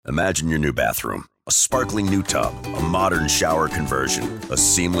Imagine your new bathroom. A sparkling new tub, a modern shower conversion, a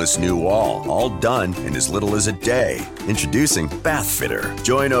seamless new wall, all done in as little as a day. Introducing Bath Fitter.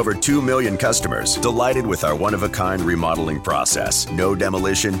 Join over 2 million customers delighted with our one-of-a-kind remodeling process. No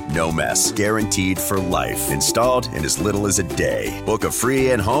demolition, no mess. Guaranteed for life. Installed in as little as a day. Book a free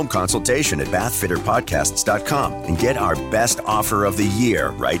in-home consultation at bathfitterpodcasts.com and get our best offer of the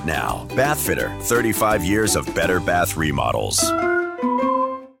year right now. Bath Fitter, 35 years of better bath remodels.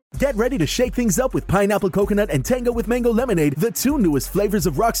 Get ready to shake things up with Pineapple Coconut and Tango with Mango Lemonade, the two newest flavors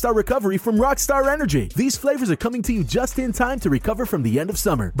of Rockstar Recovery from Rockstar Energy. These flavors are coming to you just in time to recover from the end of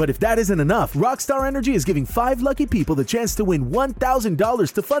summer. But if that isn't enough, Rockstar Energy is giving 5 lucky people the chance to win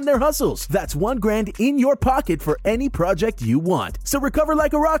 $1,000 to fund their hustles. That's $1,000 in your pocket for any project you want. So recover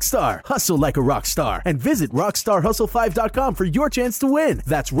like a rockstar, hustle like a rockstar, and visit RockstarHustle5.com for your chance to win.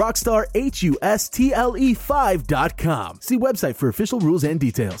 That's RockstarHustle5.com. See website for official rules and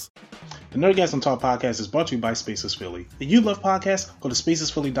details. The Nerdgasm Talk podcast is brought to you by Spaces Philly. If you love podcasts, go to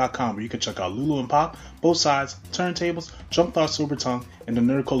spacesphilly.com where you can check out Lulu and Pop, Both Sides, Turntables, Jump Thought Sober Tongue, and the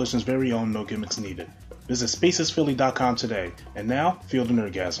Nerd Coalition's very own No Gimmicks Needed. Visit spacesphilly.com today. And now, feel the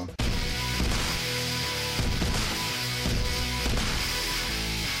Nerdgasm.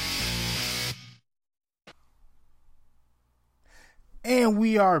 And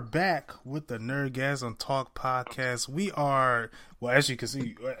we are back with the Nerdgasm Talk podcast. We are, well, as you can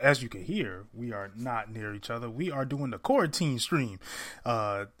see, as you can hear, we are not near each other. We are doing the quarantine stream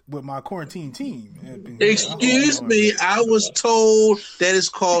with my quarantine team. Excuse me, I was told that it's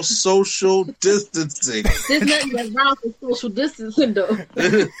called social distancing. There's nothing wrong with social distancing, though.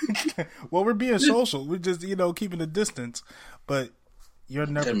 Well, we're being social. We're just, keeping a distance. But you're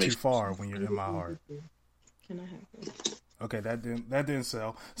never too far when you're in my heart. Can I have it? Okay, that didn't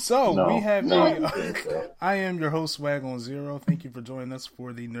sell. So we have I am your host, Swag on Zero. Thank you for joining us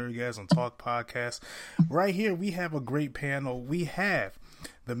for the Nerdgasm Talk podcast. Right here, we have a great panel. We have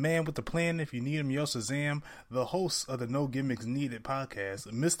the man with the plan. If you need him, Yo Shazam, the host of the No Gimmicks Needed podcast,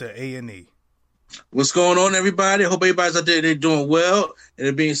 Mr. A&E. What's going on, everybody? I hope everybody's out there, they're doing well and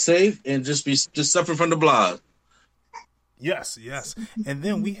they're being safe and just suffering from the blog. Yes. And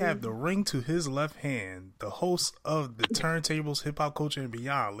then we have the ring to his left hand, the host of the Turntables, Hip Hop Culture and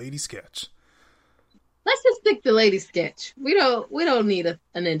Beyond, Lady Sketch. Let's just stick to Lady Sketch. We don't need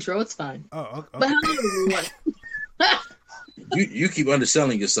an intro. It's fine. Oh, okay. But hello, everyone. you keep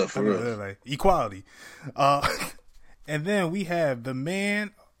underselling yourself for real. Like, equality. And then we have the man,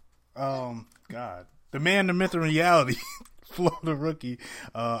 the man, the myth, and reality, Flo the Rookie.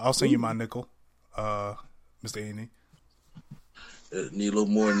 I'll send you my nickel, Mr. A&E. Need a little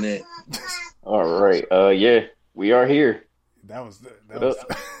more than that. All right. Yeah, we are here. That was.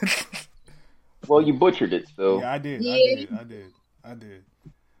 Well, you butchered it, so. Yeah, I did.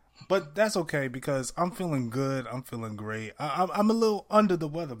 But that's okay because I'm feeling good. I'm feeling great. I'm a little under the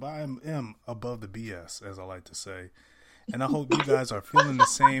weather, but I am above the BS, as I like to say. And I hope you guys are feeling the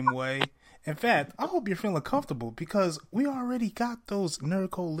same way. In fact, I hope you're feeling comfortable because we already got those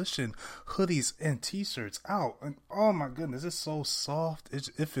Nerd Coalition hoodies and t-shirts out. And oh my goodness, it's so soft.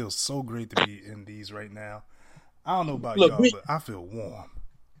 It feels so great to be in these right now. I don't know about y'all, but I feel warm.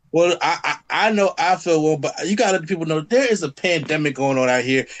 Well, I know I feel warm, but you got to let people know there is a pandemic going on out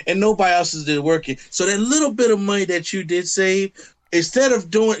here and nobody else is working. So that little bit of money that you did save, instead of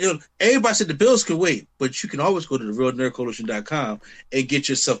doing, everybody said the bills can wait, but you can always go to the realnerdcoalition.com and get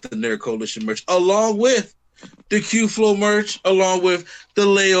yourself the Nerd Coalition merch, along with the Q-Flow merch, along with the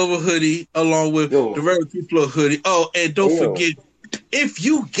Layover hoodie, along with the regular Q-Flow hoodie. Oh, and don't forget, if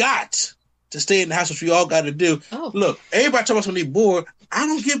you got to stay in the house, which we all got to do, look, everybody talking about somebody bored. I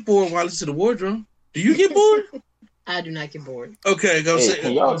don't get bored while I listen to the Wardrobe. Do you get bored? I do not get bored. Okay, go say.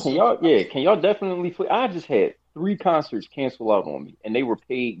 Can y'all definitely? I just had 3 concerts cancel out on me, and they were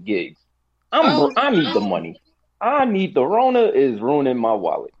paid gigs. I need the money. I need the Rona is ruining my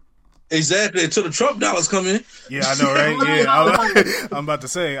wallet. Exactly. Until the Trump dollars come in. Yeah, I know, right? Yeah, I'm about to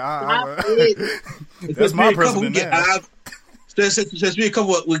say. That's my president now. Since we a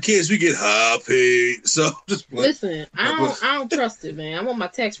couple with kids, we get high paid. So just listen. I don't trust it, man. I want my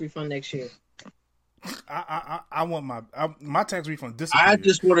tax refund next year. I want my tax refund this I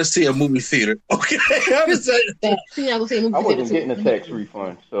just want to see a movie theater. Okay. I'm just saying. I wasn't getting a tax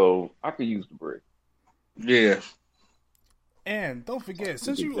refund, so I could use the break. Yeah. And don't forget,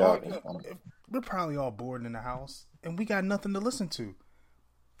 since we're probably all bored in the house and we got nothing to listen to.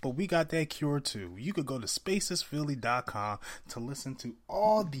 But we got that cure too. You could go to spacesphilly.com to listen to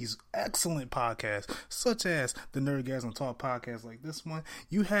all these excellent podcasts, such as the Nerdgasm Talk podcast like this one.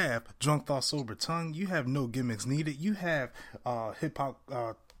 You have Drunk Thought Sober Tongue. You have No Gimmicks Needed. You have Hip Hop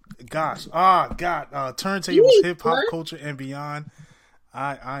Gosh, turntables, hip hop culture, and beyond.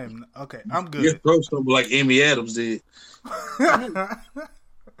 I am okay. I'm good. Your throat stumble like Amy Adams did.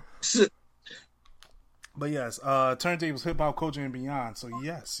 But yes, turntables, hip hop culture, and beyond. So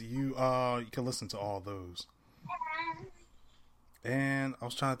yes, you can listen to all those. And I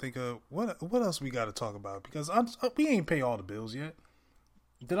was trying to think of what else we got to talk about because we ain't pay all the bills yet.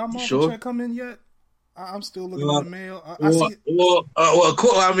 Did our monthly check come in yet? I'm still looking at the mail.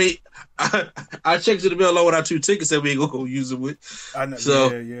 I checked the mail with our 2 tickets that we ain't gonna use them with. I know.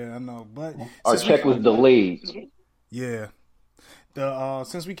 So, yeah, I know. But our check was delayed. Yeah.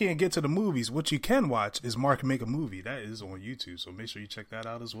 Since we can't get to the movies, what you can watch is Mark Make a Movie. That is on YouTube, so make sure you check that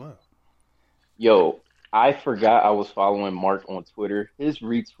out as well. Yo, I forgot I was following Mark on Twitter. His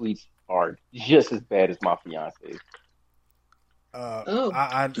retweets are just as bad as my fiance's. I'm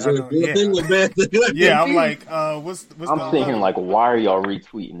like, what's I'm thinking like, why are y'all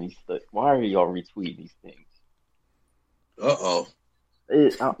retweeting these things? Why are y'all retweeting these things? Oh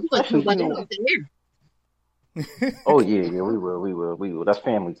yeah, we will. That's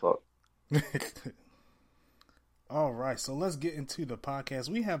family talk. All right, so let's get into the podcast.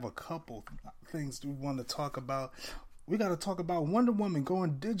 We have a couple things we want to talk about. We got to talk about Wonder Woman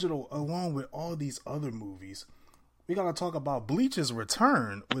going digital along with all these other movies. We got to talk about Bleach's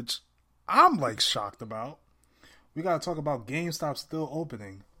return, which I'm like shocked about. We got to talk about GameStop still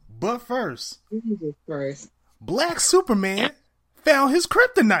opening. But first, Black Superman found his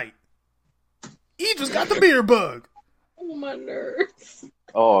kryptonite. He just got the beer bug. Oh, my nerves.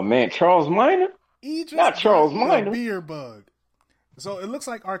 Oh, man. Charles Minor? Not Charles Minor. Beer bug. So it looks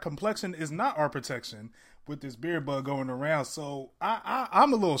like our complexion is not our protection with this beer bug going around. So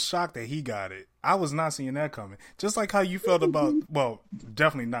I'm a little shocked that he got it. I was not seeing that coming. Just like how you felt about, well,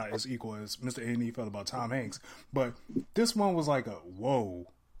 definitely not as equal as Mr. A&E felt about Tom Hanks. But this one was like whoa,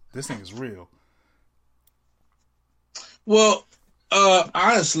 this thing is real. Well,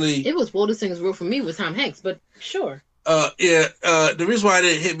 honestly, it was this thing is real for me with Tom Hanks, but sure. The reason why it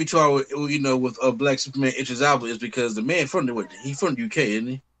didn't hit me too hard with Black Superman Idris Elba is because the man from the UK, isn't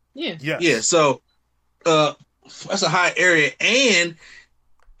he? Yeah. Yeah. So that's a high area, and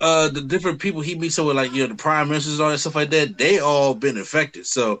the different people he meets up with, like the prime ministers and all that stuff like that, they all been affected.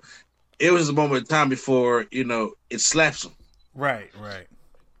 So it was a moment of time before it slaps them. Right.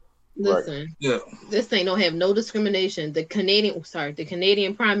 Listen, this thing don't have no discrimination. The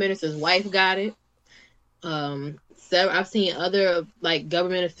Canadian Prime Minister's wife got it. I've seen other like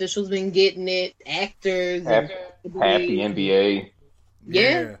government officials been getting it, actors, half the NBA.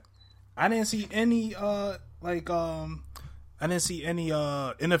 Yeah. I didn't see any NFL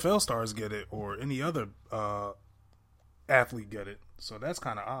stars get it or any other athlete get it. So that's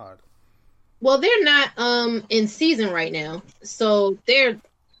kind of odd. Well, they're not in season right now, so they're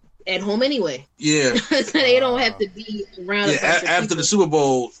at home anyway. Yeah. So they don't have to be around. Yeah, after the Super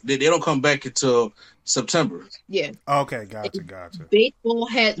Bowl, they don't come back until September. Yeah. Okay, gotcha. Baseball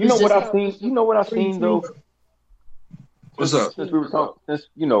had. You know what I've seen though. What's up? Since we were talking,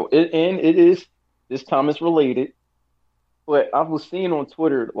 it is this time it's related, but I was seeing on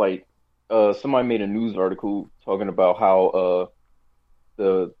Twitter like somebody made a news article talking about how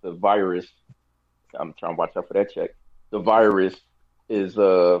the virus. I'm trying to watch out for that check. The virus is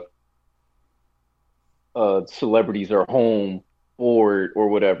celebrities are home for it or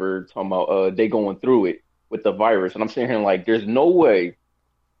whatever, talking about they going through it with the virus. And I'm sitting here like, there's no way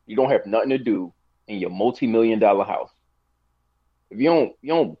you don't have nothing to do in your multi-million-dollar house. If you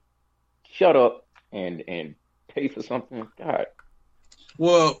don't shut up and pay for something, God.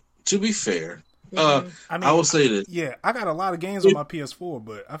 Well, to be fair, I will say this. Yeah, I got a lot of games on my PS4,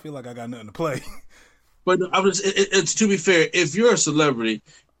 but I feel like I got nothing to play. But it's to be fair, if you're a celebrity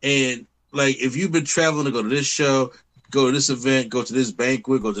and like if you've been traveling to go to this show, go to this event, go to this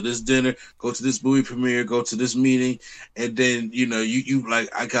banquet, go to this dinner, go to this movie premiere, go to this meeting, and then you like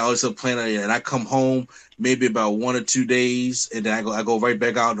I got all this stuff planned and I come home maybe about 1 or 2 days, and then I go right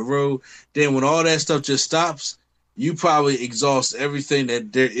back out on the road. Then when all that stuff just stops, you probably exhaust everything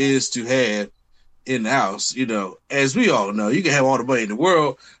that there is to have in the house. As we all know, you can have all the money in the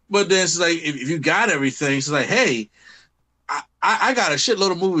world, but then it's like if you got everything, it's like, hey, I got a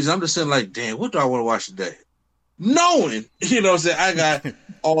shitload of movies. I'm just saying, like, damn, what do I want to watch today? Knowing, I got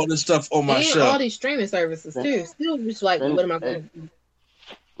all this stuff on my show. All these streaming services too. Still just like, what am I going to do?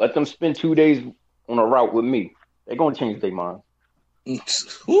 Let them spend 2 days on a route with me. They're going to change their mind.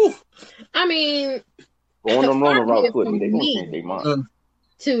 Ooh. I mean, going on a route with me, they're going to change their mind.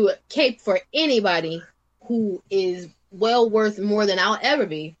 To cape for anybody who is well worth more than I'll ever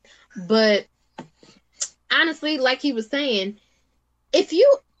be. But honestly, like he was saying, if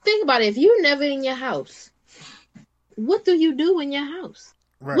you think about it. If you're never in your house, what do you do in your house?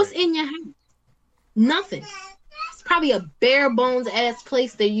 Right. What's in your house? Nothing. It's probably a bare bones ass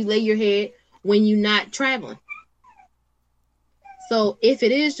place that you lay your head when you're not traveling. So if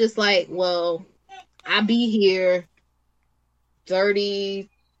it is just like, well, I be here 30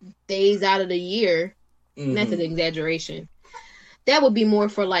 days out of the year, that's an exaggeration. That would be more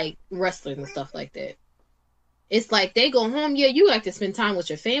for like wrestling and stuff like that. It's like they go home, yeah, you like to spend time with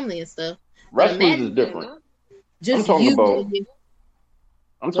your family and stuff. Wrestling is different.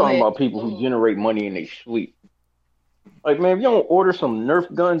 I'm talking about people who generate money in their sleep. Like, man, if you don't order some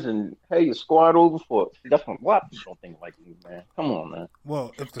Nerf guns and have your squad over for, that's what a lot of people don't think like you, man. Come on, man.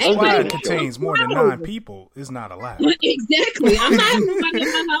 Well, if the squad contains more than 9 people, it's not allowed. Exactly. I'm not having nobody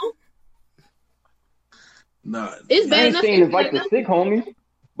in my house. No, it's bad enough. I ain't saying it's like the sick homies,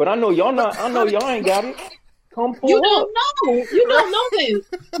 but I know y'all not. I know y'all ain't got it. Come pull You don't know. You don't know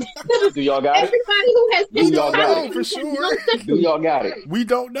this. Do y'all got it? Everybody who has been y'all got it for sure. Do y'all got it? We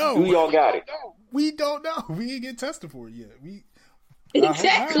don't know. Do y'all got it? We don't know. We ain't get tested for it yet.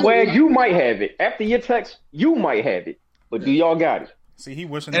 Exactly. Swag, you might have it. After your text, you might have it. But do y'all got it? See, he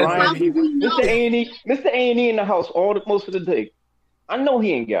wishing Brian, Mr. A&E in the house most of the day. I know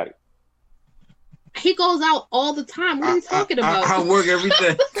he ain't got it. He goes out all the time. What are you talking about? I work every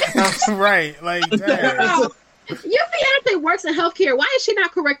day. Right. Like that. Your fiance works in healthcare. Why is she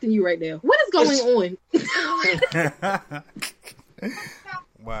not correcting you right now? What is going on?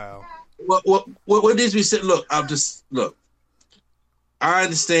 Wow. What needs to be said? Look. I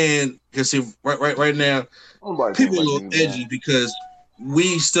understand because right now people are a little edgy because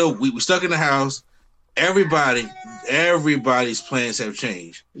we stuck in the house. Everybody's plans have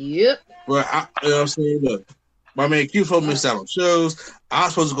changed. Yep. Well, you know what I'm saying? Look, my man Q4 missed out on shows. I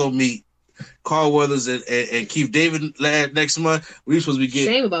was supposed to go meet Carl Weathers and Keith David next month. We were supposed to be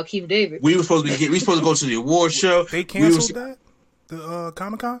getting shame about Keith David. We were supposed to go to the award show. They canceled that? The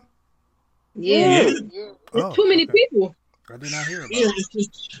Comic-Con? Yeah. There's too many people. I did not hear about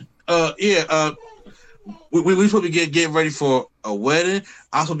it. We supposed to be getting ready for a wedding.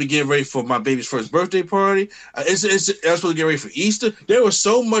 I was supposed to be getting ready for my baby's first birthday party. I was supposed to get ready for Easter. There was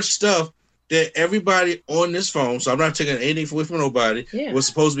so much stuff that everybody on this phone, so I'm not taking anything away from nobody, was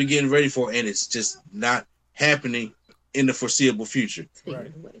supposed to be getting ready for, and it's just not happening in the foreseeable future.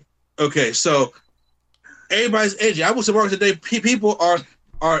 Right. Okay, so everybody's edgy. I was at work today. People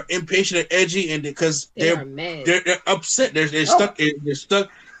are impatient and edgy, and because they're mad. They're upset. They're stuck. They're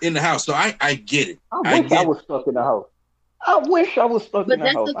stuck in the house. So I get it. I was stuck in the house. I wish I was stuck in the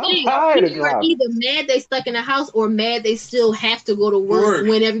house. I'm tired of driving. People are either mad they stuck in the house or mad they still have to go to work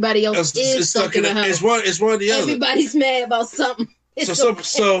when everybody else is stuck in the house. It's one or the other. Everybody's mad about something.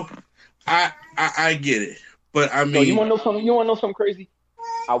 So I get it, but I mean, so you want to know something crazy?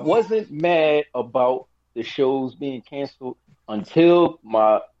 I wasn't mad about the shows being canceled until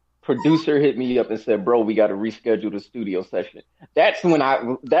my producer hit me up and said, "Bro, we got to reschedule the studio session." That's when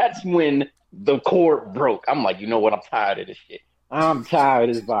the cord broke. I'm like, you know what? I'm tired of this shit. I'm tired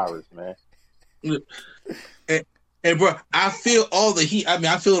of this virus, man. And bro, I feel all the heat. I mean,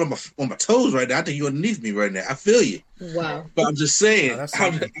 I feel it on my toes right now. I think you're underneath me right now. I feel you. Wow. But I'm just saying.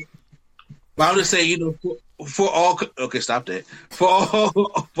 I'm just saying, you know, for all. Okay, stop that. For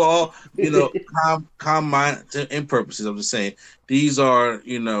all, you know, calm mind and purposes. I'm just saying these are,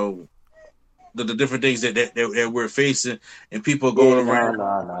 you know, the different things that we're facing, and people are going around.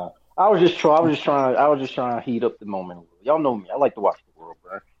 No. I was just trying to heat up the moment. Y'all know me. I like to watch the world,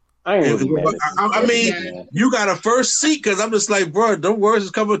 bro. I ain't really mad. I mean, you got a first seat because I'm just like, bro, them words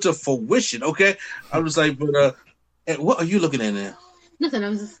is coming to fruition. Okay, I'm just like, but what are you looking at now? Nothing. I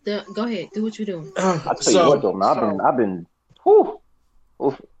was just go ahead, do what you're doing. I tell you what, though, man, I've been,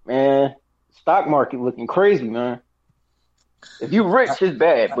 man, stock market looking crazy, man. If you rich, it's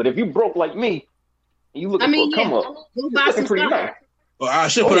bad, but if you broke like me, you looking for a come up, go buy some stock. Nice. Well, I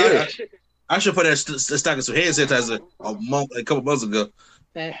should put that stock in some hand sanitizer a couple months ago.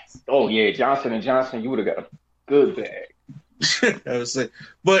 Facts. Oh yeah, Johnson & Johnson, you would have got a good bag. I would say,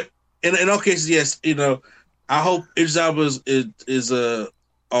 but in all cases, yes, you know, I hope Idris is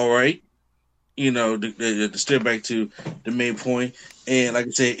all right. You know, to step back to the main point, and like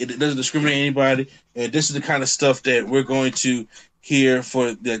I said, it doesn't discriminate anybody. And this is the kind of stuff that we're going to hear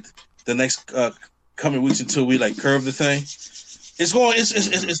for the next coming weeks until we like curve the thing. It's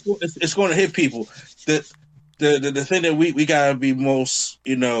going to hit people. The thing that we gotta be most,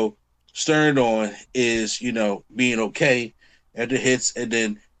 you know, stern on is, you know, being okay at the hits and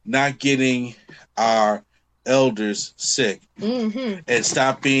then not getting our elders sick and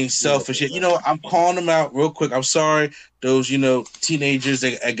stop being selfish. You know, I'm calling them out real quick. I'm sorry, those, you know, teenagers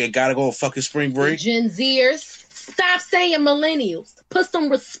that gotta go on fucking spring break. Gen Zers, stop saying millennials. Put some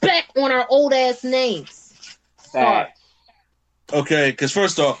respect on our old ass names. Sorry. Okay, because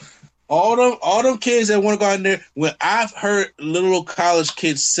first off, all them kids that want to go out there, when I've heard little college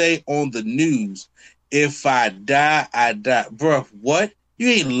kids say on the news, if I die, I die. Bruh, what? You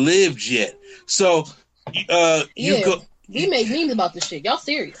ain't lived yet. So we make memes about this shit. Y'all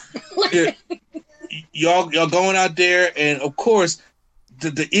serious? y'all going out there, and of course,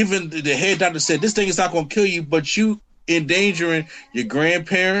 the head doctor said this thing is not going to kill you, but you endangering your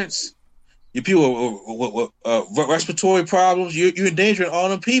grandparents, your people with respiratory problems. You're endangering all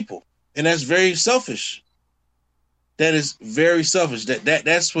them people, and that's very selfish. That is very selfish.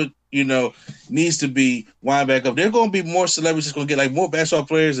 That's what, you know, needs to be wind back up. There are going to be more celebrities that's going to get, like, more basketball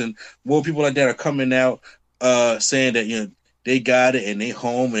players and more people like that are coming out saying that, you know, they got it and they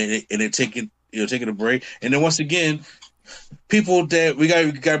home and they're taking a break. And then once again, people that we got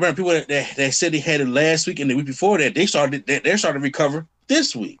to remember, people that said they had it last week and the week before that, they're starting to recover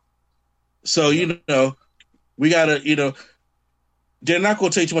this week. So, you know, we got to, you know, they're not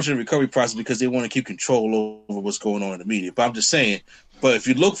going to take too much of the recovery process because they want to keep control over what's going on in the media. But I'm just saying, but if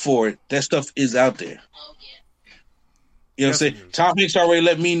you look for it, that stuff is out there. You know what I'm saying? Tom Hanks already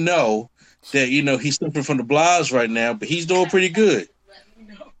let me know that, you know, he's suffering from the blahs right now, but he's doing pretty good.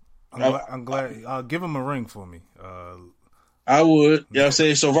 I'm glad. Give him a ring for me. I would. You know what I'm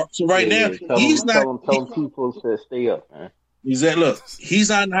saying? So right now, he's not. Tell people to stay up, man. Look, he's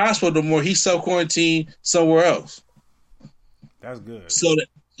not in the hospital no more. He's self-quarantined somewhere else. That's good. So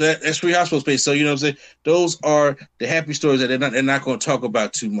that's free hospital space. So, you know what I'm saying? Those are the happy stories that they're not going to talk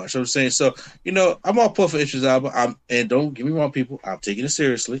about too much. You know what I'm saying? So, you know, I'm all pumped for Idris Elba. And don't get me wrong, people. I'm taking it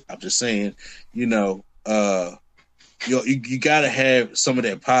seriously. I'm just saying, you know, you got to have some of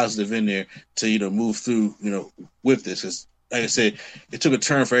that positive in there to, you know, move through, you know, with this. Because, like I said, it took a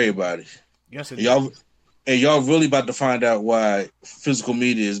turn for everybody. Yes, it did. Y'all really about to find out why physical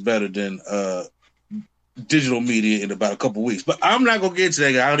media is better than digital media in about a couple weeks. But I'm not going to get into that.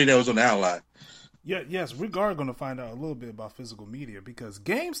 I don't think that was on the outline. Yeah, yes, we are going to find out a little bit about physical media because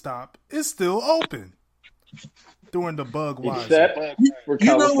GameStop is still open during the bug wise. Except for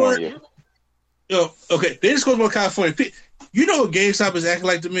California. You know what? Okay, they just go about California. You know what GameStop is acting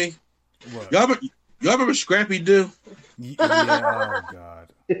like to me? What? Y'all remember Scrappy Doo? Yeah, oh, God.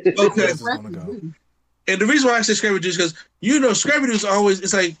 Okay. This is gonna go. And the reason why I say Scrappy Doo is because, you know, Scrappy Doo is always,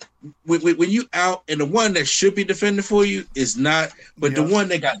 it's like when you out and the one that should be defending for you is not, but the one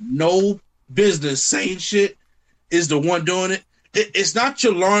that got no business saying shit is the one doing it. It's not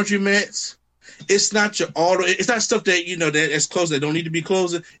your laundromats. It's not your auto. It's not stuff that, you know, that's closed that don't need to be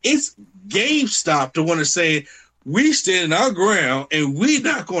closing. It's GameStop the one that's saying, we stand our ground and we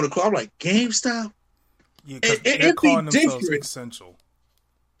not going to close. I'm like, GameStop? Yeah, they're calling themselves essential.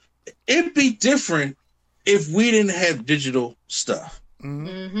 It'd be different if we didn't have digital stuff.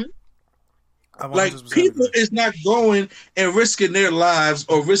 Mm-hmm. Like, people is not going and risking their lives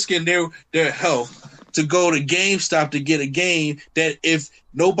or risking their health to go to GameStop to get a game that if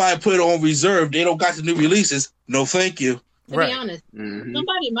nobody put it on reserve, they don't got the new releases. No, thank you. To be honest,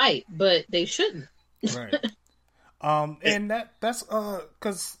 somebody might, but they shouldn't. Right. And that's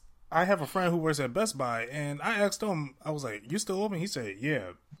because I have a friend who works at Best Buy, and I asked him, I was like, "You still open?" He said, "Yeah."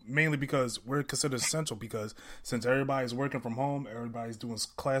 Mainly because we're considered essential because since everybody's working from home, everybody's doing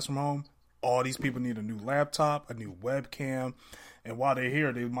class from home, all these people need a new laptop, a new webcam, and while they're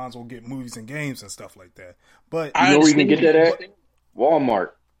here, they might as well get movies and games and stuff like that. But you know where you can get that at?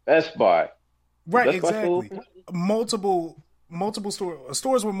 Walmart, Best Buy. Right, exactly. Multiple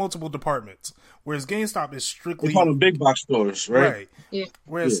stores with multiple departments. Whereas GameStop is strictly... They call them big box stores, right? Right. Yeah.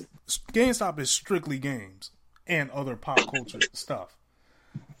 Whereas GameStop is strictly games and other pop culture stuff.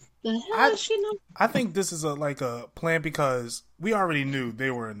 The hell is she know? I think this is a plan because we already knew they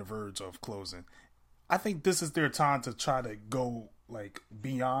were in the verge of closing. I think this is their time to try to go like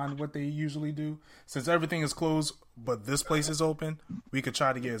beyond what they usually do. Since everything is closed, but this place is open, we could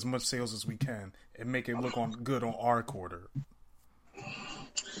try to get as much sales as we can and make it look good on our quarter.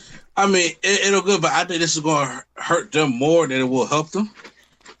 I mean, it'll good, but I think this is going to hurt them more than it will help them.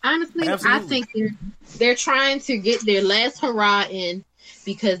 Honestly, Absolutely. I think they're trying to get their last hurrah in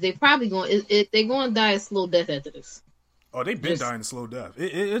because they're probably they're going to die a slow death after this. Oh, they've been dying a slow death.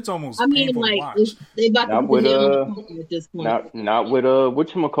 It's almost painful to watch. They about not to with at this point. Not with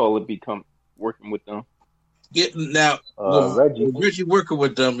whatchamacallit become working with them. Yeah, now Reggie working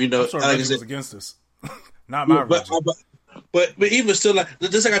with them, you know, I'm sure like Reggie was against this. Not my Reggie. But even still, like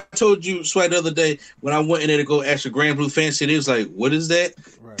just like I told you, Swag, the other day when I went in there to go ask the Grand Blue Fancy, it was like, "What is that?"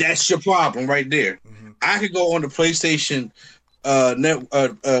 Right. That's your problem right there. Mm-hmm. I could go on the PlayStation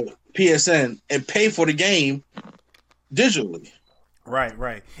PSN and pay for the game digitally.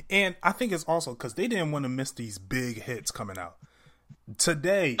 Right. And I think it's also because they didn't want to miss these big hits coming out.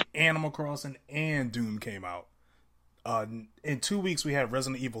 Today, Animal Crossing and Doom came out. In 2 weeks, we have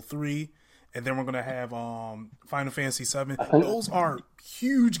Resident Evil 3, and then we're going to have Final Fantasy 7. Those are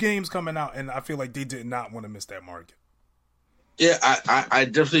huge games coming out, and I feel like they did not want to miss that market. Yeah, I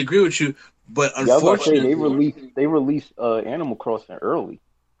definitely agree with you, but unfortunately... they released Animal Crossing early.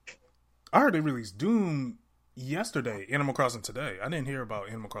 I heard they released Doom yesterday, Animal Crossing today. I didn't hear about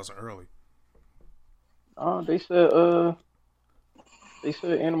Animal Crossing early. They said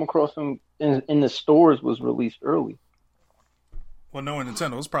Animal Crossing in the stores was released early. Well, knowing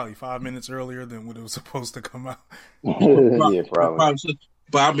Nintendo, it was probably 5 minutes earlier than when it was supposed to come out. Yeah, probably.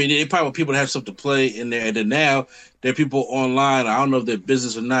 But I mean, they probably want people to have something to play in there. And then now there are people online. I don't know if they're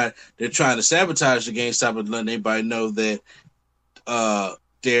business or not. They're trying to sabotage the GameStop and letting everybody know that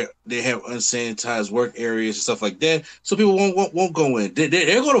they have unsanitized work areas and stuff like that. So people won't go in. They're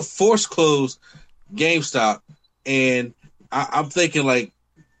going to force close GameStop, and I'm thinking like,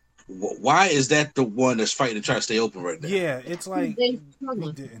 why is that the one that's fighting to try to stay open right now? Yeah, it's like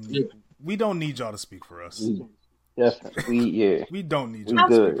we don't need y'all to speak for us. Definitely, we don't need y'all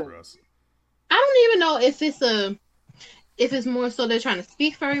to speak for us. I don't even know if it's more so they're trying to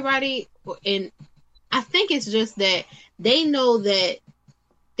speak for everybody, and I think it's just that they know that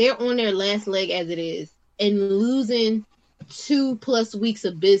they're on their last leg as it is, and losing 2+ weeks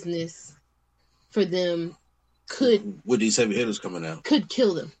of business for them could, with these heavy hitters coming out, could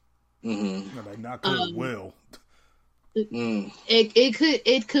kill them. Mm-hmm. No, not could, will.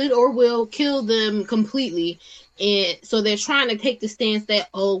 It could or will kill them completely, and so they're trying to take the stance that,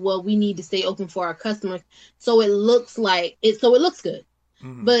 oh well, we need to stay open for our customers, so it looks like it. So it looks good,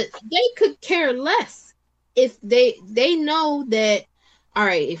 but they could care less if they know that. All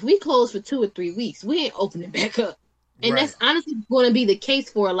right, if we close for 2 or 3 weeks, we ain't opening back up, and that's honestly going to be the case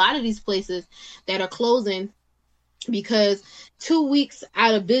for a lot of these places that are closing, because 2 weeks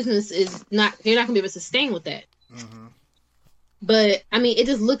out of business is not. They're not going to be able to sustain with that. Mm-hmm. But I mean, it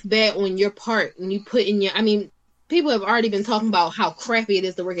just looks bad on your part when you put in your. I mean, people have already been talking about how crappy it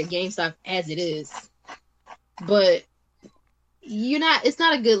is to work at GameStop as it is, but it's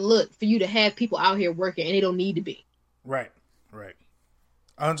not a good look for you to have people out here working and they don't need to be. Right.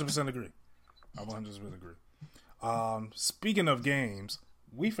 100% agree. I 100% agree. Speaking of games,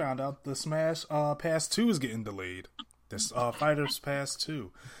 we found out the Smash Pass 2 is getting delayed. This Fighters Pass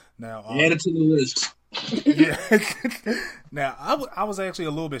 2. Now, add it to the list. Yeah. Now, I was actually a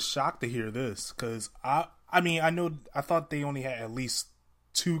little bit shocked to hear this, because I thought they only had at least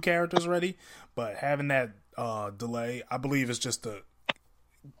 2 characters ready, but having that delay, I believe, is just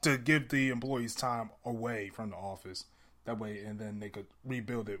to give the employees time away from the office. That way, and then they could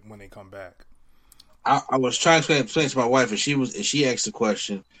rebuild it when they come back. I was trying to explain to my wife, and she asked the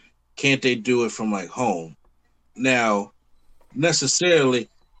question, can't they do it from like home? Now, necessarily,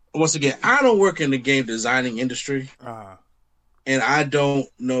 once again, I don't work in the game designing industry, and I don't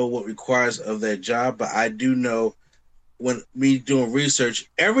know what requires of that job, but I do know when me doing research,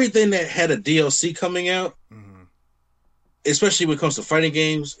 everything that had a DLC coming out, especially when it comes to fighting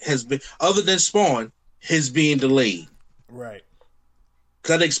games, has been, other than Spawn, is being delayed. Right.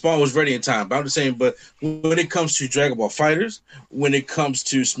 Because I think Spawn was ready in time. But I'm just saying, but when it comes to Dragon Ball FighterZ, when it comes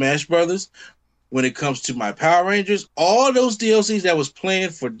to Smash Brothers, when it comes to my Power Rangers, all those DLCs that was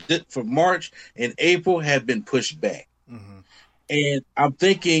planned for March and April have been pushed back. And I'm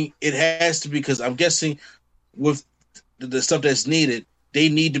thinking it has to be, because I'm guessing with the stuff that's needed, they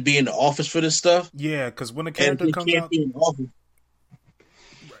need to be in the office for this stuff. Yeah, because when a character comes out... Be in the office.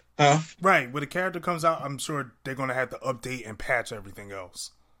 Right, when a character comes out, I'm sure they're going to have to update and patch everything else,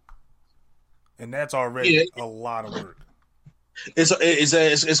 and that's already a lot of work. It's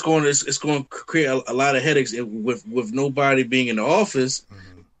going to create a lot of headaches with nobody being in the office.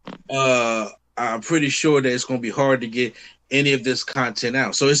 I'm pretty sure that it's going to be hard to get any of this content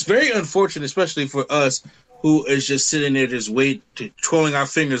out. So it's very unfortunate, especially for us who is just sitting there, just twirling our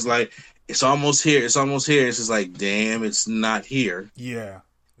fingers like it's almost here. It's almost here. It's just like, damn, it's not here. Yeah.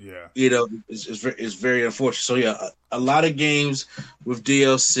 You know, it's very unfortunate. So yeah, a lot of games with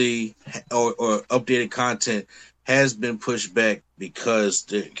DLC or updated content has been pushed back because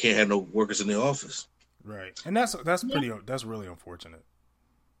they can't have no workers in the office. Right, and that's really unfortunate.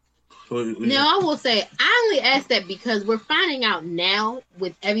 Now, I will say, I only ask that because we're finding out now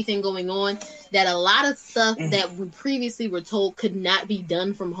with everything going on that a lot of stuff that we previously were told could not be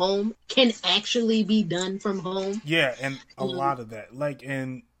done from home can actually be done from home. Yeah, and a lot of that. Like,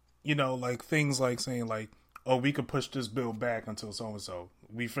 and, like things like saying, like, oh, we could push this bill back until so-and-so.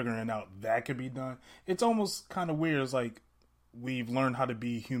 We figuring out that could be done. It's almost kind of weird. It's like we've learned how to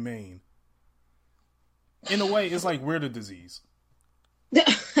be humane. In a way, it's like we're the disease.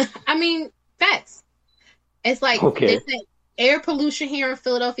 I mean, facts. It's like they said air pollution here in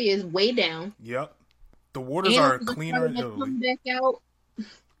Philadelphia is way down. Yep. The waters are cleaner in Italy. Back out.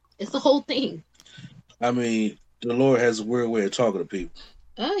 It's the whole thing. I mean, the Lord has a weird way of talking to people.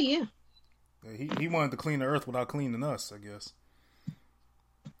 Oh, yeah. He wanted to clean the earth without cleaning us, I guess.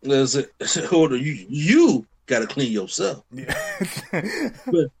 You got to clean yourself. Yeah.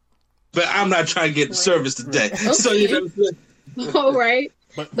 but I'm not trying to get the service today. Okay. So, all right.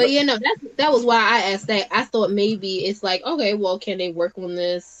 But that was why I asked that. I thought maybe it's like, okay, well, can they work on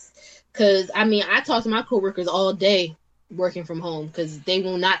this? Because, I mean, I talk to my coworkers all day working from home because they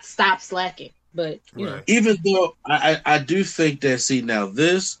will not stop slacking. But, you know. Even though I do think that, now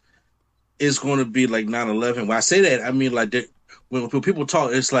this is going to be like 9/11. When I say that, I mean, like, when people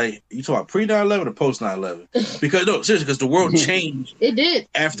talk, it's like, you talk about pre-9/11 or post-9/11? Because, no, seriously, because the world changed. It did.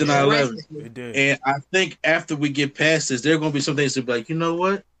 After 9/11. It did. And I think after we get past this, there are going to be some things to be like, you know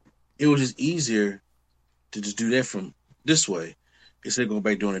what? It was just easier to just do that from this way instead of going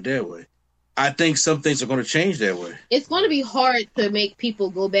back doing it that way. I think some things are going to change that way. It's going to be hard to make people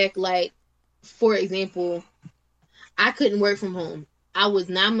go back. Like, for example, I couldn't work from home. I was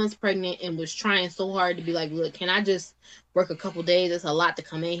 9 months pregnant and was trying so hard to be like, look, can I just work a couple days? It's a lot to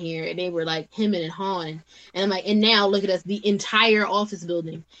come in here. And they were like hemming and hawing. And I'm like, and now look at us. The entire office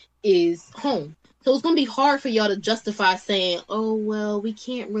building is home. So it's going to be hard for y'all to justify saying, oh, well, we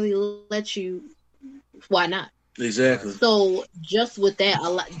can't really let you. Why not? Exactly. So just with that,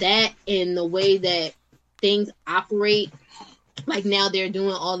 that and the way that things operate, like now they're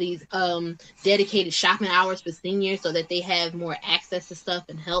doing all these dedicated shopping hours for seniors so that they have more access to stuff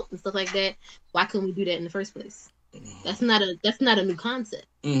and help and stuff like that. Why couldn't we do that in the first place? That's not a new concept.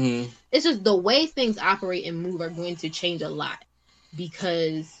 Mm-hmm. It's just the way things operate and move are going to change a lot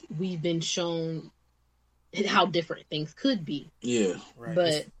because we've been shown how different things could be. Yeah. Right.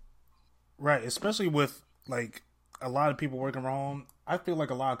 But right, especially with like a lot of people working from home, I feel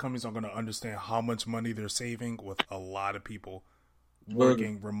like a lot of companies are going to understand how much money they're saving with a lot of people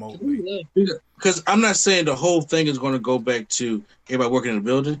working remotely. Because I'm not saying the whole thing is going to go back to everybody working in the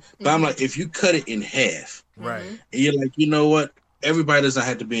building, but I'm like, if you cut it in half, right, and you're like, you know what? Everybody doesn't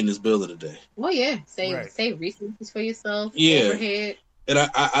have to be in this building today. Well, yeah, save resources for yourself. Yeah, overhead. And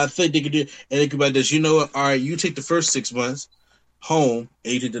I think they could do, and they could be like this. You know what? All right, you take the first 6 months home,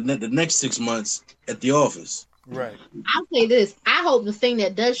 and you take the next 6 months at the office. Right. I'll say this. I hope the thing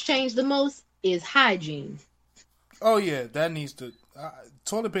that does change the most is hygiene. Oh yeah, that needs to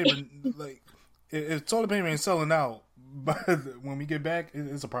toilet paper. Like if toilet paper ain't selling out, but when we get back,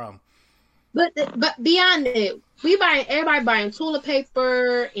 it's a problem. But beyond it, everybody buying toilet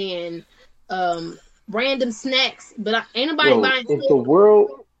paper and random snacks, but ain't nobody buying. If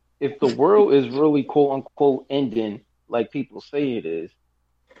the world is really quote unquote ending, like people say it is,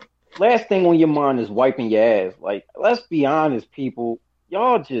 last thing on your mind is wiping your ass. Like, let's be honest, people,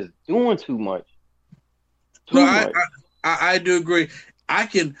 y'all just doing too much. I do agree. I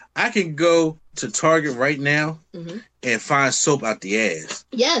can go to Target right now and find soap out the ass.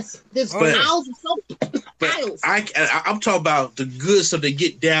 Yes, there's piles of soap. Piles. I'm talking about the good stuff that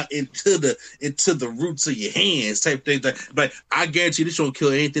get down into the roots of your hands type thing. But I guarantee this won't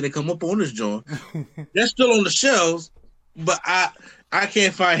kill anything that come up on this joint. That's still on the shelves, but I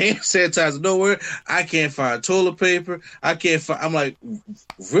can't find hand sanitizer nowhere. I can't find toilet paper. I'm like,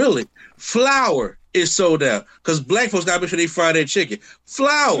 really? Flour is sold out because black folks gotta make sure they fry their chicken.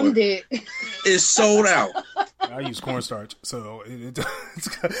 Flour is sold out. I use cornstarch, so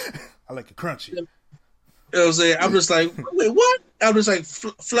I like it crunchy. You know what I'm saying? I'm just like, wait, what? I'm just like,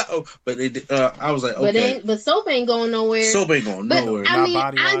 flour. But I was like, okay. But soap ain't going nowhere. Soap ain't going nowhere. Not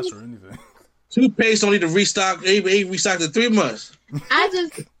body wash or anything. Toothpaste don't need to restock. They restocked in 3 months.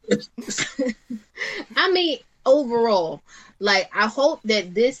 Overall, like, I hope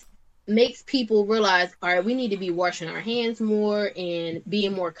that this makes people realize, all right, we need to be washing our hands more and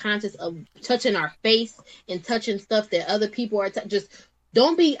being more conscious of touching our face and touching stuff that other people are just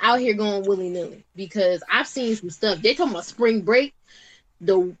don't be out here going willy-nilly, because I've seen some stuff. They talking about spring break.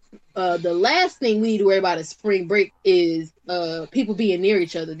 The last thing we need to worry about is spring break is people being near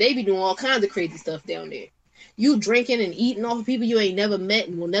each other. They be doing all kinds of crazy stuff down there. you drinking and eating off of people you ain't never met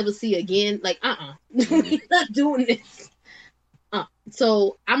and will never see again. Like, we're not doing this.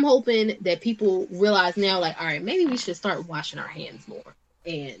 So I'm hoping that people realize now, like, all right, maybe we should start washing our hands more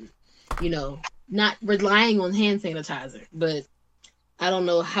and, not relying on hand sanitizer. But I don't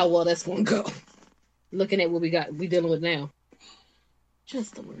know how well that's going to go. Looking at what we dealing with now.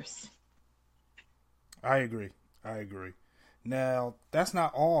 Just the worst. I agree. Now, that's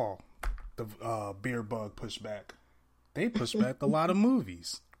not all the beer bug pushed back. They pushed back a lot of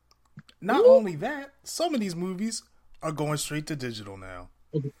movies. Not only that, some of these movies are going straight to digital now.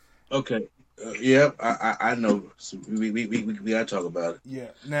 Okay. Yep, I know. So we gotta talk about it. Yeah.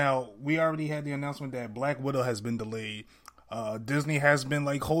 Now, we already had the announcement that Black Widow has been delayed. Disney has been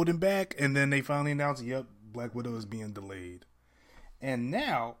holding back, and then they finally announced, yep, Black Widow is being delayed. And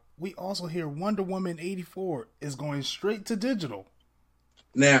now we also hear Wonder Woman 84 is going straight to digital.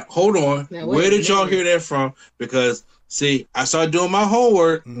 Now, hold on. Where did y'all hear that from? Because, see, I started doing my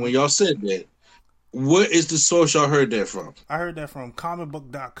homework when y'all said that. What is the source y'all heard that from? I heard that from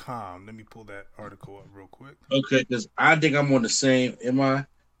comicbook.com. Let me pull that article up real quick. Okay, because I think I'm on the same. Am I?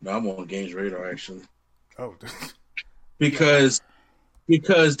 No, I'm on Games Radar, actually. Oh. because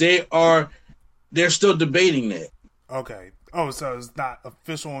they're still debating that. Okay. Oh, so it's not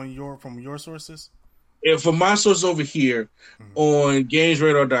official from your sources? Yeah, from my source over here on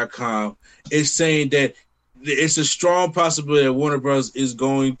GamesRadar.com, it's saying that it's a strong possibility that Warner Bros. Is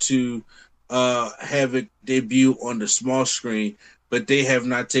going to have it debut on the small screen, but they have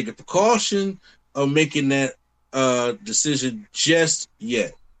not taken precaution of making that decision just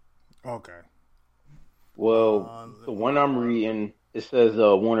yet. Okay. Well, the one I'm reading, it says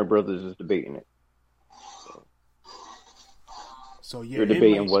Warner Brothers is debating it. So yeah, they're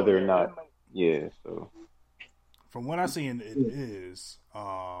debating whether or not. Yeah. So from what I see, it is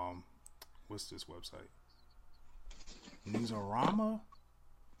what's this website? Newsarama.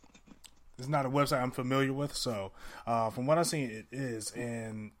 It's not a website I'm familiar with, so from what I've seen, it is,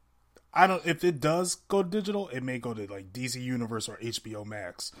 and I don't. If it does go digital, it may go to DC Universe or HBO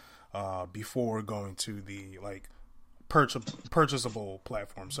Max before going to the purchasable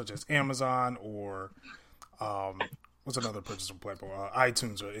platforms such as Amazon or what's another purchasable platform?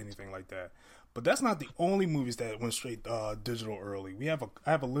 iTunes or anything like that. But that's not the only movies that went straight digital early. I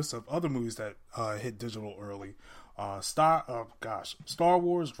have a list of other movies that hit digital early. Star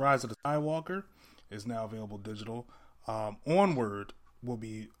Wars: Rise of the Skywalker is now available digital. Onward will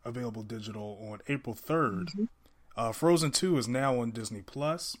be available digital on April 3rd. Frozen 2 is now on Disney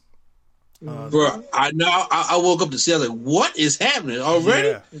Plus. Bro, I woke up to see. I was like, "What is happening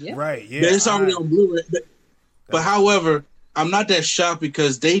already?" Yeah. Right? Yeah, it's already on Blu-ray. But however, I'm not that shocked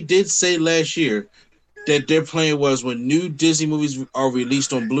because they did say last year that their plan was when new Disney movies are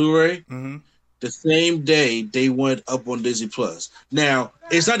released on Blu-ray, the same day they went up on Disney Plus. Now,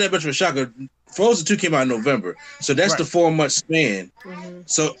 it's not that much of a shocker. Frozen 2 came out in November, so that's the 4-month span.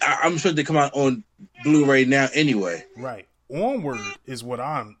 So I'm sure they come out on Blu-ray now anyway. Right. Onward is what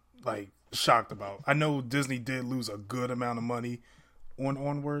I'm shocked about. I know Disney did lose a good amount of money on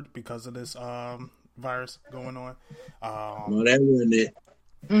Onward because of this virus going on. No, that wasn't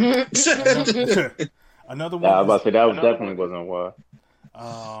it. Another one. I was about to say that definitely wasn't why.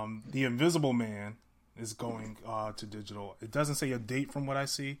 The Invisible Man is going to digital. It doesn't say a date from what I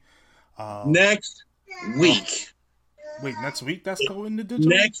see. Next week. Wait, next week? That's going to digital?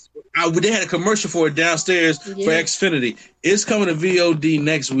 They had a commercial for it downstairs for Xfinity. It's coming to VOD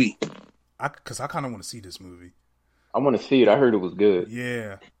next week. Because I kind of want to see this movie. I want to see it. I heard it was good.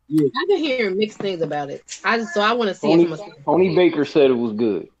 Yeah. I've been hearing mixed things about it. So I want to see it. Tony Baker said it was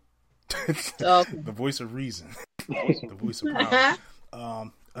good. The voice of reason. The voice of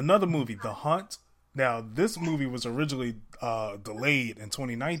power. Another movie, The Hunt. Now, this movie was originally delayed in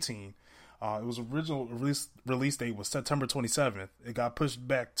 2019. It was original release date was September 27th. It got pushed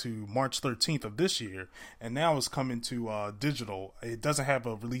back to March 13th of this year, and now it's coming to digital. It doesn't have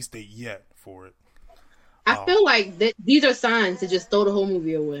a release date yet for it. I feel like these are signs to just throw the whole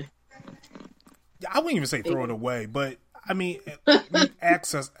movie away. I wouldn't even say throw it away, but I mean,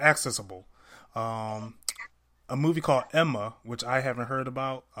 accessible. A movie called Emma, which I haven't heard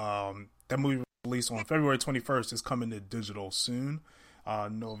about. That movie was released on February 21st. Is coming to digital soon.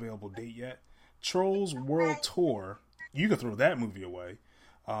 No available date yet. Trolls World Tour. You could throw that movie away.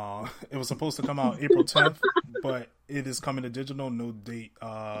 It was supposed to come out April 10th, but it is coming to digital. No date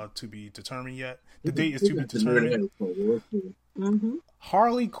to be determined yet. The date is to be determined.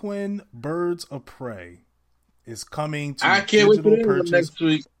 Harley Quinn Birds of Prey is coming to digital purchase next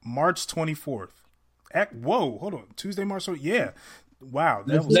week. March 24th. Whoa, hold on. Tuesday, March 24th. Yeah. Wow.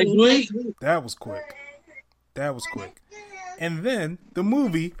 That was next week? That was quick. That was quick. And then the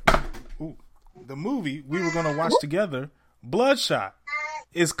movie we were going to watch together, Bloodshot,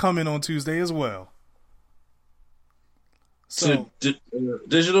 is coming on Tuesday as well. So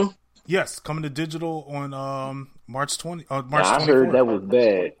digital? Yes, coming to digital on March 20. March 24th. I heard that was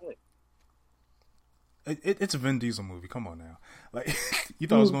bad. It's a Vin Diesel movie. Come on now, like you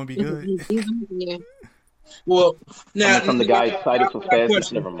thought it was going to be good. Yeah. Well, now from the guy excited for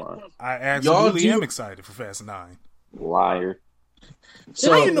Fast. Never mind. I absolutely am excited for Fast 9. Liar.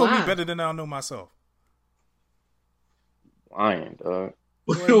 So how you know me better than I know myself? Lying, dog.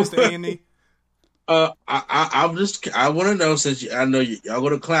 Mr. A&E? I want to know, since I know y'all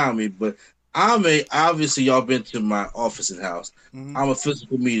going to clown me, but obviously y'all been to my office and house. Mm-hmm. I'm a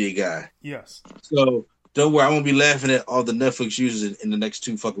physical media guy. Yes. So don't worry, I won't be laughing at all the Netflix users in the next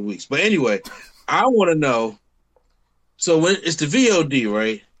 2 fucking weeks. But anyway, I want to know. So when it's the VOD,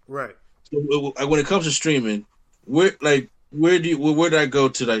 right? Right. So when it comes to streaming, where do I go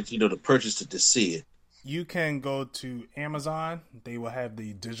to, like, to purchase to see it? You can go to Amazon. They will have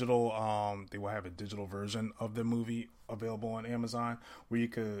the digital. They will have a digital version of the movie available on Amazon, where you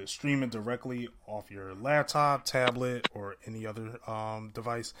could stream it directly off your laptop, tablet, or any other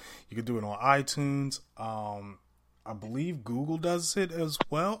device. You could do it on iTunes. I believe Google does it as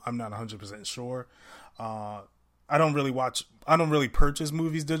well. I'm not 100% sure. I don't really purchase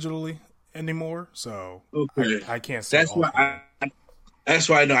movies digitally anymore, so okay. I can't say. That's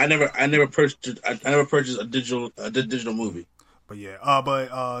why I know I never purchased a digital movie. But yeah,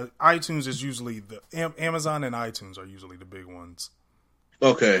 iTunes is usually Amazon and iTunes are usually the big ones.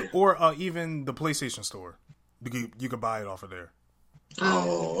 Okay. Or even the PlayStation Store, you could buy it off of there.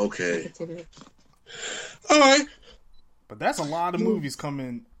 Oh, okay. All right. But that's a lot of movies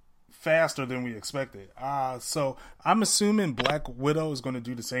coming faster than we expected. So I'm assuming Black Widow is going to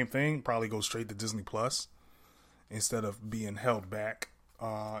do the same thing. Probably go straight to Disney Plus instead of being held back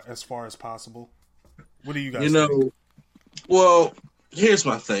as far as possible. What do you guys think? Well, here's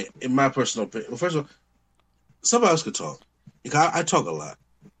my thing. In my personal opinion, first of all, somebody else could talk. I talk a lot,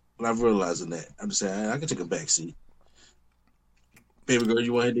 and I'm realizing that. I'm just saying I can take a back seat. Baby girl,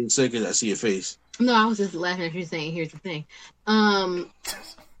 you want to say because I see your face. No, I was just laughing at you saying, here's the thing. I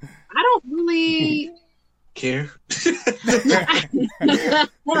don't really care.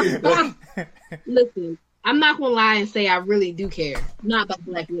 Listen, I'm not gonna lie and say I really do care. Not about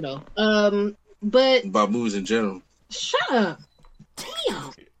Black Widow. But about movies in general. Shut up.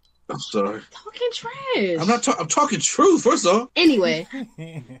 Damn. I'm sorry. Talking trash. I'm talking truth, first of all. Anyway.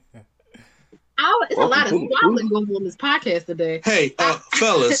 It's a lot of swallowing going on this podcast today. Hey,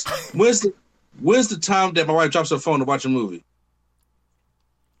 fellas, when's the time that my wife drops her phone to watch a movie?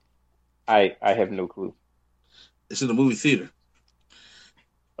 I have no clue. It's in the movie theater.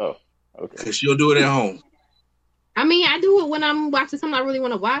 Oh, okay. Because she'll do it at home. I mean, I do it when I'm watching something I really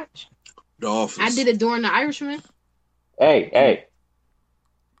want to watch. The Office. I did it during The Irishman. Hey.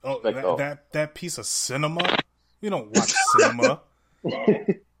 Oh, that piece of cinema? We don't watch cinema. We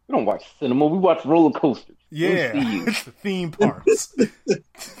don't watch cinema. We watch roller coasters. Yeah, it's the theme parks.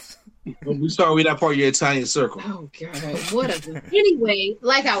 We start with that part of your Italian circle. Oh, God. Whatever. Anyway,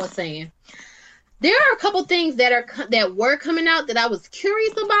 like I was saying, there are a couple things that were coming out that I was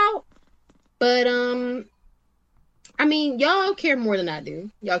curious about. But, I mean, y'all care more than I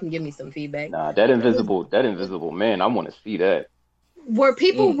do. Y'all can give me some feedback. Nah, that invisible man, I want to see that. Were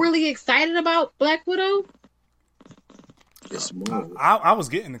people really excited about Black Widow? I was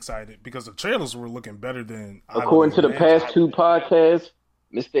getting excited because the trailers were looking better than. According to the past 2 podcasts,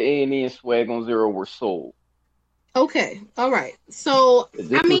 Mr. A&E and Swag on Zero were sold. Okay, all right. So this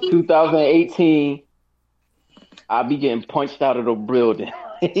was 2018. I'll be getting punched out of the building.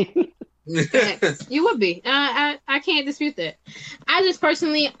 You would be. I can't dispute that. I just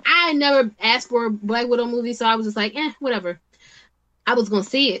personally, I never asked for a Black Widow movie, so I was just like, whatever. I was gonna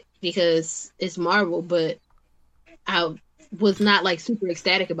see it because it's Marvel, but I was not like super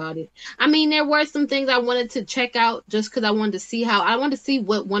ecstatic about it. I mean, there were some things I wanted to check out just because I wanted to see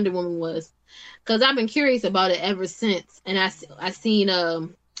what Wonder Woman was, because I've been curious about it ever since. And I seen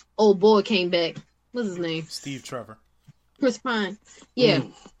old boy came back. What's his name? Steve Trevor. Chris Pine. Yeah.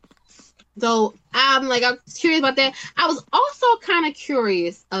 So I'm curious about that. I was also kind of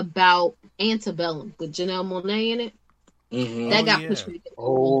curious about Antebellum with Janelle Monáe in it. Mm-hmm. That got pushed.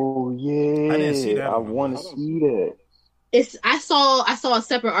 Oh yeah, I didn't see that. I want to see that. I saw a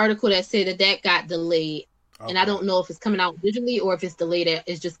separate article that said that got delayed, and I don't know if it's coming out digitally or if it's delayed.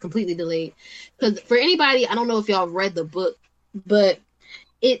 It's just completely delayed. Because for anybody, I don't know if y'all read the book, but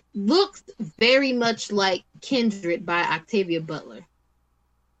it looks very much like Kindred by Octavia Butler,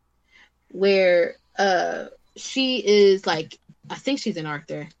 where she is like, I think she's an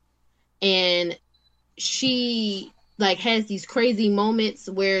actor, and she like has these crazy moments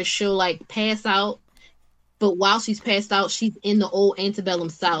where she'll like pass out, but while she's passed out, she's in the old antebellum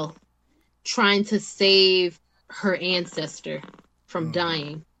South trying to save her ancestor from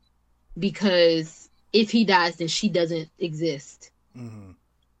dying, because if he dies, then she doesn't exist.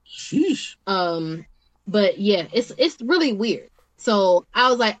 Sheesh. But yeah, it's really weird. So I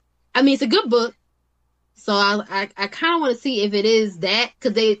was like, I mean, it's a good book. So I kind of want to see if it is that,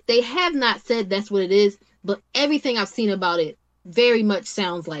 because they have not said that's what it is, but everything I've seen about it very much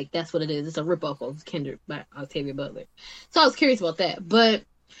sounds like that's what it is. It's a ripoff of Kindred by Octavia Butler. So I was curious about that, but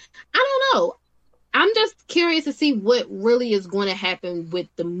I don't know. I'm just curious to see what really is going to happen with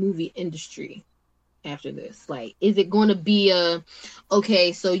the movie industry after this. Like, is it going to be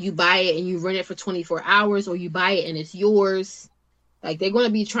okay, so you buy it and you rent it for 24 hours, or you buy it and it's yours? Like, they're going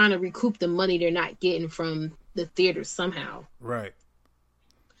to be trying to recoup the money they're not getting from the theaters somehow. Right.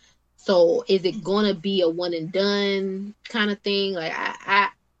 So is it going to be a one and done kind of thing? Like,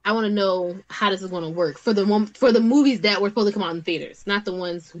 I want to know how this is going to work for the movies that were supposed to come out in theaters, not the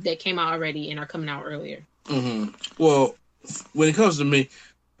ones that came out already and are coming out earlier. Well, when it comes to me,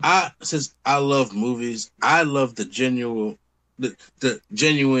 since I love movies, I love the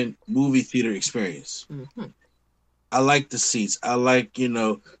genuine movie theater experience. I like the seats. I like,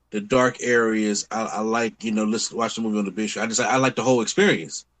 the dark areas. I like, watch the movie on the big screen. I like the whole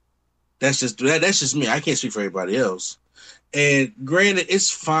experience. That's just me. I can't speak for everybody else. And granted, it's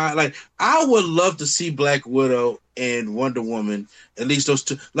fine. Like, I would love to see Black Widow and Wonder Woman, at least those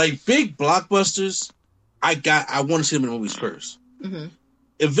two, like big blockbusters. I want to see them in the movies first.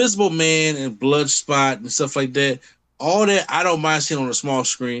 Invisible Man and Bloodspot and stuff like that. All that I don't mind seeing on a small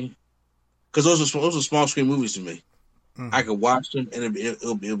screen, because those are small screen movies to me. I could watch them and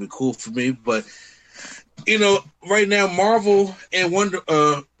it'll be cool for me. But right now, Marvel and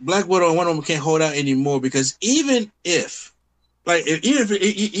Black Widow and Wonder Woman can't hold out anymore, because even if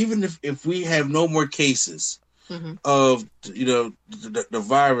we have no more cases of the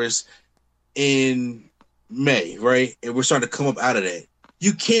virus in May, right, and we're starting to come up out of that,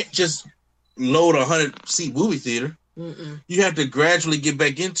 you can't just load a 100-seat movie theater. You have to gradually get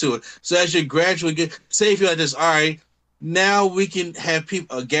back into it. So as you gradually say, if you're like this, all right, now we can have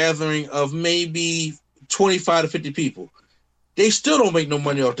a gathering of maybe 25 to 50 people. They still don't make no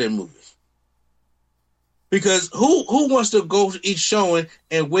money off their movies. Because who wants to go to each showing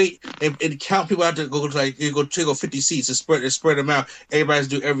and wait and count people out to go go 50 seats and spread them out? Everybody's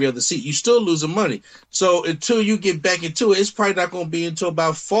do every other seat. You still losing money. So until you get back into it, it's probably not going to be until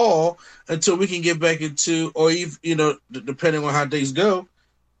about fall until we can get back into, or even depending on how things go,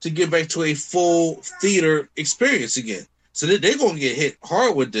 to get back to a full theater experience again. So they're going to get hit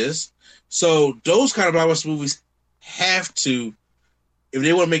hard with this. So those kind of blockbuster movies have to, if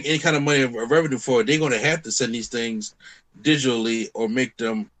they want to make any kind of money or revenue for it, they're going to have to send these things digitally, or make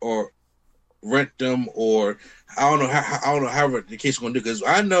them, or rent them, or I don't know how the case is going to do. Because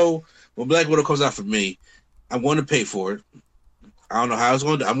I know when Black Widow comes out for me, I'm going to pay for it. I don't know how it's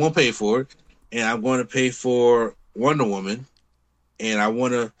going to. I'm going to pay for it, and I'm going to pay for Wonder Woman, and I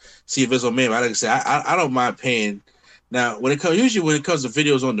want to see Invisible Man. But like I said, I don't mind paying. Now, usually when it comes to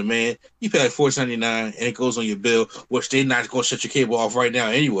videos on demand, you pay like $4.99 and it goes on your bill, which they're not going to shut your cable off right now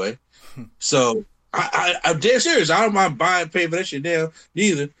anyway. So I'm dead serious. I don't mind paying for that shit now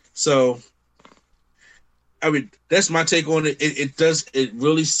neither. So, I mean, that's my take on it. It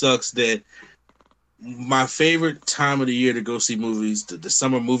really sucks that my favorite time of the year to go see movies, the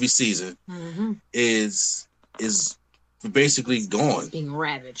summer movie season, is basically gone. Being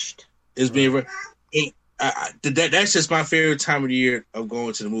ravaged. It's being that's just my favorite time of the year of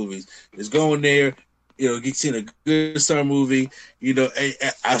going to the movies. Is going there, seeing a good summer movie.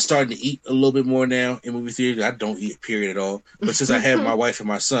 I'm starting to eat a little bit more now in movie theaters. I don't eat, period, at all. But since I have my wife and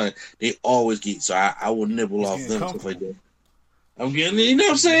my son, they always eat, so I will nibble off them, stuff like that. I'm getting, you know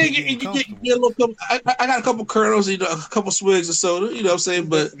what I'm saying? Get a little couple, I got a couple kernels, a couple swigs of soda, you know what I'm saying?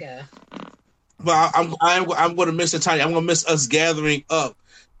 But I'm going to miss the time. I'm going to miss us gathering up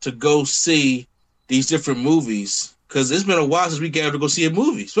to go see these different movies, because it's been a while since we gathered to go see a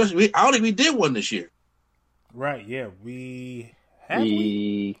movie. Especially, I don't think we did one this year. Right? Yeah, we have.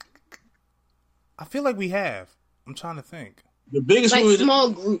 I feel like we have. I'm trying to think. The biggest like movie, small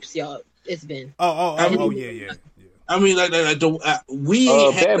groups, y'all. It's been. Yeah. I mean, we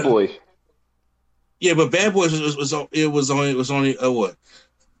Bad Boys. Yeah, but Bad Boys was only what,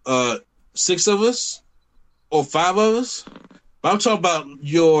 6 of us or 5 of us. But I'm talking about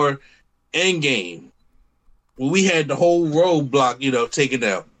your Endgame, when we had the whole roadblock, taken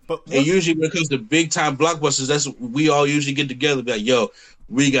out. And usually when it comes to big time blockbusters, that's we all usually get together and be like, yo,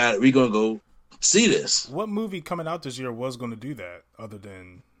 we gonna go see this. What movie coming out this year was going to do that other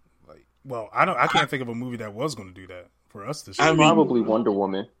than I can't think of a movie that was going to do that for us this year. Probably Wonder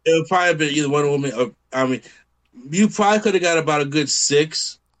Woman. It would probably be either Wonder Woman or, you probably could have got about a good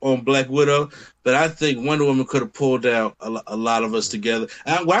 6 on Black Widow, but I think Wonder Woman could have pulled out a lot of us together.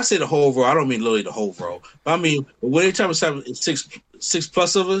 And when I say the whole row, I don't mean literally the whole row. But I mean, when they try to have 6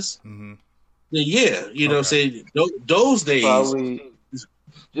 plus of us, then yeah, you know what I'm saying? Those days. Probably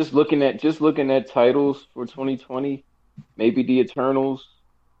just looking at titles for 2020, maybe The Eternals,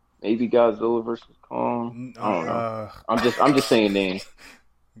 maybe Godzilla versus Kong. I don't know. I'm just saying names.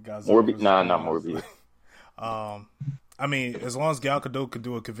 Morbius? Nah, not Morbius. I mean, as long as Gal Gadot could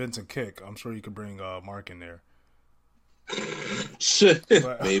do a convincing kick, I'm sure you could bring Mark in there.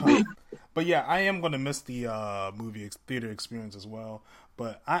 Maybe. But yeah, I am going to miss the movie theater experience as well.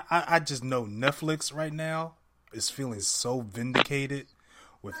 But I just know Netflix right now is feeling so vindicated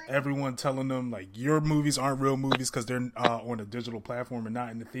with everyone telling them, like, your movies aren't real movies because they're on a digital platform and not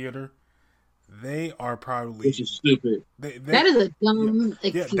in the theater. They are probably... Which is stupid. That is a dumb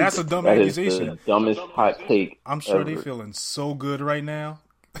excuse. Yeah, that's a dumb that accusation. Is the dumbest hot take I'm sure ever. they're feeling so good right now.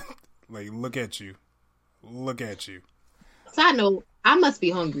 Like, look at you. Side note, I must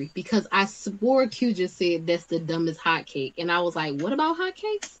be hungry because I swore Q just said that's the dumbest hot cake. And I was like, what about hot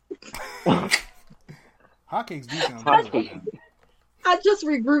cakes? Hot cakes do sound good right now. I just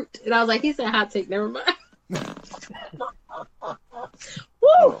regrouped and I was like, he said hot take, never mind.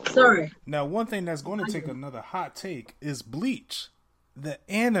 Woo! Sorry. Now, one thing that's going to take another hot take is Bleach. The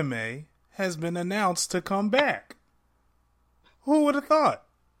anime has been announced to come back. Who would have thought?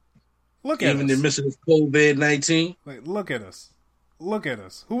 Look at us. Even in the midst of COVID-19. Like, look at us.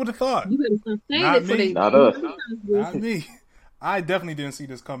 Who would have thought? You better stop saying Not it for me. they- Not us. Not me. I definitely didn't see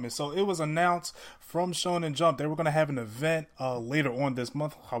this coming. So it was announced from Shonen Jump they were going to have an event later on this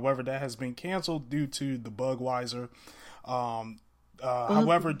month. However, that has been canceled due to the Budweiser.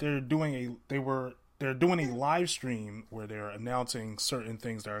 However, they're doing a live stream where they're announcing certain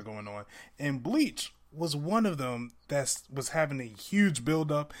things that are going on. And Bleach was one of them that was having a huge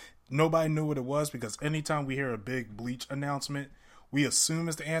build-up. Nobody knew what it was because anytime we hear a big Bleach announcement, we assume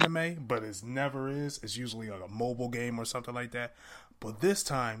it's the anime, but it never is. It's usually like a mobile game or something like that. But this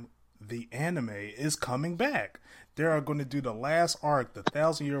time, the anime is coming back. They are going to do the last arc, the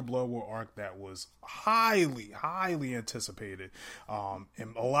 1,000-Year Blood War arc that was highly, highly anticipated. And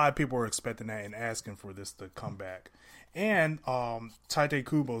a lot of people were expecting that and asking for this to come back. And Tite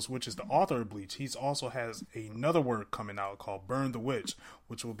Kubo, which is the author of Bleach, he also has another work coming out called Burn the Witch,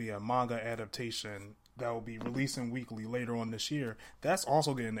 which will be a manga adaptation that will be releasing weekly later on this year. That's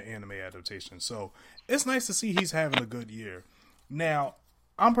also getting the anime adaptation. So it's nice to see he's having a good year. Now,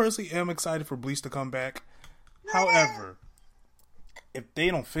 I'm personally am excited for Bleach to come back. However, if they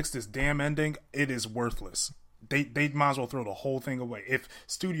don't fix this damn ending, it is worthless. They might as well throw the whole thing away. If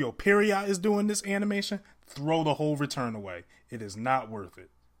Studio Pierrot is doing this animation, throw the whole return away. It is not worth it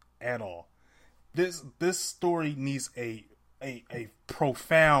at all. This story needs a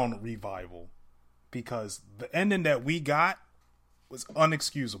profound revival because the ending that we got was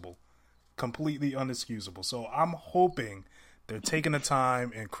unexcusable, completely unexcusable. So I'm hoping they're taking the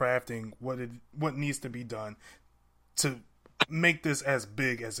time and crafting what needs to be done to make this as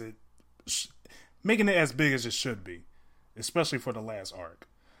big as making it as big as it should be, especially for the last arc.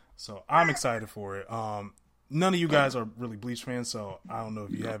 So I'm excited for it. None of you guys are really Bleach fans, so I don't know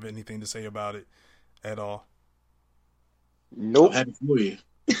if you have anything to say about it at all. Nope. I'm happy for you.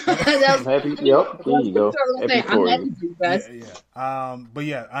 I'm happy. Yep. There you go. Happy for you. Yeah. But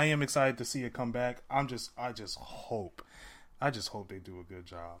yeah, I am excited to see it come back. I just hope they do a good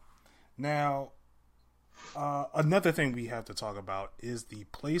job. Now, another thing we have to talk about is the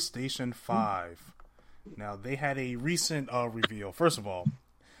PlayStation 5. Now, they had a recent reveal. First of all,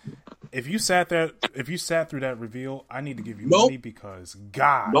 if you sat through that reveal, I need to give you money because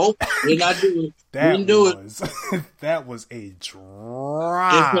God, we're not doing it. That was a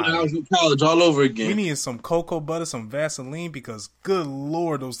drive. It's when I was in college all over again. We needed some cocoa butter, some Vaseline because good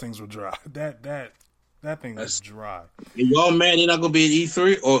Lord, those things were dry. That thing was dry. And y'all mad they're not gonna be at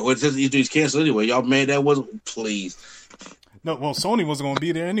E3 or since E3's canceled anyway? Y'all mad that wasn't? Please. No, well, Sony wasn't gonna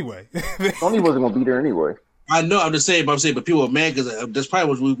be there anyway. Sony wasn't gonna be there anyway. I know. I'm just saying. But people are mad because that's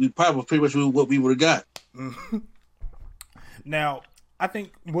probably pretty much what we would have got. Now, I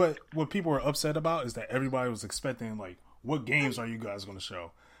think what people were upset about is that everybody was expecting like, what games are you guys going to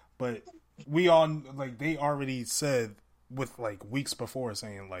show? But they already said with like weeks before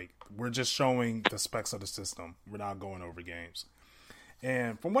saying like, we're just showing the specs of the system. We're not going over games.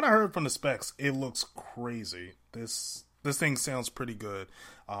 And from what I heard from the specs, it looks crazy. This thing sounds pretty good.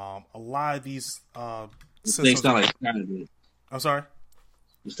 A lot of these systems sound like Skynet. I'm sorry?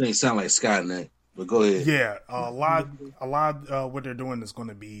 This thing sound like Skynet. But go ahead. Yeah, a lot what they're doing is going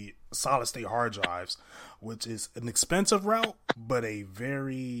to be solid state hard drives, which is an expensive route, but a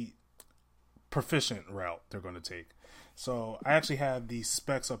very proficient route they're going to take. So I actually have these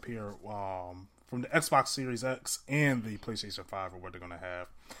specs up here from the Xbox Series X and the PlayStation 5 or what they're going to have.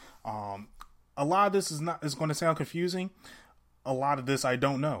 A lot of this is going to sound confusing. A lot of this I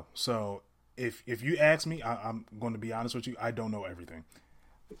don't know. So if you ask me, I'm going to be honest with you, I don't know everything.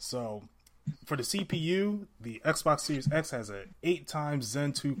 So for the CPU, the Xbox Series X has an 8x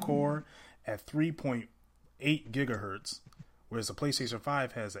Zen 2 core at 3.8 gigahertz, whereas the PlayStation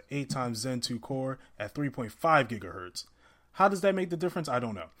 5 has an 8x Zen 2 core at 3.5 gigahertz. How does that make the difference? I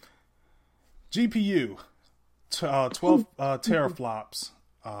don't know. GPU, 12 teraflops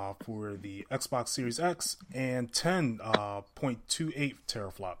for the Xbox Series X and 10.28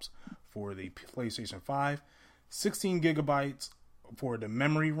 teraflops for the PlayStation 5. 16 gigabytes for the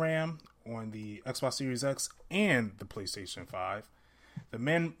memory RAM on the Xbox Series X and the PlayStation 5. The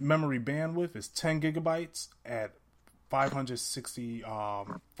memory bandwidth is 10 gigabytes at 560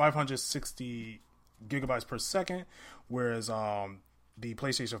 gigabytes per second, whereas the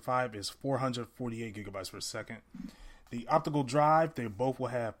PlayStation 5 is 448 gigabytes per second. The optical drive, they both will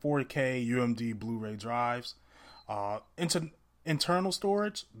have 4K UMD Blu-ray drives. Internal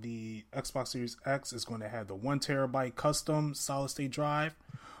storage, the Xbox Series X is going to have the 1 terabyte custom solid state drive,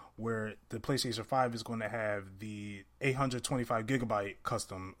 where the PlayStation 5 is going to have the 825 gigabyte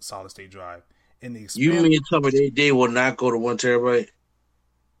custom solid state drive. In the you mean to tell me they will not go to 1 terabyte?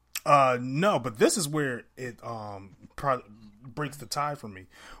 No, but this is where it breaks the tie for me,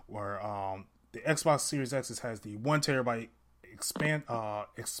 where the Xbox Series X has the 1 terabyte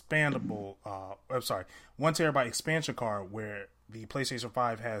 1 terabyte expansion card, where the PlayStation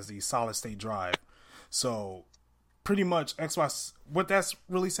 5 has the solid state drive. So pretty much Xbox, what that's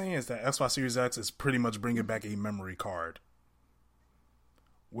really saying is that Xbox Series X is pretty much bringing back a memory card,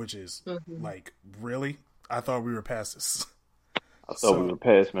 which is like, really? I thought we were past this. I thought we were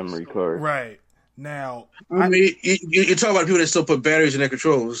past memory card. Right. Now, I mean, you talk about people that still put batteries in their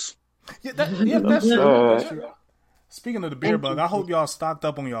controllers. Yeah, that's true. That's true. Speaking of the beer bug, I hope y'all stocked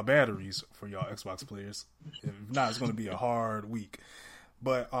up on y'all batteries for y'all Xbox players. If not, it's going to be a hard week.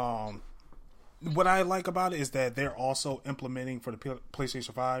 But what I like about it is that they're also implementing for the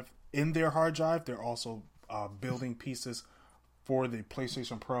PlayStation 5 in their hard drive. They're also building pieces for the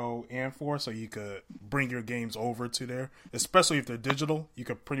PlayStation Pro and 4, so you could bring your games over to there. Especially if they're digital, you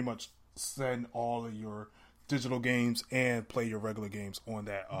could pretty much send all of your digital games and play your regular games on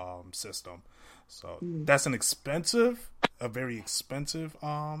that system. So that's a very expensive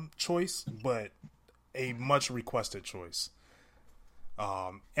choice, but a much requested choice.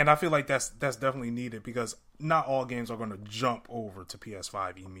 And I feel like that's definitely needed, because not all games are going to jump over to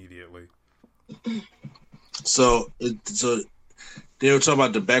PS5 immediately. So they were talking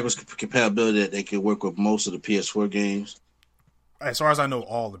about the backwards compatibility that they can work with most of the PS4 games. As far as I know,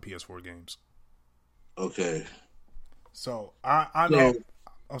 all the PS4 games. Okay. So I'm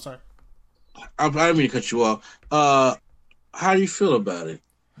sorry. I didn't mean to cut you off. How do you feel about it?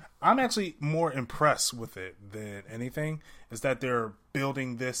 I'm actually more impressed with it than anything. Is that they're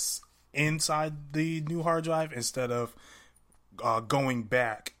building this inside the new hard drive instead of going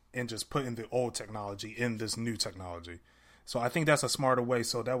back and just putting the old technology in this new technology. So I think that's a smarter way.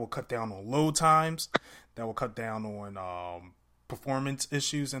 So that will cut down on load times. That will cut down on performance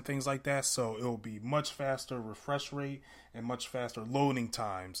issues and things like that. So it will be much faster refresh rate and much faster loading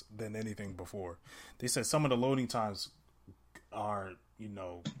times than anything before. They said some of the loading times are,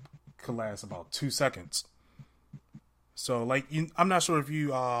 could last about 2 seconds. So like, I'm not sure if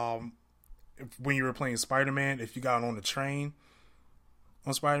you, when you were playing Spider-Man, if you got on the train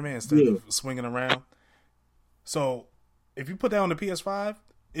on Spider-Man instead of swinging around. So if you put that on the PS5,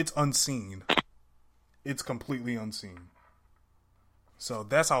 it's unseen. It's completely unseen. So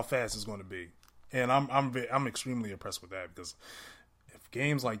that's how fast it's going to be, and I'm extremely impressed with that, because if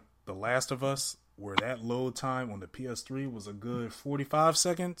games like The Last of Us, where that load time on the PS3 was a good 45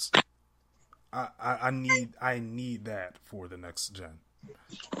 seconds, I need that for the next gen.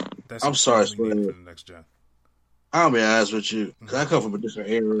 I'm sorry, for the next gen. I'll be honest with you, because I come from a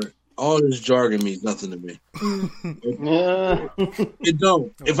different era. All this jargon means nothing to me. It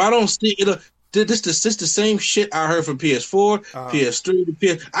don't. If I don't see it. This the same shit I heard from PS4,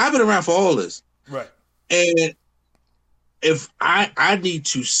 PS3, I've been around for all this. Right. And if I need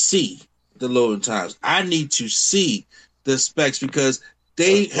to see the loading times, I need to see the specs because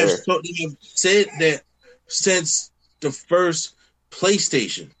they have said that since the first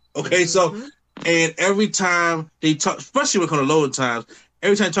PlayStation. Okay, so and every time they talk, especially when it comes to loading times,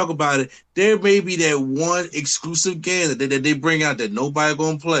 every time they talk about it, there may be that one exclusive game that they bring out that nobody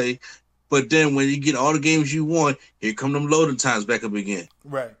gonna play. But then when you get all the games you want, here come them loading times back up again.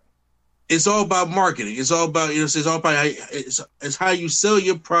 Right. It's all about marketing. It's all about it's all about it's how you sell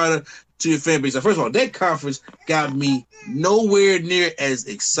your product to your fan base. Now, first of all, that conference got me nowhere near as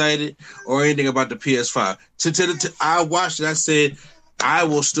excited or anything about the PS5. I watched it. I said I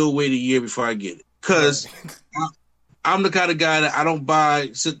will still wait a year before I get it because I'm the kind of guy that I don't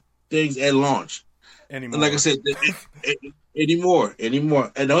buy things at launch anymore. Like I said, anymore.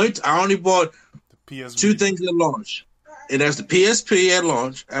 And I only bought two things at launch. And that's the PSP at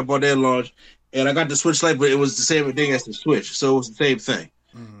launch. I bought that at launch. And I got the Switch Lite, but it was the same thing as the Switch. So it was the same thing.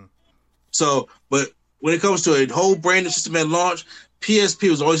 Mm-hmm. So, but when it comes to a whole brand new system at launch, PSP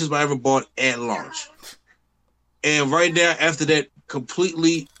was the only system I ever bought at launch. And right there, after that,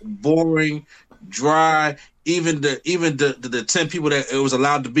 completely boring, dry. Even the 10 people that it was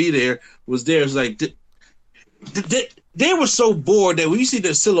allowed to be there was there. It was like they were so bored that when you see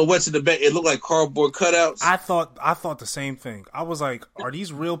the silhouettes in the back, it looked like cardboard cutouts. I thought the same thing. I was like, are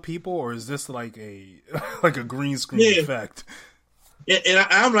these real people or is this like a green screen effect? And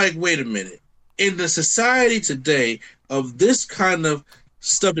I'm like, wait a minute. In the society today of this kind of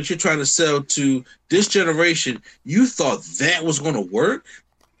stuff that you're trying to sell to this generation, you thought that was going to work?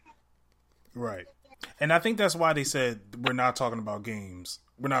 Right. And I think that's why they said we're not talking about games.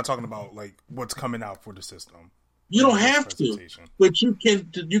 We're not talking about like what's coming out for the system. You don't have to, but you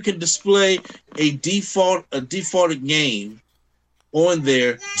can display a defaulted game on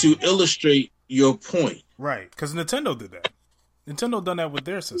there to illustrate your point. Right, because Nintendo did that. Nintendo done that with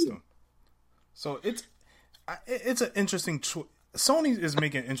their system. So it's an interesting choice. Sony is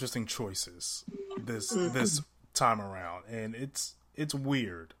making interesting choices this time around, and it's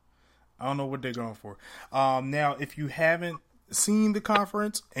weird. I don't know what they're going for. Now, if you haven't seen the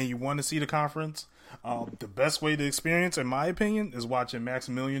conference and you want to see the conference, the best way to experience, in my opinion, is watching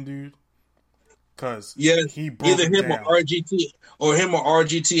Maximilian Dude. Because he broke either him down. or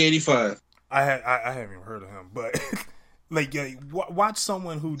RGT85. I haven't even heard of him, but like watch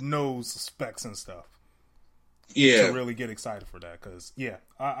someone who knows specs and stuff. Yeah, to really get excited for that. Because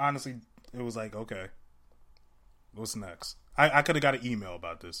honestly, it was like, okay, what's next? I could have got an email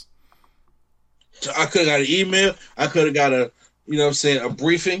about this. So I could have got an email. I could have got a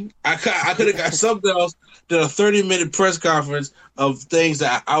briefing. I could have got something else than a 30-minute press conference of things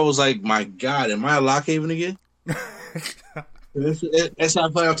that I was like, my God, am I a Lockhaven again? That's how I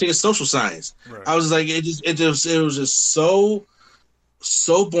play. I'm taking social science. Right. I was like, it was just so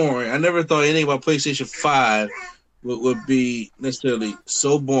boring. I never thought anything about PlayStation 5 would be necessarily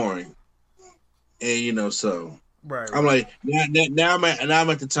so boring. And so right. I'm like, now I'm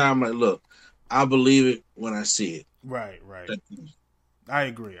at the time. I'm like, look, I'll believe it when I see it. Right. I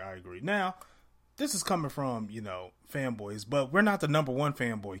agree. Now, this is coming from, fanboys, but we're not the number one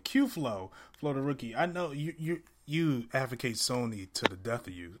fanboy. Q-Flow, Flo the Rookie. I know you advocate Sony to the death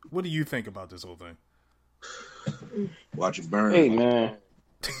of you. What do you think about this whole thing? Watch it burn. Hey, man.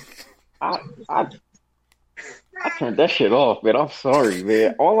 I turned that shit off, man. I'm sorry,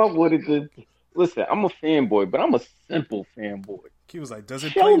 man. All I wanted to... Listen, I'm a fanboy, but I'm a simple fanboy. He was like, does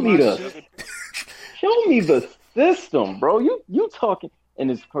it show me shit? Show me the system, bro. You talking,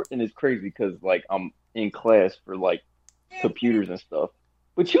 and it's crazy because like I'm in class for like computers and stuff,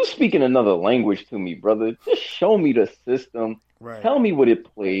 but you speaking another language to me, brother. Just show me the system. Right. Tell me what it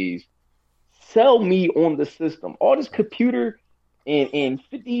plays. Sell me on the system. All this computer and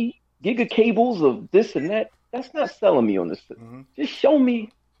 50 giga cables of this and that. That's not selling me on the system. Mm-hmm. Just show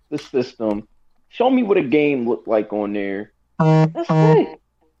me the system. Show me what a game looked like on there. That's it.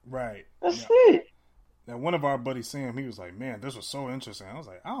 Right. That's it. Now, one of our buddies, Sam, he was like, man, this was so interesting. I was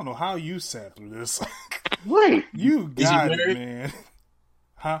like, I don't know how you sat through this. Right. You got it, man.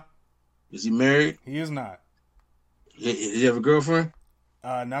 Huh? Is he married? He is not. Does he have a girlfriend?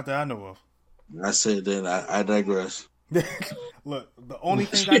 Not that I know of. I said that. I digress. Look, the only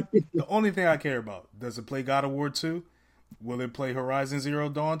thing I care about, does it play God of War 2? Will it play Horizon Zero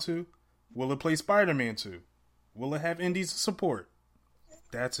Dawn 2? Will it play Spider-Man 2? Will it have indies support?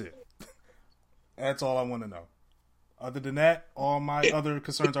 That's it. That's all I want to know. Other than that, all my other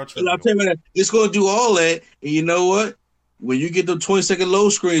concerns are true. I'll tell you what, it's going to do all that, and you know what? When you get the 20-second load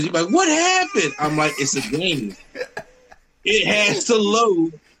screens, you're like, what happened? I'm like, it's a game. It has to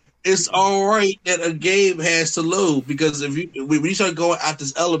load it's all right that a game has to load because when you start going out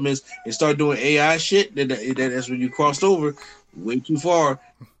these elements and start doing AI shit, that's when you crossed over way too far.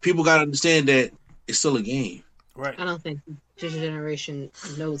 People got to understand that it's still a game. Right. I don't think this generation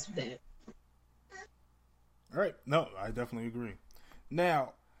knows that. Right. No, I definitely agree.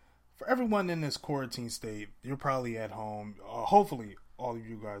 Now, for everyone in this quarantine state, you're probably at home. Hopefully, all of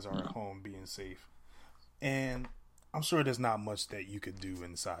you guys are at home being safe. And I'm sure there's not much that you could do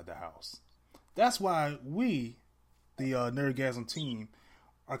inside the house. That's why we, the Nerdgasm team,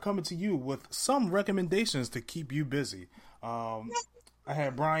 are coming to you with some recommendations to keep you busy. I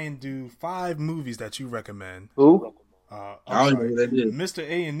had Brian do 5 movies that you recommend. Who? I don't know who that is. Mr.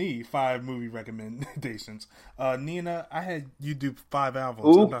 A&E, 5 movie recommendations. Nina, I had you do 5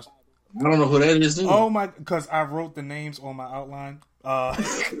 albums. Who? I don't know who that is. Oh my, because I wrote the names on my outline.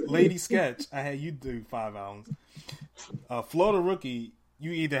 Lady Sketch, I had you do 5 albums. Florida Rookie,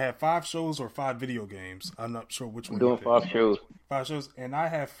 you either have 5 shows or 5 video games. I'm not sure which one. Doing 5 shows. 5 shows, and I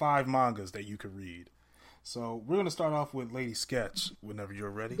have 5 mangas that you could read. So we're gonna start off with Lady Sketch whenever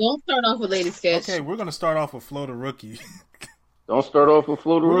you're ready. Don't start off with Lady Sketch. Okay, we're gonna start off with Florida Rookie. Don't start off with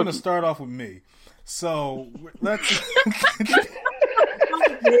Florida We're Rookie. gonna start off with me. So let's.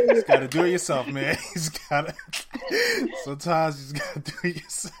 You just gotta do it yourself, man. You just gotta. Sometimes you just gotta do it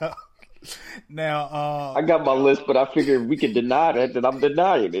yourself. Now, I got my list, but I figured if we could deny that, then I'm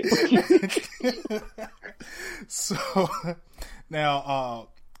denying it. So now,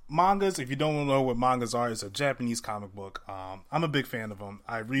 mangas. If you don't know what mangas are, it's a Japanese comic book. I'm a big fan of them.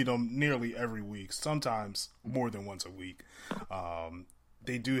 I read them nearly every week, sometimes more than once a week.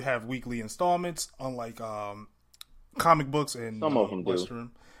 They do have weekly installments, unlike comic books and some of them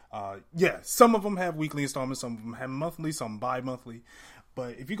Western. Yeah, some of them have weekly installments, some of them have monthly, some bi-monthly.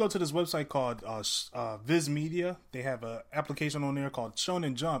 But if you go to this website called Viz Media, they have an application on there called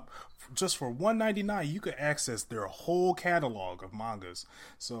Shonen Jump. Just for $1.99, you could access their whole catalog of mangas.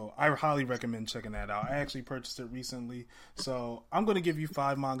 So I highly recommend checking that out. I actually purchased it recently. So I'm going to give you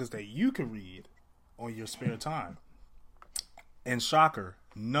 5 mangas that you can read on your spare time. And shocker,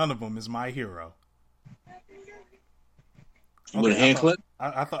 none of them is My Hero. With a hand clip?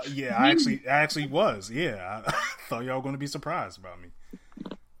 I thought, yeah, I actually was. Yeah, I thought y'all were going to be surprised about me.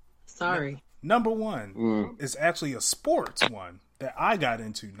 Sorry. Number 1 is actually a sports one that I got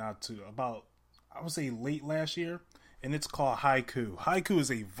into about, I would say, late last year, and it's called Haiku. Haiku is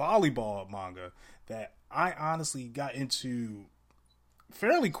a volleyball manga that I honestly got into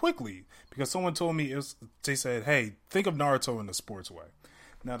fairly quickly because someone told me, they said, hey, think of Naruto in a sports way.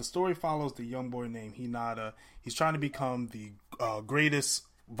 Now, the story follows the young boy named Hinata. He's trying to become the greatest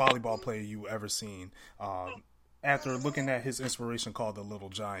volleyball player you ever seen after looking at his inspiration called the Little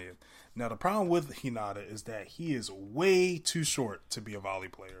Giant. Now, the problem with Hinata is that he is way too short to be a volley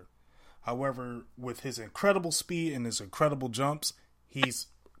player. However, with his incredible speed and his incredible jumps, he's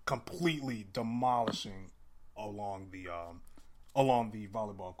completely demolishing along the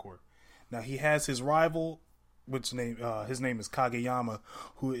volleyball court. Now, he has his rival, his name is Kageyama,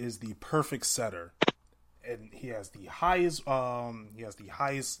 who is the perfect setter, and he has the highest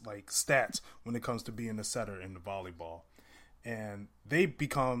like stats when it comes to being a setter in the volleyball. And they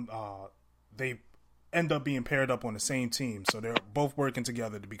end up being paired up on the same team, so they're both working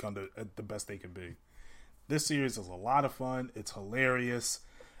together to become the best they can be. This series is a lot of fun. It's hilarious.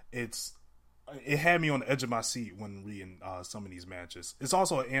 It had me on the edge of my seat when reading some of these matches. It's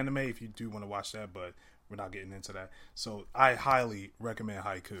also an anime if you do want to watch that, but we're not getting into that. So I highly recommend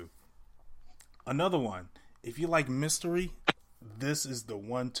Haiku. Another one, if you like mystery, this is the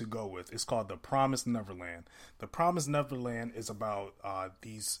one to go with. It's called The Promised Neverland. The Promised Neverland is about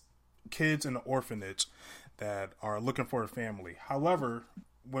these kids in an orphanage that are looking for a family. However,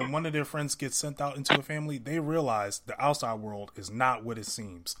 when one of their friends gets sent out into a family, they realize the outside world is not what it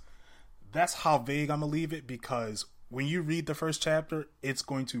seems. That's how vague I'm going to leave it, because when you read the first chapter, it's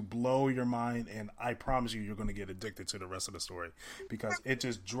going to blow your mind, and I promise you're going to get addicted to the rest of the story, because it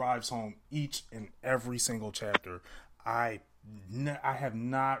just drives home each and every single chapter. I have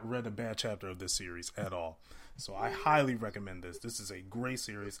not read a bad chapter of this series at all, so I highly recommend this. This is a great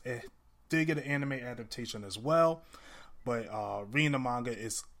series. It did get an anime adaptation as well, but reading the manga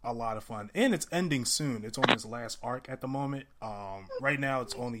is a lot of fun, and it's ending soon. It's on its last arc at the moment. Right now,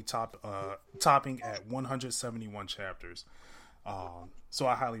 it's only topping at 171 chapters. So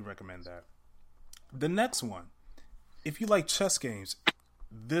I highly recommend that. The next one, if you like chess games,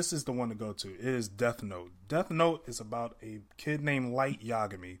 this is the one to go to. It is Death Note. Death Note is about a kid named Light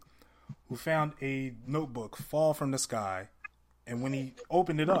Yagami who found a notebook fall from the sky, and when he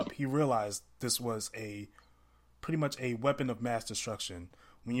opened it up, he realized this was pretty much a weapon of mass destruction,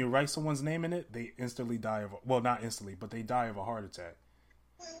 When you write someone's name in it, they instantly die of, well, not instantly, but they die of a heart attack.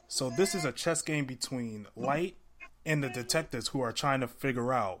 So this is a chess game between Light and the detectives who are trying to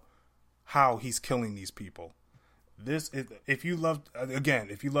figure out how he's killing these people. This is, if you love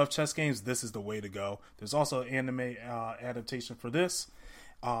chess games, this is the way to go. There's also an anime adaptation for this.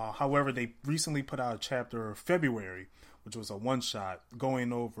 However, they recently put out a chapter February, which was a one-shot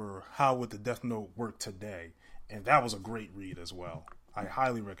going over how would the Death Note work today. And that was a great read as well. I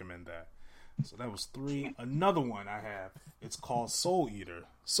highly recommend that. So that was 3. Another one I have, it's called Soul Eater.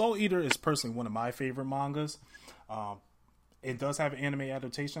 Soul Eater is personally one of my favorite mangas. It does have an anime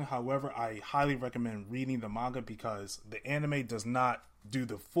adaptation. However, I highly recommend reading the manga because the anime does not do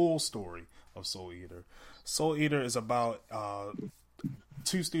the full story of Soul Eater. Soul Eater is about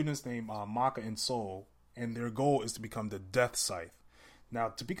 2 students named Maka and Soul, and their goal is to become the Death Scythe. Now,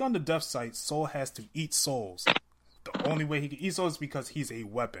 to become the Death Scythe, Soul has to eat souls. The only way he can eat souls is because he's a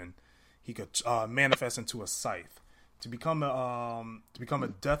weapon. He could manifest into a scythe. To become a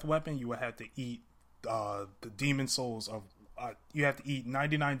death weapon, you would have to eat the demon souls of. You have to eat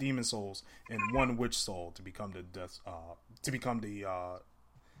 99 demon souls and 1 witch soul to become the death. The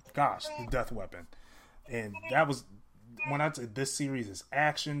death weapon. And that was when I said this series is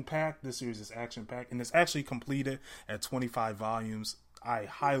action packed. This series is action packed, and it's actually completed at 25 volumes. I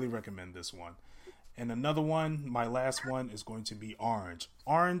highly recommend this one. And another one, my last one, is going to be Orange.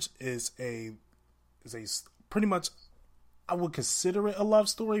 Orange is a pretty much, I would consider it a love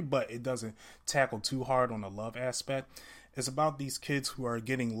story, but it doesn't tackle too hard on the love aspect. It's about these kids who are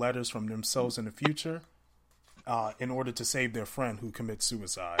getting letters from themselves in the future in order to save their friend who commits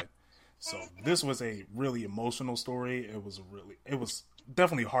suicide. So this was a really emotional story. It was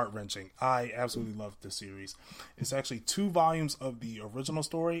definitely heart-wrenching. I absolutely loved the series. It's actually 2 volumes of the original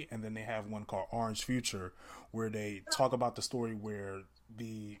story, and then they have one called Orange Future, where they talk about the story where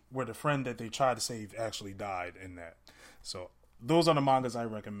the friend that they tried to save actually died in that. So those are the mangas I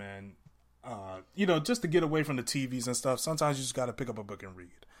recommend. Just to get away from the TVs and stuff. Sometimes you just got to pick up a book and read.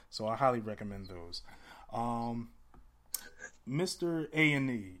 So I highly recommend those. Mr.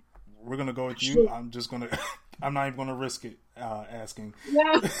 A&E, we're gonna go with you. I'm not even gonna risk it asking.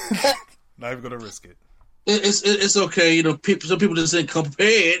 Yeah. Not even gonna risk it. It's okay. Some people just didn't come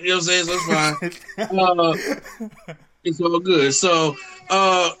prepared. You know what I'm saying? So it's fine. It's all good. So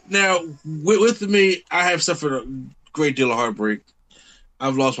now with me, I have suffered a great deal of heartbreak.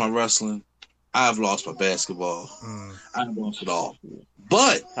 I've lost my wrestling. I've lost my basketball. I've lost it all.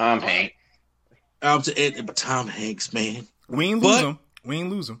 But Tom Hanks. But Tom Hanks, man. We ain't lose him. We ain't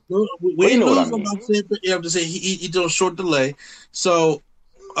lose him. We ain't lose him. I'm just saying he doing short delay. So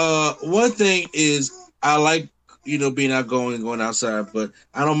one thing is I like being outgoing and going outside, but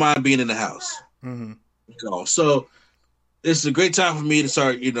I don't mind being in the house. Mm-hmm. So it's a great time for me to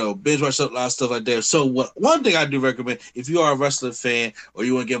start binge watch a lot of stuff like that. So one thing I do recommend, if you are a wrestling fan or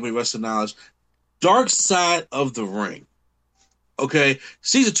you want to get me wrestling knowledge, Dark Side of the Ring. Okay,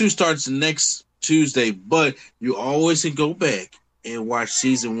 season 2 starts next Tuesday, but you always can go back and watch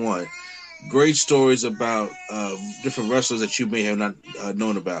season 1. Great stories about different wrestlers that you may have not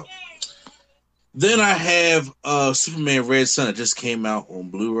known about. Then I have Superman Red Son that just came out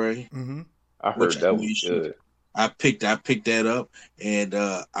on Blu-ray. Mm-hmm. I heard that was good. I picked that up, and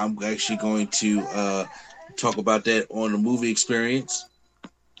I'm actually going to talk about that on the movie experience.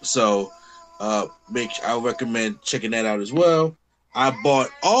 So I recommend checking that out as well. I bought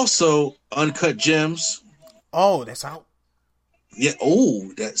also Uncut Gems. Oh, that's out. Yeah.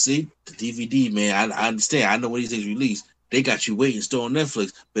 Oh, the DVD, man. I understand. I know when these things release, they got you waiting still on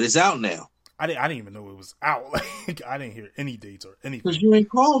Netflix, but it's out now. I didn't even know it was out. Like, I didn't hear any dates or anything. Because you ain't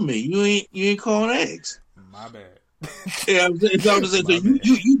called me. You ain't calling eggs. My bad. Yeah, I'm saying, so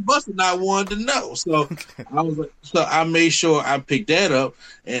you must have not wanted to know. So I made sure I picked that up.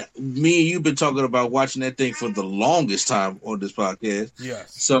 And me and you've been talking about watching that thing for the longest time on this podcast.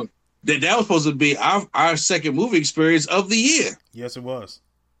 Yes. So that was supposed to be our second movie experience of the year. Yes, it was.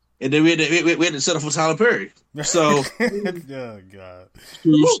 And then we had to set up for Tyler Perry. So, oh God,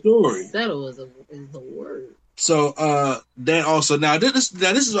 true story. Settle is the word. So that also now this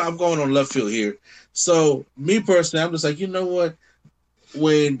is I'm going on left field here. So me personally, I'm just like, you know what?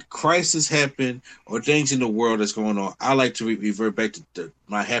 When crisis happen or things in the world that's going on, I like to revert back to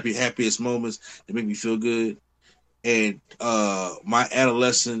my happiest moments that make me feel good. And my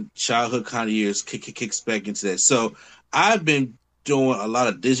adolescent childhood kind of years kicks back into that. So I've been doing a lot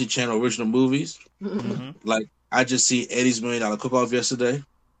of Disney Channel original movies. Mm-hmm. Like I just see Eddie's $1 Million Cook-Off yesterday.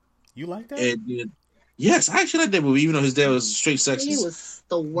 You like that? And yes, I actually like that movie, even though his dad was straight sexist. He was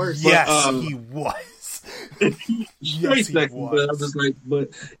the worst. Yes, he was. Yes, he But I'm just like, but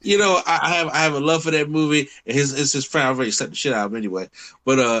you know, I have a love for that movie. And his friend already slapped the shit out of him anyway.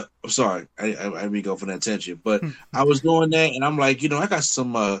 But I'm sorry, I didn't mean to go for that tangent. But I was doing that, and I'm like, you know, I got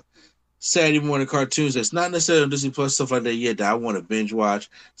some Saturday morning cartoons that's not necessarily on Disney Plus, stuff like that yet that I want to binge watch,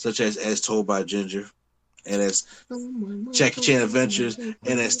 such as Told by Ginger, and as Jackie Chan Adventures,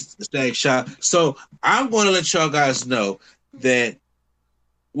 and as Static Shock. So I'm going to let y'all guys know that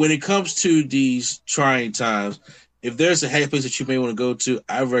when it comes to these trying times, if there's a happy place that you may want to go to,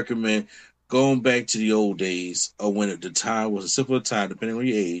 I recommend going back to the old days of when the time was a simpler time, depending on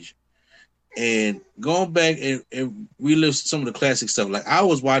your age, and going back and relive some of the classic stuff. Like I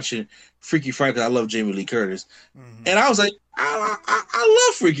was watching Freaky Friday because I love Jamie Lee Curtis, and I was like, I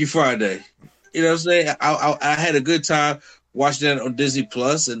love Freaky Friday. You know what I'm saying? I had a good time watching that on Disney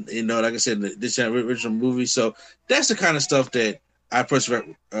Plus, and you know, like I said, this original movie. So that's the kind of stuff that I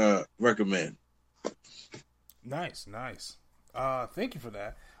personally recommend. Nice. Thank you for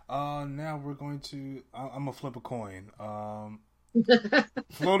that. Now we're going to. I'm gonna flip a coin. Flo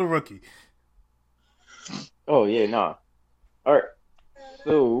the Rookie. Oh yeah, nah. All right.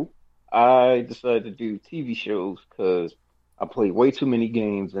 So I decided to do TV shows because I played way too many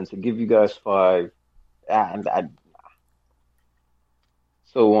games, and to give you guys five,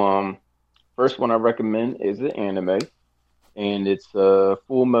 So first one I recommend is an anime, and it's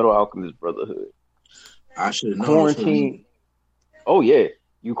Full Metal Alchemist Brotherhood. I should have known. Quarantine. Oh yeah,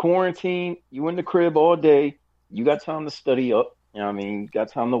 you quarantine. You in the crib all day. You got time to study up. You know what I mean? You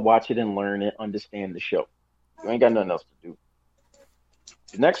got time to watch it and learn it, understand the show. You ain't got nothing else to do.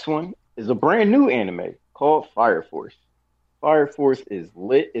 The next one is a brand new anime called Fire Force. Fire Force is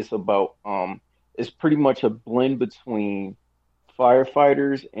lit. It's about it's pretty much a blend between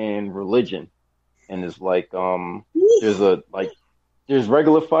firefighters and religion. And it's like there's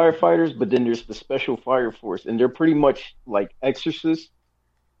regular firefighters, but then there's the special fire force, and they're pretty much like exorcists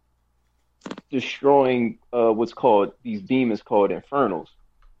destroying what's called these demons called infernals.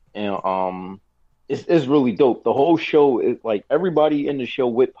 And it's really dope. The whole show is like everybody in the show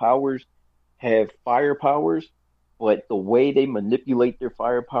with powers have fire powers, but the way they manipulate their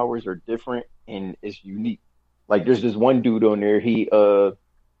fire powers are different and it's unique. Like there's this one dude on there, he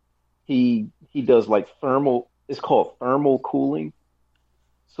does like thermal, it's called thermal cooling.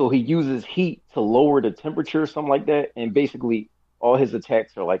 So he uses heat to lower the temperature or something like that, and basically all his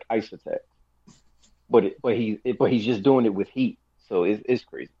attacks are like ice attacks. But he's just doing it with heat. So it's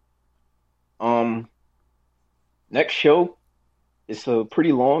crazy. Next show, it's a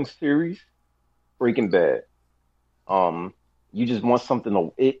pretty long series, Breaking Bad. You just want something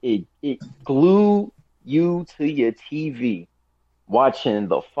to it glue you to your TV, watching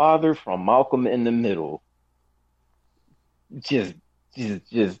the father from Malcolm in the Middle, just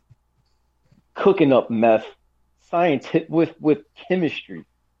cooking up meth, scientific with chemistry,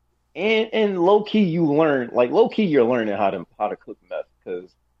 and low key you're learning how to cook meth because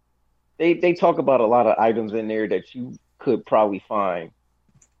they talk about a lot of items in there that you could probably find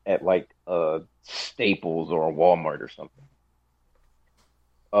at like Staples or a Walmart or something.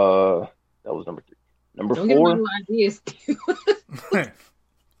 That was number 3. Number Don't 4. Get no ideas.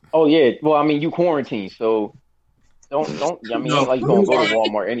 Oh yeah, well I mean you quarantine, so don't. I mean, no, like you gonna go to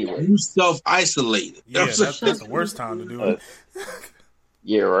Walmart anyway. You self-isolated. Yeah, that's the worst time to do it.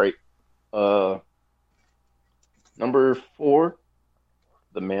 Yeah, right. Number 4,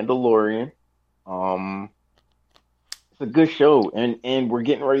 The Mandalorian. It's a good show, and we're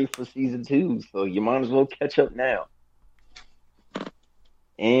getting ready for season 2, so you might as well catch up now.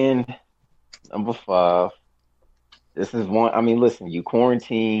 And number 5. This is one. I mean, listen, you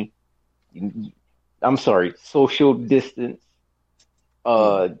quarantine. I'm sorry, social distance.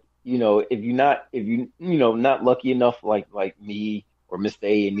 You know, if you not lucky enough like me or Mr.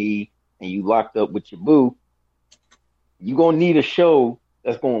 A&E, and you locked up with your boo, you gonna need a show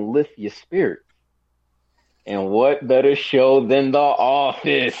that's gonna lift your spirit. And what better show than The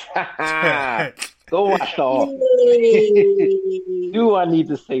Office? Go watch The Office. Do I need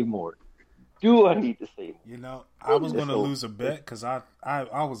to say more? You know, I was going to lose a bet because I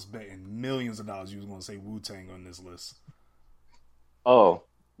was betting millions of dollars you was going to say Wu-Tang on this list. Oh,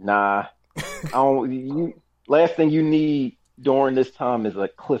 nah. Last thing you need during this time is a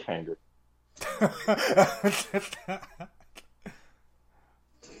cliffhanger.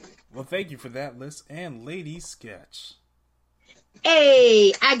 Well, thank you for that list and Lady Sketch.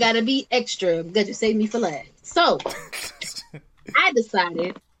 Hey, I gotta be extra because you saved me for last. So, I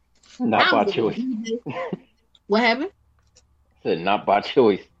decided. Not by choice. What happened? I said not by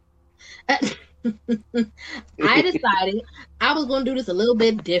choice. I decided I was going to do this a little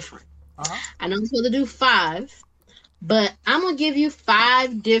bit different. I know I'm supposed to do 5, but I'm gonna give you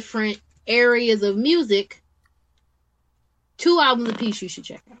 5 different areas of music. 2 albums apiece you should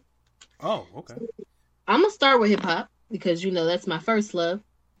check out. Oh, okay. I'm gonna start with hip hop because that's my first love.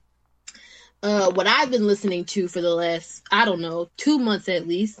 What I've been listening to for the last, 2 months at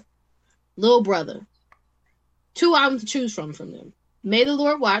least, Lil Brother. 2 albums to choose from them. May the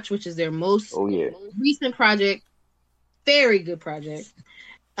Lord Watch, which is their most recent project. Very good project.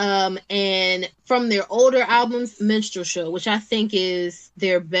 And from their older albums, Minstrel Show, which I think is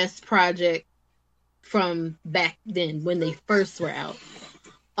their best project from back then when they first were out.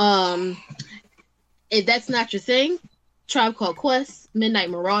 If that's not your thing, Tribe Called Quest, Midnight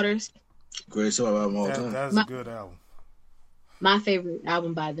Marauders. Great song album all time. That's a good album. My favorite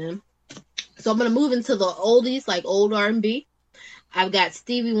album by them. So I'm gonna move into the oldies, like old R&B. I've got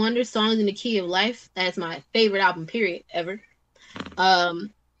Stevie Wonder, Songs in the Key of Life. That's my favorite album, period, ever.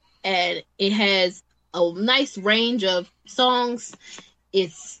 And it has a nice range of songs.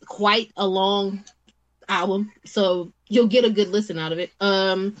 It's quite a long album, so you'll get a good listen out of it.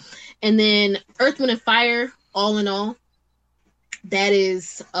 And then Earth, Wind & Fire, All in All. That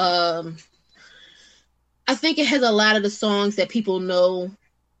is, I think it has a lot of the songs that people know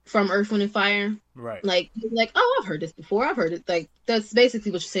from Earth, Wind & Fire. Right. Like, oh, I've heard this before. I've heard it. Like, that's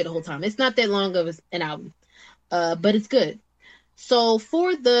basically what you say the whole time. It's not that long of an album, but it's good. So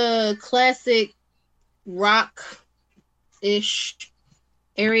for the classic rock-ish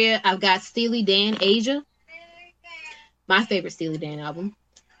area, I've got Steely Dan, Asia. My favorite Steely Dan album.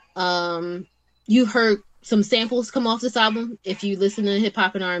 You heard some samples come off this album if you listen to hip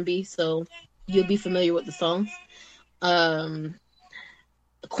hop and R&B, so you'll be familiar with the songs.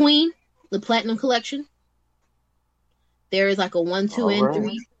 Queen, the Platinum Collection. There is like a 1, 2, and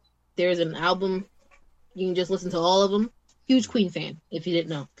 3. There's an album. You can just listen to all of them. Huge Queen fan, if you didn't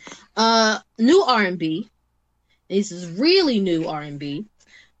know. New R&B. This is really new R&B.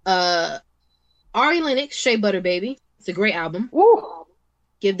 Ari Lennox, Shea Butter Baby. It's a great album. Woo.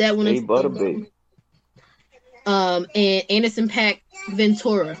 Give that one Shea Butter Baby. And Anderson .Paak,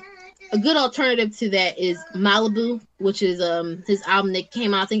 Ventura. A good alternative to that is Malibu, which is his album that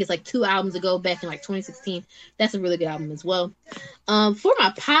came out, I think it's like 2 albums ago, back in like 2016. That's a really good album as well. For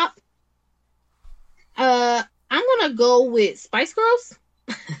my pop, I'm gonna go with Spice Girls.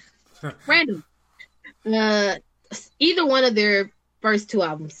 Random. Either one of their first 2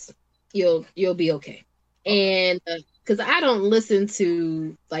 albums, you'll be okay. And because I don't listen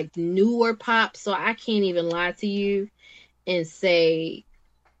to like newer pop, so I can't even lie to you and say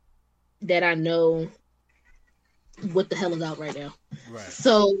that I know what the hell is out right now. Right.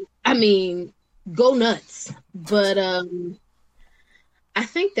 So I mean, go nuts. But I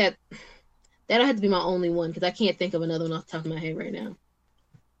think that'll have to be my only one because I can't think of another one off the top of my head right now.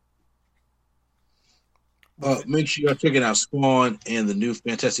 Make sure you're checking out Spawn and the new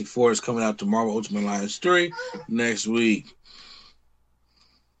Fantastic Four is coming out to Marvel Ultimate Alliance 3 next week.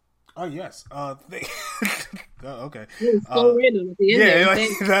 Oh, yes. Okay. So random.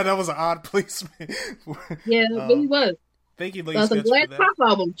 That was an odd placement. Yeah, it really was. Thank you, Lady Sketch, for that. Pop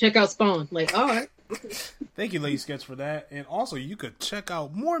album. Check out Spawn. Like, all right. Thank you, Lady Sketch, for that. And also, you could check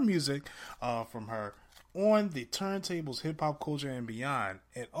out more music from her on the Turntables, Hip Hop Culture, and Beyond.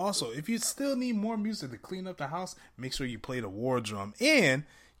 And also, if you still need more music to clean up the house, make sure you play the War Drum and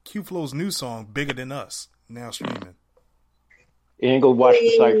Q Flow's new song, Bigger Than Us, now streaming. And go watch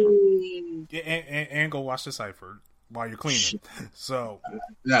the Cypher. Yeah, and go watch the Cypher while you're cleaning. So,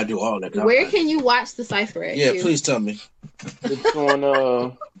 you gotta do all that. Where can you watch the Cypher at? Yeah, please tell me. It's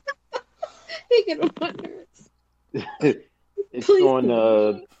on He get on my nerves. It's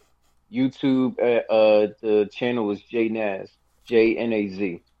on YouTube. The channel is JNaz,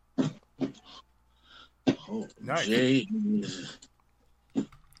 JNAZ. Oh, nice.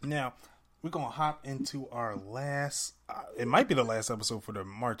 Now we're gonna hop into our last. It might be the last episode for the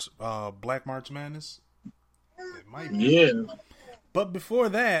Black March Madness. It might be. Yeah. But before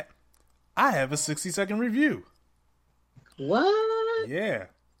that, I have a 60-second review. What? Yeah.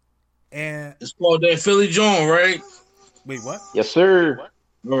 And it's called that Philly John, right? Wait, what? Yes, sir.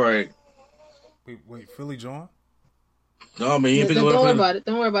 All right. Wait, Philly John? No, man, you don't worry about it.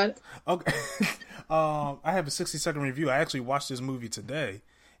 Don't worry about it. Okay. I have a 60-second review. I actually watched this movie today,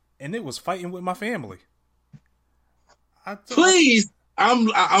 and it was fighting with my family. Please,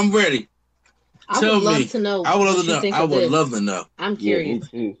 I'm ready. I would love to know. I would love to know. I would love to know. I'm curious.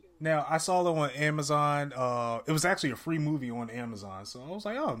 Yeah, now, I saw it on Amazon. It was actually a free movie on Amazon, so I was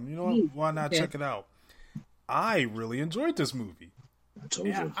like, oh, you know what? Why not check it out? I really enjoyed this movie.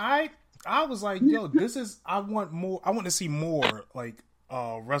 I was like, yo, this is. I want more. I want to see more like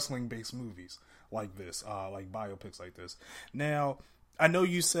wrestling-based movies like this, like biopics like this. Now, I know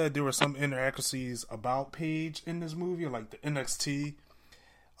you said there were some inaccuracies about Paige in this movie, like the NXT,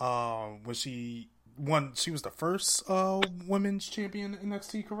 when she was the first women's champion in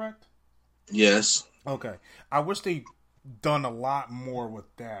NXT, correct? Yes. Okay. I wish they done a lot more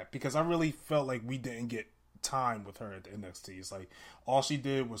with that, because I really felt like we didn't get time with her at the NXT. It's like all she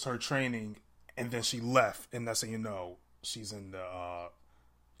did was her training, and then she left, and that's how you know she's in the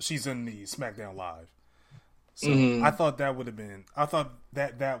SmackDown Live. So I thought that would have been. I thought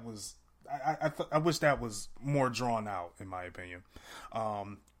that was. I wish that was more drawn out, in my opinion.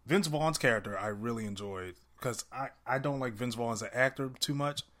 Vince Vaughn's character I really enjoyed, because I don't like Vince Vaughn as an actor too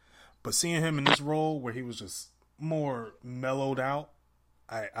much, but seeing him in this role where he was just more mellowed out,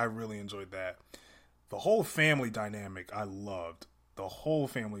 I really enjoyed that. The whole family dynamic I loved. The whole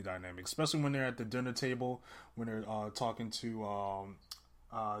family dynamic, especially when they're at the dinner table, when they're talking to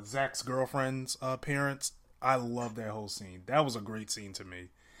Zach's girlfriend's parents. I love that whole scene. That was a great scene to me.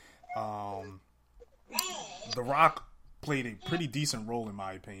 The Rock played a pretty decent role, in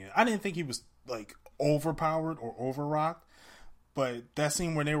my opinion. I didn't think he was like overpowered or overrocked, but that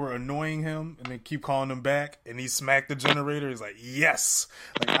scene when they were annoying him and they keep calling him back and he smacked the generator, he's like, yes!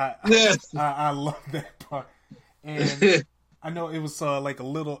 Like, I love that part. And I know it was like a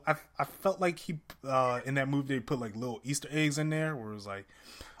little. I felt like he in that movie they put like little Easter eggs in there, where it was like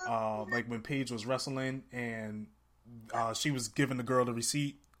when Paige was wrestling and she was giving the girl the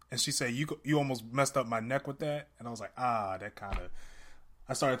receipt, and she said, "You almost messed up my neck with that," and I was like, that kind of.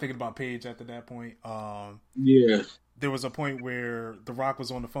 I started thinking about Paige after that point. Yeah, there was a point where The Rock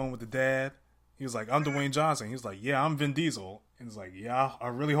was on the phone with the dad. He was like, "I'm Dwayne Johnson." He was like, "Yeah, I'm Vin Diesel," and he's like, "Yeah, I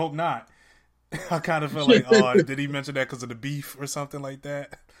really hope not." I kind of felt like, did he mention that because of the beef or something like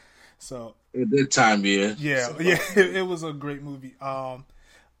that? So at that time, yeah, it was a great movie.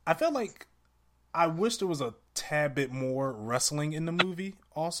 I felt like I wish there was a tad bit more wrestling in the movie.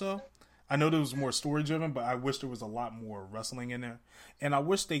 Also, I know there was more story driven, but I wish there was a lot more wrestling in there, and I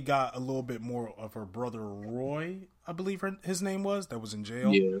wish they got a little bit more of her brother Roy, I believe his name was, that was in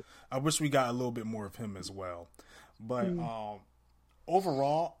jail. Yeah, I wish we got a little bit more of him as well. But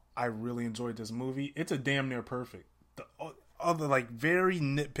overall, I really enjoyed this movie. It's a damn near perfect. The other like very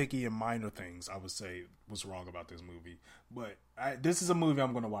nitpicky and minor things I would say was wrong about this movie, but this is a movie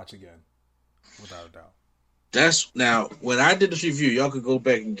I'm going to watch again, without a doubt. That's now when I did this review, y'all could go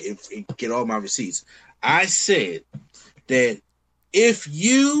back and get all my receipts. I said that if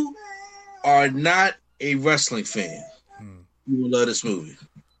you are not a wrestling fan, you will love this movie.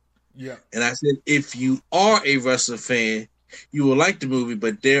 Yeah, and I said if you are a wrestling fan, you will like the movie,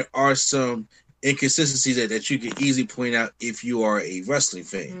 but there are some inconsistencies that you can easily point out if you are a wrestling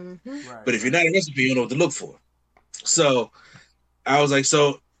fan. Mm-hmm. Right, but if you're not a wrestling fan, you don't know what to look for. So I was like,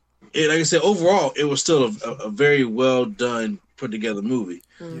 like I said, overall, it was still a very well done, put together movie.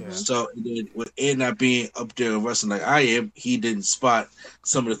 Mm-hmm. So with Ed not being up there wrestling like I am, he didn't spot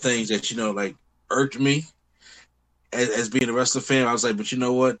some of the things that, like irked me as being a wrestling fan. I was like, but you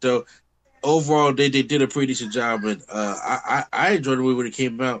know what, though? Overall, they did a pretty decent job, and I enjoyed the movie when it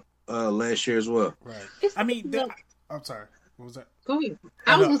came out last year as well. Right. I mean, I'm sorry. What was that? Go ahead.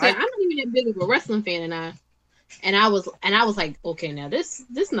 I was gonna say I'm not even that big of a wrestling fan, and I was like, okay, now this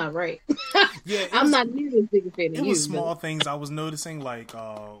not right. Yeah, I'm not nearly as big a fan. It was small things I was noticing, like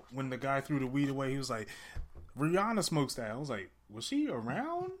when the guy threw the weed away, he was like, "Rihanna smokes that." I was like, was she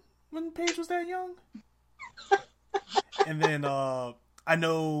around when Paige was that young? And then I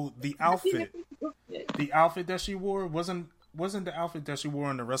know the outfit that she wore wasn't the outfit that she wore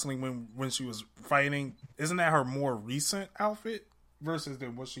in the wrestling when she was fighting. Isn't that her more recent outfit versus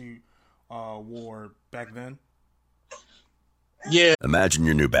than what she wore back then? Yeah. Imagine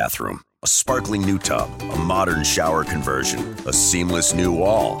your new bathroom. A sparkling new tub, a modern shower conversion, a seamless new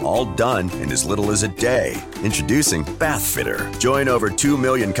wall, all done in as little as a day. Introducing Bath Fitter. Join over 2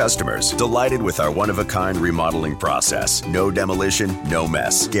 million customers delighted with our one-of-a-kind remodeling process. No demolition, no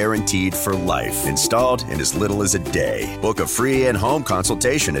mess. Guaranteed for life. Installed in as little as a day. Book a free in-home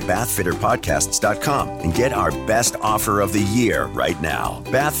consultation at bathfitterpodcasts.com and get our best offer of the year right now.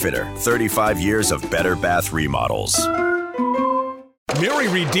 Bath Fitter, 35 years of better bath remodels. Mary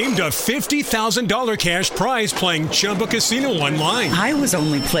redeemed a $50,000 cash prize playing Chumba Casino online. I was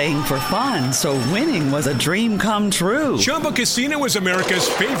only playing for fun, so winning was a dream come true. Chumba Casino is America's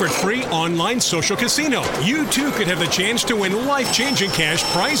favorite free online social casino. You, too, could have the chance to win life-changing cash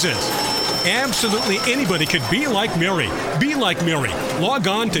prizes. Absolutely anybody could be like Mary. Be like Mary. Log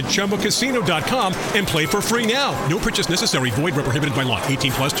on to ChumbaCasino.com and play for free now. No purchase necessary. Void where prohibited by law.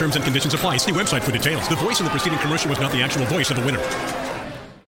 18 plus terms and conditions apply. See website for details. The voice in the preceding commercial was not the actual voice of the winner.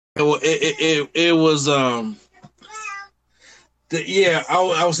 It was I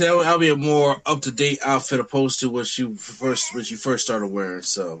would say I'll be a more up to date outfit opposed to what you first started wearing.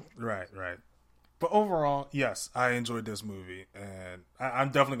 So right. But overall, yes, I enjoyed this movie, and I'm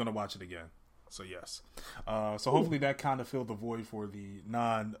definitely going to watch it again. So yes, so hopefully that kind of filled the void for the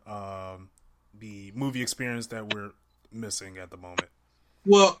the movie experience that we're missing at the moment.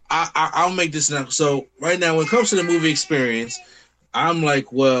 Well, I'll make this now. So right now, when it comes to the movie experience, I'm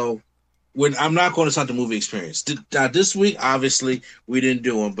like, well, when I'm not going to start the movie experience. This week, obviously, we didn't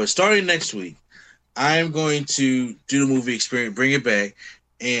do them, but starting next week, I am going to do the movie experience, bring it back,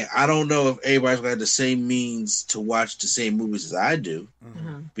 and I don't know if everybody's going to have the same means to watch the same movies as I do,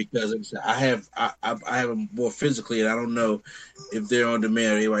 because I have them more physically, and I don't know if they're on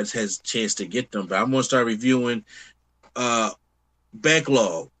demand or everybody has a chance to get them. But I'm going to start reviewing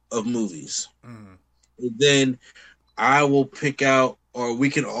backlog of movies. And then I will pick out, or we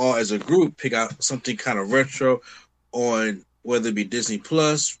can all as a group pick out something kind of retro on whether it be Disney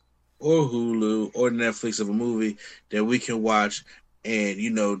Plus or Hulu or Netflix of a movie that we can watch and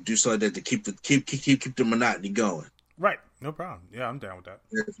do something like that to keep the monotony going. Right, no problem. Yeah, I'm down with that.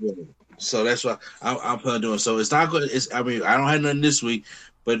 So that's what I'm planning on doing. So it's not good. I don't have nothing this week,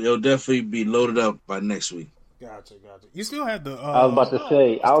 but it'll definitely be loaded up by next week. Gotcha. You still had the. I was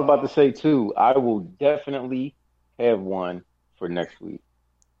about to say too. I will definitely have one for next week.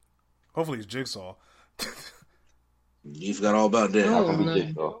 Hopefully it's Jigsaw. You forgot all about that. It's not gonna be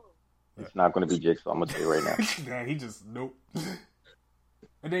Jigsaw. It's not gonna be Jigsaw. I'm gonna tell you right now. Yeah, he just nope.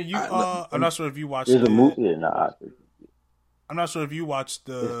 And then I'm not sure if you watched. There's a movie. I'm not sure if you watched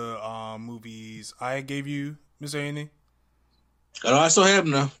the movies I gave you, Miss Annie. Oh, I still have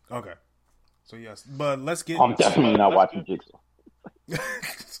them now. Okay. So yes, but let's get. I'm definitely not watching Jigsaw.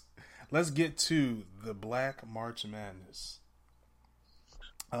 Let's get to the Black March Madness.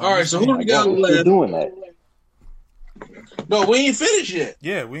 All right, so who do we got left? Doing that? No, we ain't finished yet.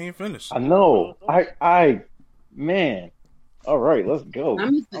 Yeah, we ain't finished. I know. Man. All right, let's go. I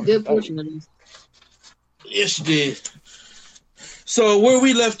missed a good portion of this. Yes, you did. So where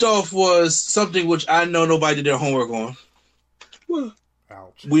we left off was something which I know nobody did their homework on.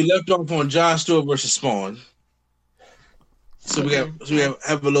 Ouch. We left off on Jon Stewart versus Spawn. So we have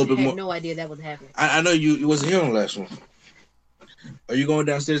a little bit more. I had no idea that was happening. I know you wasn't here on the last one. Are you going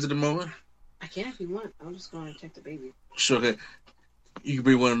downstairs at the moment? I can if you want. I'm just going to check the baby. Sure. Okay. You can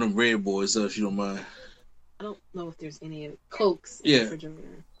bring one of them red boys up if you don't mind. I don't know if there's any Cokes in the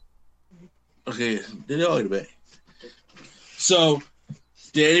refrigerator. Okay. They're all in the back. So,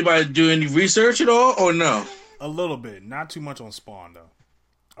 did anybody do any research at all or no? A little bit. Not too much on Spawn, though.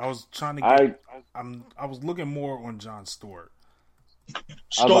 I was trying to get... I was looking more on Jon Stewart. I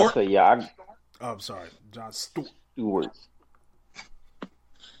was about to say, yeah. I'm sorry. Jon Stewart.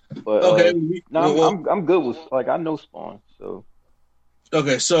 But okay, I'm good with I know Spawn, so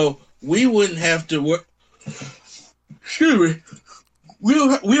okay, so we wouldn't have to work. Excuse me. We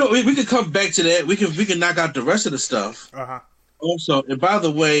could come back to that. We can knock out the rest of the stuff. Also, and by the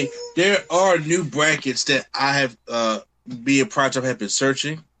way, there are new brackets that I have be a project I have been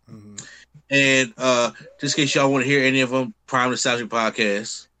searching, and just in case y'all want to hear any of them, Prime Nostalgic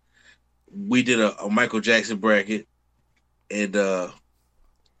Podcast, we did a Michael Jackson bracket, and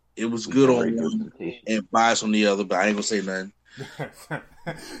it was good on one and biased on the other, but I ain't gonna say nothing.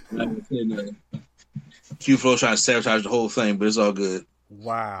 Q Flow trying to sabotage the whole thing, but it's all good.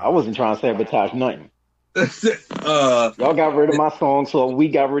 Wow. I wasn't trying to sabotage nothing. Y'all got rid of my song, so we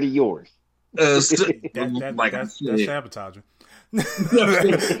got rid of yours. That's sabotaging.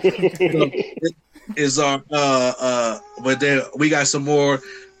 Is but then we got some more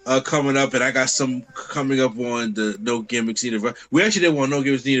coming up, and I got some coming up on the No Gimmicks University. We actually did one No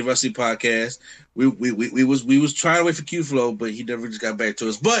Gimmicks University podcast. We was trying to wait for Q Flow, but he never just got back to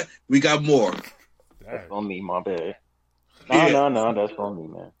us. But we got more. That's on me, my bad. No, that's on me,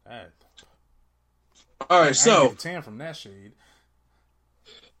 man. All right, so I get a tan from that shade.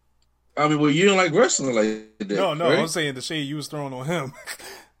 I mean, well, you don't like wrestling like that. No, right? I'm saying the shade you was throwing on him.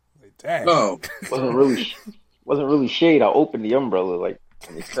 Dang. Oh, wasn't really shade. I opened the umbrella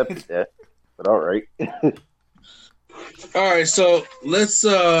and accepted that. But all right. All right, so let's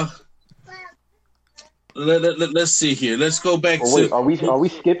let's see here. Let's go back to. Are we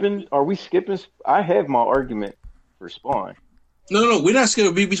skipping? Are we skipping? I have my argument for Spawn. No, we're not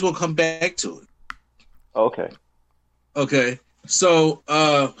skipping. We're just gonna come back to it. Okay. So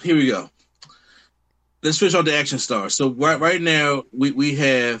here we go. Let's finish on the action stars. So right now we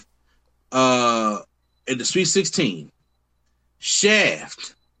have in the Sweet 16,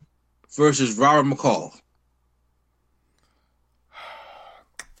 Shaft versus Robert McCall.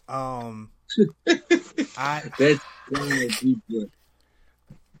 I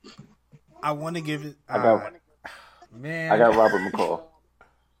want to give it. I got Robert McCall.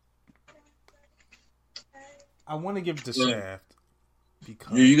 I want to give it to Shaft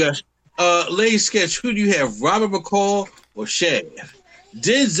because you got Lady Sketch. Who do you have, Robert McCall or Shaft?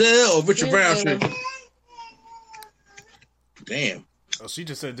 Denzel or Richard Brown? Damn. Oh, she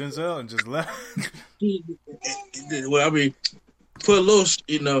just said Denzel and just left. Well, I mean, put a little,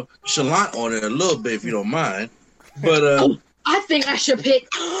 chalant on it a little bit if you don't mind. But I think I should pick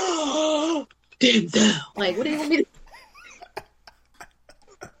Denzel. Like, what do you want me to?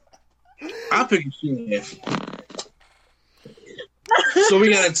 I'll pick Shaft. So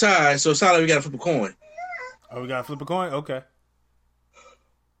we got a tie. So it's not like we got to flip a coin. Oh, we got to flip a coin? Okay.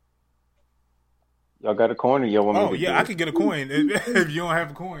 Y'all got a coin or y'all want me to I could get a coin. If you don't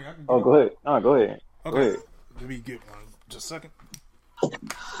have a coin, I can get go ahead. No, go ahead. Okay. Go ahead. Let me get one. Just a second.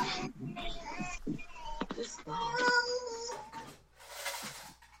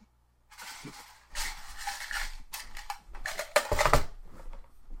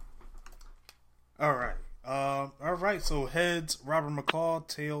 All right. So heads, Robert McCall.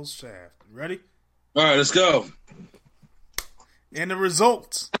 Tails, Shaft. Ready? All right, let's go. And the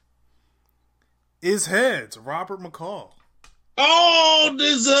results is heads, Robert McCall. Oh,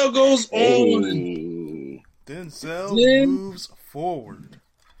 Denzel goes on. Denzel moves forward.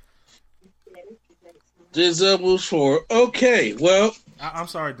 Denzel moves forward. Okay, well. I'm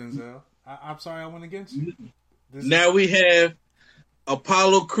sorry, Denzel. I'm sorry I went against you. Now we have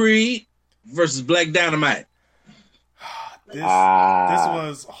Apollo Creed versus Black Dynamite. This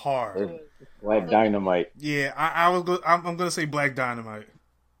was hard. Black Dynamite. Yeah, I'm gonna say Black Dynamite.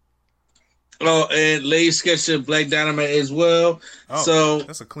 Oh, and Lady Sketch said Black Dynamite as well. Oh, so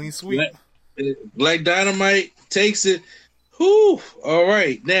that's a clean sweep. Black Dynamite takes it. Whew. All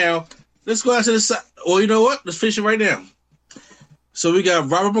right, now let's go out to the side. Well, you know what? Let's finish it right now. So we got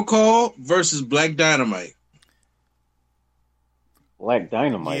Robert McCall versus Black Dynamite. Black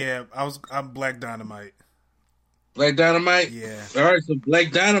Dynamite. Yeah, I'm Black Dynamite. Black Dynamite? Yeah. All right, so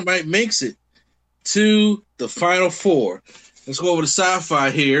Black Dynamite makes it to the final four. Let's go over to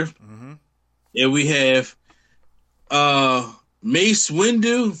sci-fi here. Mm-hmm. And we have Mace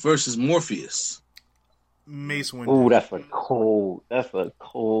Windu versus Morpheus. Mace Windu. Oh, that's a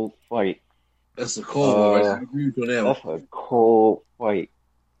cold fight. That's a cold one. I agree with you on that one. That's a cold fight.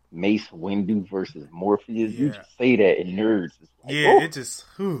 Mace Windu versus Morpheus. Yeah. You just say that and nerds. Like, yeah, it just.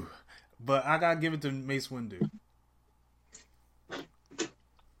 Whew. But I gotta give it to Mace Windu.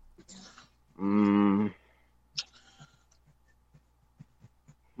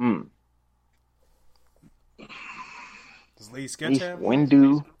 Does Lady Sketch have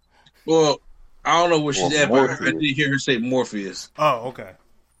Windu? Well, I don't know where she's at, but I did hear her say Morpheus. Oh, okay.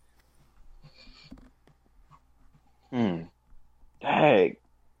 Dang.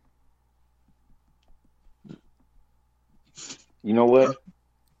 You know what?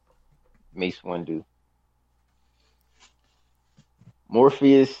 Mace Windu.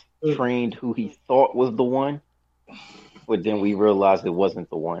 Morpheus trained who he thought was the one, but then we realized it wasn't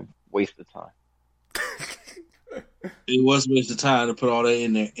the one. Waste of time. It was a waste of time to put all that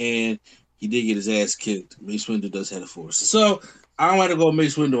in there, and he did get his ass kicked. Mace Windu does have the force. So I'm going to go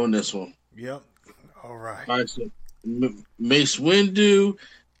Mace Windu on this one. Yep. All right. All right, so Mace Windu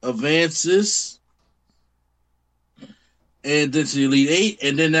advances. And then to the Elite Eight.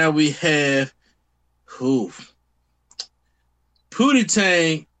 And then now we have who? Pootie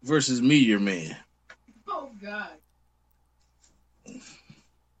Tang versus Meteor Man. Oh, God.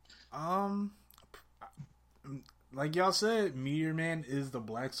 Like y'all said, Meteor Man is the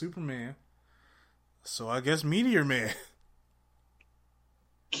Black Superman. So I guess Meteor Man.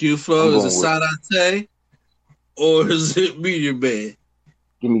 Q-Flow is it Sadate or is it Meteor Man?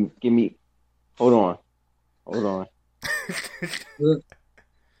 Give me. Hold on. Hold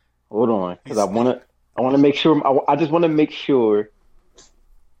on, because I want to make sure. I just want to make sure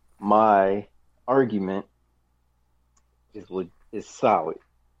my argument is solid.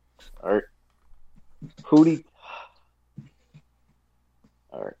 All right, Pootie.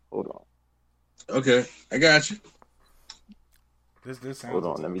 All right, hold on. Okay, I got you. This sounds. Hold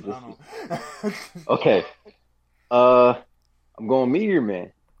on, let me just. Okay, I'm going Meteor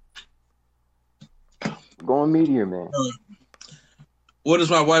Man. Meteor Man. What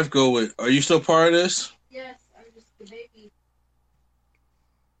does my wife go with? Are you still part of this? Yes, I'm just the baby.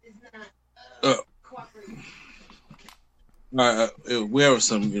 Is not cooperating. All right, we have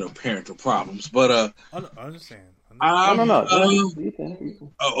some, parental problems, but I understand.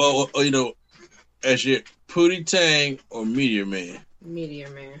 as your Pootie Tang or Meteor Man. Meteor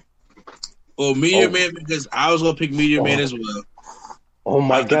Man. Well, Meteor Man, because I was gonna pick Meteor Man as well. Oh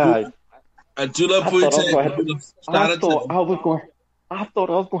my God! I do love Pootie I thought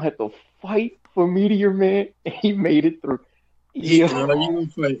I was gonna have to fight for Meteor Man, and he made it through.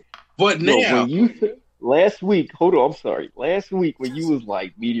 But now, when last week, hold on, I'm sorry. Last week when you was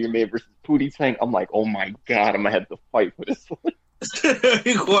like Meteor Man versus Pootie Tang, I'm like, oh my God, I'm gonna have to fight for this one.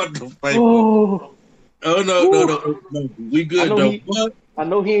 You want to fight for? Oh no, we good though. I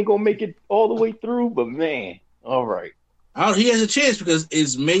know he ain't gonna make it all the way through, but man, all right. He has a chance because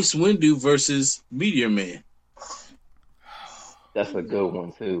it's Mace Windu versus Meteor Man. That's a good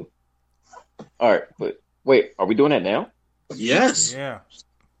one too. All right, but wait, are we doing that now? Yes. Yeah.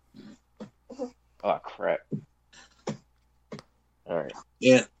 Oh crap. All right.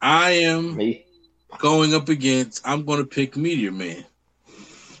 Yeah, I am going up against. I'm going to pick Meteor Man.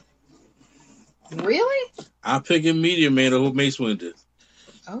 Really? I'm picking Meteor Man over Mace Windu.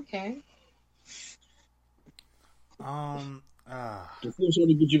 Okay. The Force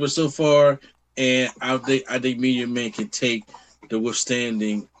only gets you so far, and I think Meteor Man can take the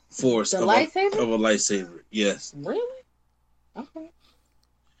withstanding force of a lightsaber. Yes. Really? Okay.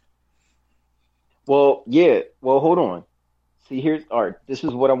 Well, yeah. Well, hold on. See, here's Art. This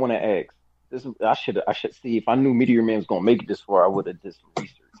is what I want to ask. I should see if I knew Meteor Man was gonna make it this far. I would have did some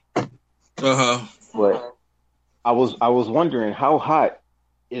research. But I was wondering how hot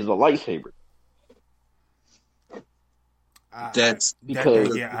is a lightsaber. That's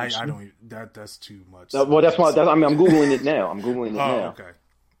because I don't. That's too much. Well, that's why. I'm googling it now. Now. Okay.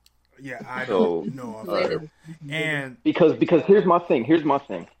 Yeah, I don't know. And because here's my thing.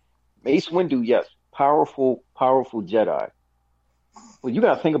 Mace Windu, yes, powerful Jedi. Well, you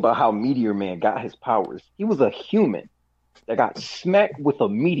gotta think about how Meteor Man got his powers. He was a human that got smacked with a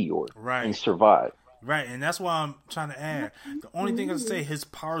meteor and survived. Right, and that's why I'm trying to add. The only thing I can say, his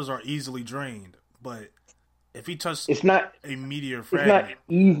powers are easily drained, but if he touched a meteor fragment, it's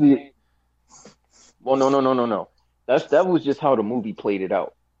not easy. Well, no. That was just how the movie played it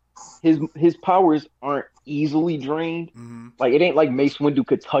out. His powers aren't easily drained. Mm-hmm. Like it ain't like Mace Windu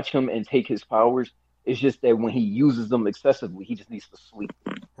could touch him and take his powers. It's just that when he uses them excessively, he just needs to sleep.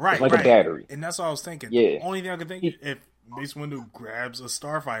 Right, it's like a battery. And that's what I was thinking. Yeah. The only thing I can think is if Mace Windu grabs a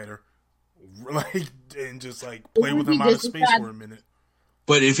starfighter, and just play with him out of space for a minute.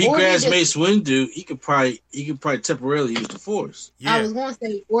 But if he grabs Mace Windu, he could probably temporarily use the Force. Yeah. I was going to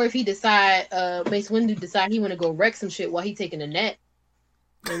say, or if he Mace Windu decide he want to go wreck some shit while he taking a nap.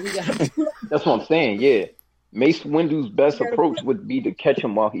 That's what I'm saying. Yeah, Mace Windu's best approach would be to catch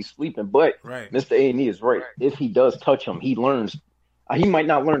him while he's sleeping. But Mr. A&E is right. If he does touch him, he learns. He might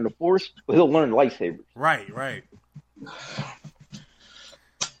not learn the Force, but he'll learn lightsabers. Right.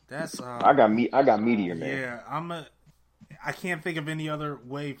 That's I got Meteor Man. Yeah, I can't think of any other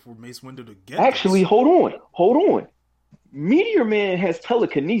way for Mace Windu to get. Actually, hold on. Meteor Man has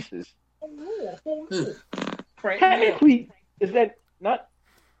telekinesis. Technically, is that not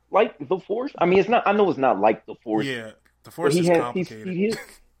like the Force? I mean, it's not. I know it's not like the Force. Yeah, the Force is complicated.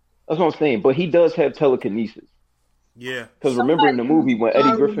 That's what I'm saying. But he does have telekinesis. Yeah. Because remember in the movie when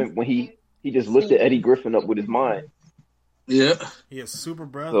Eddie Griffin, when he just lifted Eddie Griffin up with his mind. Yeah. He has super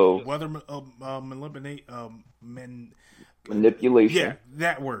breath, weather manipulation. Yeah,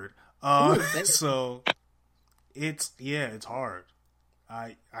 that word. So it's hard.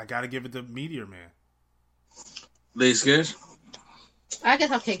 I gotta give it to Meteor Man. Ladies guys? I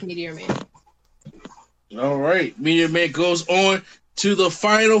guess I'll take Meteor Man. All right. Meteor Man goes on to the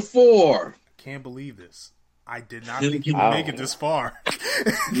final four. I can't believe this. I did not think he would make it this far.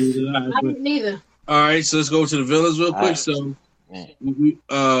 I didn't either. All right, so let's go to the villains real quick. So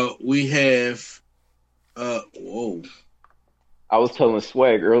we have whoa. I was telling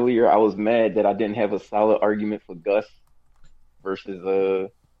Swag earlier I was mad that I didn't have a solid argument for Gus versus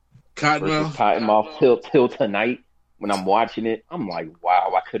Cottonmouth till tonight. When I'm watching it, I'm like,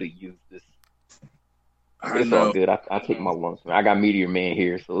 wow, I could have used this. It's all good. I take my lumps, man. I got Meteor Man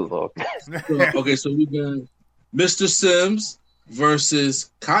here, so it's all good. Okay, so we got Mr. Sims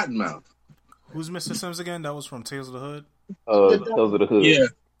versus Cottonmouth. Who's Mr. Sims again? That was from Tales of the Hood? Tales of the Hood. Yeah.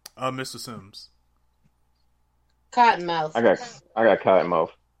 Mr. Sims. Cottonmouth. I got Cottonmouth.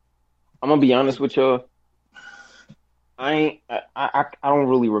 I'm gonna be honest with y'all. I don't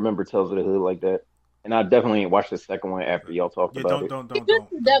really remember Tales of the Hood like that. And I definitely ain't watched the second one after y'all talked about it. Don't.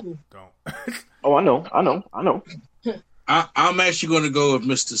 Oh, I know. I'm actually going to go with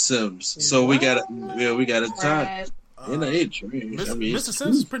Mr. Sims. So we got a tie. Mr.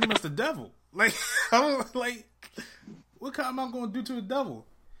 Sims is pretty much the devil. Like, what kind am I going to do to a devil?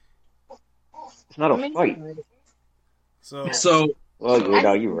 It's not a fight. So Well, yeah,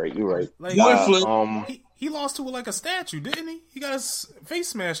 no, you're right. You're right. Like, he lost to like a statue, didn't he? He got his face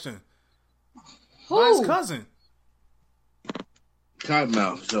smashed in by his cousin.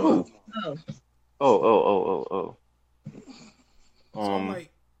 Cottonmouth. So.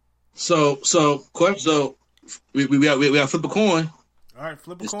 So we got flip a coin. All right,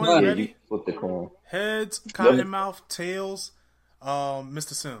 flip a coin. Ready? Flip the coin. Heads, Cottonmouth. Tails,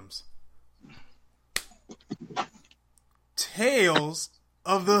 Mr. Sims. Tails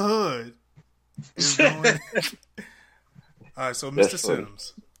of the Hood is going. All right, so Mr.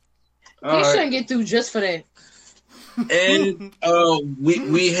 Sims. He shouldn't get through just for that. And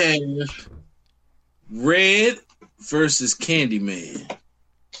we have Red versus Candyman.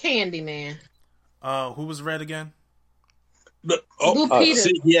 Candyman. Who was Red again? Blue Peter.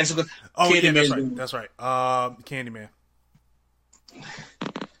 Candyman. That's right. Candyman.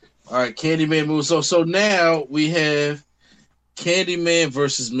 All right, Candyman moves. So now we have Candyman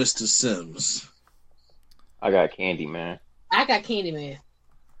versus Mr. Sims. I got Candyman. I got Candyman.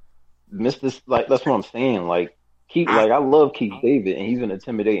 Mr. Like that's what I'm saying. Like I love Keith David, and he's an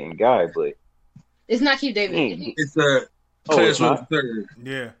intimidating guy, but it's not Keith David. It's Clarence third.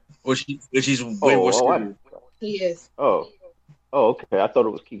 Yeah. Or she's way more scary. He is. Oh, okay. I thought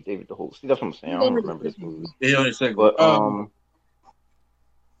it was Keith David the whole. See, that's what I'm saying. I don't remember this movie. But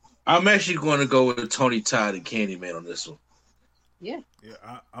I'm actually going to go with Tony Todd and Candyman on this one. Yeah.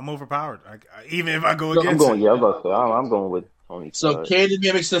 Yeah, I'm overpowered. Even if I go against I'm going with Tony Todd. So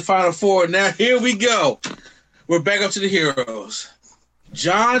Candyman makes the final four. Now here we go. We're back up to the heroes.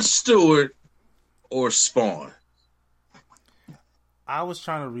 Jon Stewart or Spawn? I was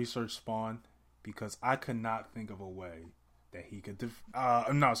trying to research Spawn because I could not think of a way that he could. I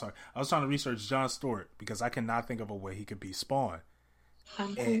was trying to research Jon Stewart because I could not think of a way he could be Spawn.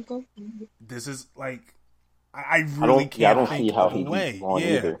 This is like I really can't think of a way. Yeah,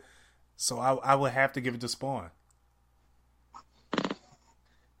 either. So I would have to give it to Spawn.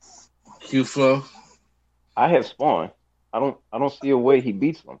 Q-Flow. I have Spawn. I don't see a way he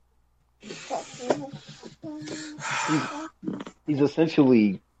beats them. He's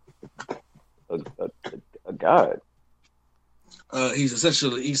essentially a god. He's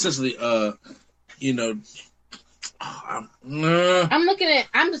essentially I'm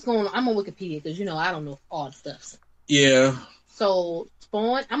on Wikipedia because I don't know all the stuff. Yeah. So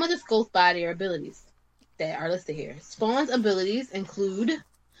Spawn, I'm gonna just go by their abilities that are listed here. Spawn's abilities include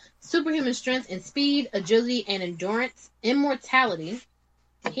superhuman strength and speed, agility and endurance, immortality,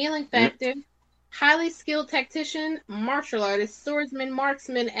 healing factor, highly skilled tactician, martial artist, swordsman,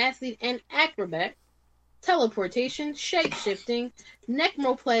 marksman, athlete, and acrobat, teleportation, shape-shifting,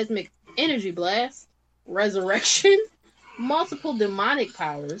 necroplasmic energy blast, resurrection, multiple demonic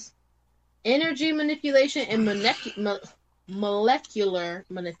powers, energy manipulation and molecular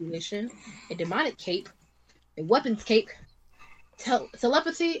manipulation, a demonic cape, a weapons cape,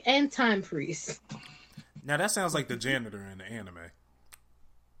 telepathy, and time freeze. Now that sounds like the janitor in the anime.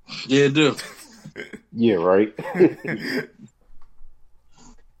 Yeah, it do. Yeah, right.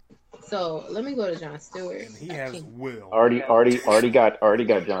 So let me go to Jon Stewart. And he has will. Already got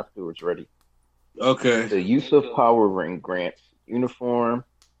Jon Stewart's ready. Okay. The use of power ring grants uniform,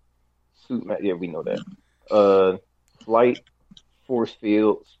 suit. Yeah, we know that. Flight, force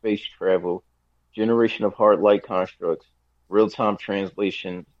field, space travel, generation of hard light constructs, real-time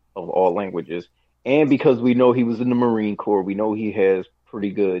translation of all languages, and because we know he was in the Marine Corps, we know he has pretty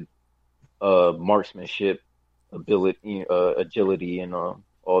good marksmanship, ability, agility, and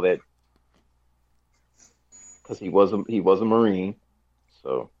all that. Because he was a Marine,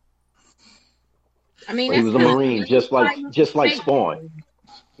 so. I mean, he was a Marine, just like Spawn.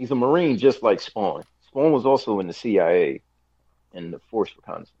 He's a Marine, just like Spawn. Spawn was also in the CIA and the Force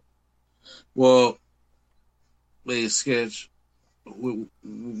Reconnaissance. Well, wait, Sketch. Where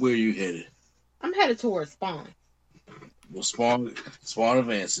are you headed? I'm headed towards Spawn. Well, Spawn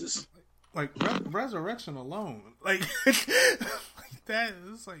advances. Like resurrection alone, like that.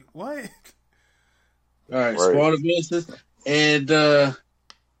 It's like what? All right. Spawn advances, and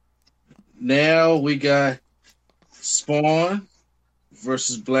now we got Spawn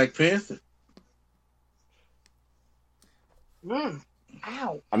versus Black Panther.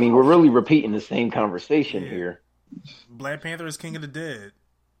 Ow. I mean, we're really repeating the same conversation here. Black Panther is king of the dead.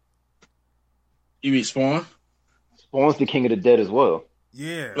 You mean Spawn? Spawn's the king of the dead as well.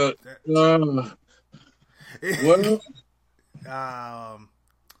 Yeah. What?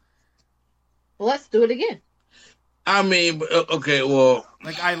 Let's do it again. I mean, okay, well,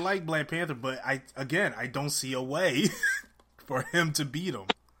 like I like Black Panther, but I don't see a way for him to beat him.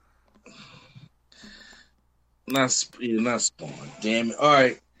 Not Spawn. Damn it. All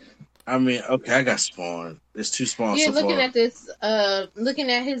right. I mean, okay, I got Spawn. There's 2 Spawns. Yeah, so looking far. at this,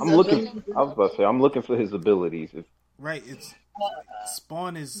 looking at his. I was about to say, I'm looking for his abilities. Right. It's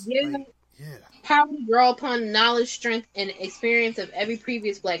Spawn is. Yeah. Yeah. Power to draw upon knowledge, strength, and experience of every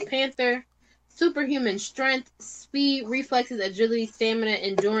previous Black Panther. Superhuman strength, speed, reflexes, agility, stamina,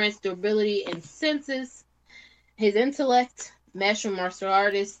 endurance, durability, and senses. His intellect, master martial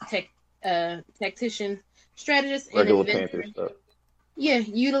artist, tactician, strategist, and Regular inventor. Panther stuff. Yeah,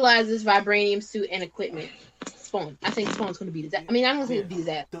 utilizes vibranium suit and equipment. Spawn. I think Spawn's going to be that. I mean, I'm going to say it'll be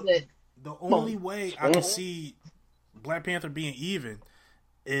that. But The only way I can see Black Panther being even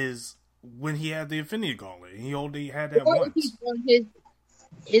is when he had the Infinity Gauntlet. He only had that once. He's on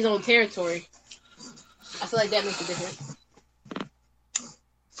his own territory. I feel like that makes a difference.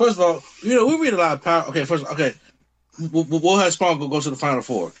 First of all, we read a lot of power. Okay, we'll have Spawn go to the Final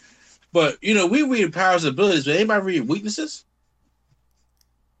Four. But, we read powers and abilities, but anybody read weaknesses?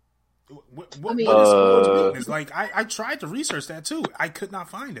 What is Spawn's weakness? Like, I tried to research that too. I could not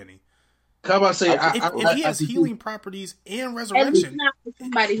find any. How about say if he has healing properties and resurrection, not for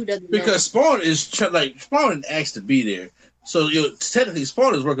somebody who doesn't because know. Spawn is Spawn didn't ask to be there, so technically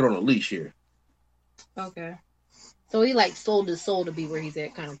Spawn is working on a leash here. Okay, so he sold his soul to be where he's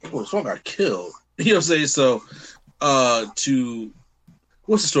at, kind of thing. Well, Spawn got killed. You know what I'm saying? So,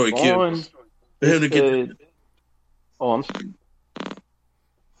 what's the story, Kim? For him to get. Oh,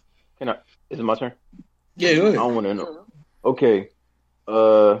 is it my turn? Yeah, go ahead. I don't want to know. Okay.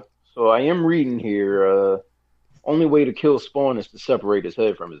 So I am reading here. Only way to kill Spawn is to separate his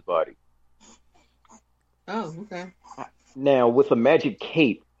head from his body. Oh, okay. Now, with a magic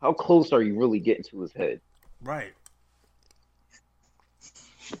cape, how close are you really getting to his head? Right.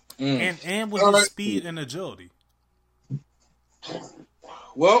 And with his speed and agility.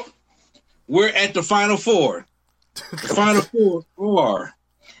 Well, we're at the Final Four. The Final Four are.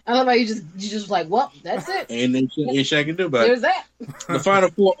 I love how you just like, well, that's it. Ain't shit I can do about it. There's that. The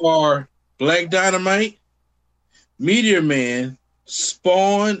Final Four are Black Dynamite, Meteor Man,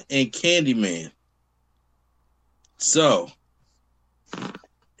 Spawn, and Candyman. So,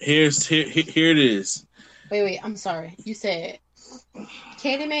 here it is. Wait, I'm sorry. You said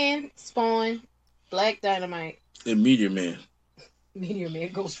Candyman, Spawn, Black Dynamite, and Meteor Man. Meteor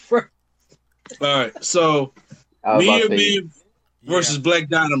Man goes first. All right, so Meteor Man versus Black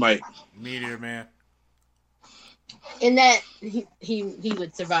Dynamite. Meteor Man. In that he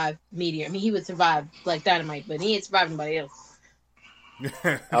would survive Meteor. I mean, he would survive Black Dynamite, but he ain't survived anybody else.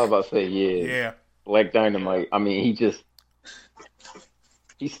 I was about to say, yeah. Black Dynamite. I mean, he's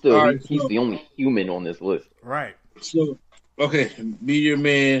still he's the only human on this list. Right. So, okay, Meteor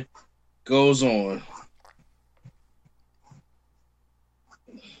Man goes on.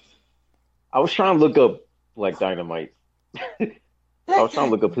 I was trying to look up Black Dynamite. I was trying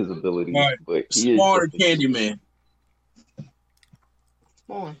to look up his abilities, but he Spawn or Candyman?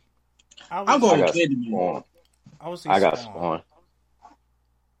 Spawn. I'm going with Candyman. I got Spawn.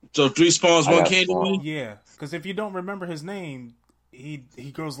 So 3 Spawns, 1 Candyman? Yeah, because if you don't remember his name, he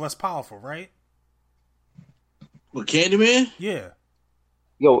grows less powerful, right? With Candyman? Yeah.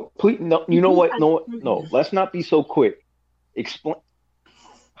 Yo, please, no, you know what? No, let's not be so quick. Explain.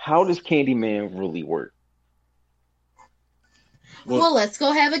 How does Candyman really work? Well, let's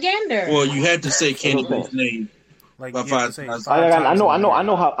go have a gander. Well, you had to say Candyman's name. Like I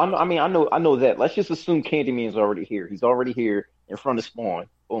know that. Let's just assume Candyman's already here. He's already here in front of Spawn.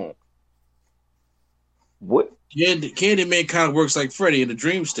 Boom. What? Candyman kind of works like Freddy in the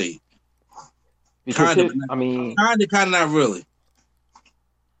dream state. Kind of, not really.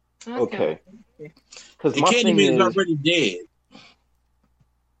 Okay. Because Candyman is already dead.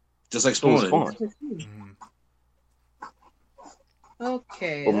 Just like Spawn.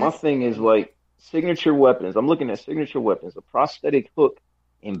 Okay. But my thing is like signature weapons. I'm looking at signature weapons: a prosthetic hook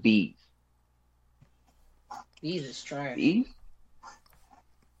and bees. Bees is trash. Bees?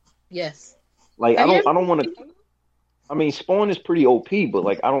 Yes. Like I don't want to. I mean, Spawn is pretty OP, but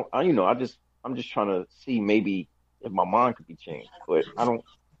like I'm just trying to see maybe if my mind could be changed, but I don't know.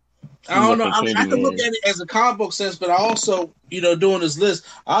 I mean, I can look at it as a comic book sense, but I also, doing this list,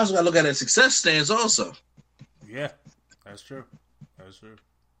 I also got to look at it as success stance also. Yeah, that's true. That's true.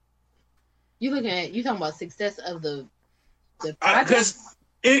 You talking about success of the because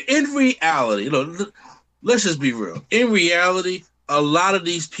in reality, let's just be real. In reality, a lot of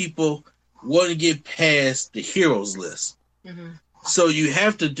these people want to get past the heroes list. Mm-hmm. So you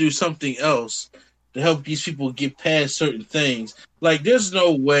have to do something else to help these people get past certain things. Like, there's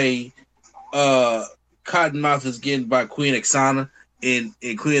no way Cottonmouth is getting by Queen Ixana in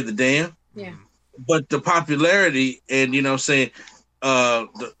Queen of the Dam. Yeah. but the popularity and you know what I'm saying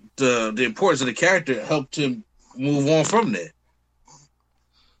the importance of the character helped him move on from that.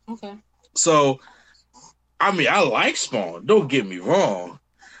 Okay. So, I mean, I like Spawn. Don't get me wrong,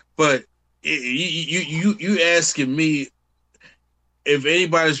 but you asking me if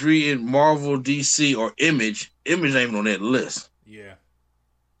anybody's reading Marvel, DC, or Image ain't even on that list. Yeah.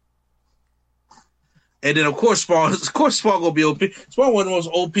 And then of course Spawn gonna be OP. Spawn one of the most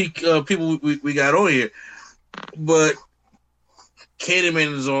OP people we got on here, but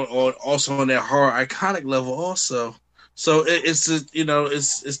Candyman is on also on that horror iconic level also. So it's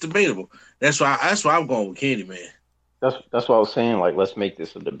debatable. That's why I'm going with Candyman. That's what I was saying. Like, let's make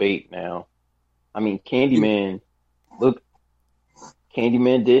this a debate now. I mean, Candyman. Look,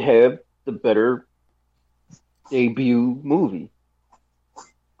 Candyman did have the better debut movie.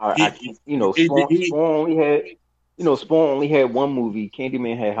 Spawn only had one movie.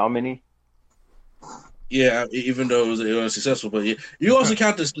 Candyman had how many? Yeah, even though it was successful, but yeah, you also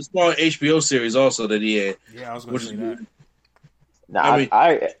count the Spawn HBO series also that he had. Yeah, I was going to say that. Now,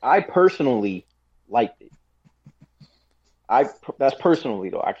 I personally liked it. That's personally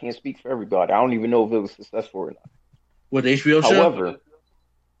though. I can't speak for everybody. I don't even know if it was successful or not. What, the HBO show? However,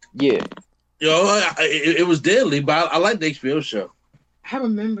 yeah, it was deadly, but I like the HBO show. I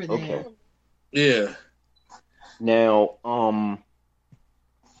remember that. Okay. Yeah. Now, all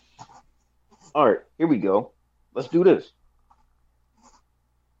right, here we go. Let's do this.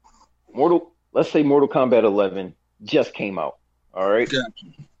 Let's say Mortal Kombat 11 just came out. All right. Gotcha.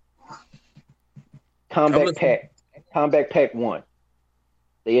 Combat Pack 1.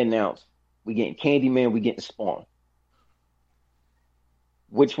 They announced we getting Candyman, we getting Spawn.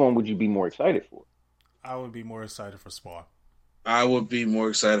 Which one would you be more excited for? I would be more excited for Spawn. I would be more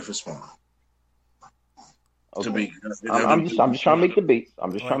excited for Spawn. Okay. I'm just trying to make debates.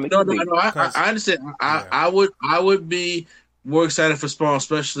 I'm just trying to make debates. No. I understand. I would be more excited for Spawn,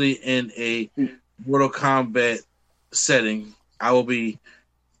 especially in a Mortal Kombat setting. I will be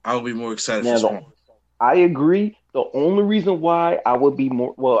more excited for Spawn. I agree. The only reason why I would be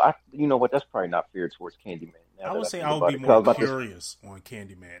more you know what? That's probably not fair towards Candyman. I would say I would be more curious on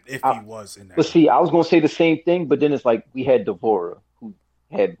Candyman if he was in that. But see, I was going to say the same thing, but then it's like we had Devora who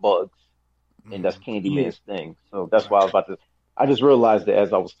had bugs, and that's Candyman's thing. So that's why I was about to. I just realized that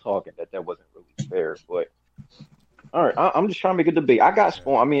as I was talking that wasn't really fair. But all right, I'm just trying to make a debate. I got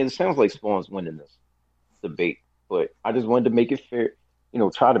Spawn. I mean, it sounds like Spawn's winning this debate, but I just wanted to make it fair. You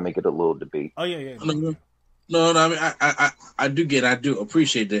know, try to make it a little debate. Oh yeah. No, I mean, I do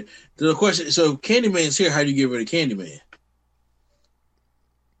appreciate that. The question, so Candyman's here, how do you get rid of Candyman?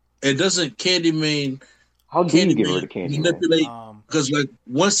 And doesn't Candyman... How do you get rid of Candyman? Manipulate, because like,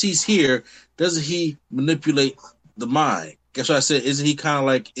 once he's here, doesn't he manipulate the mind? That's what I said, isn't he kind of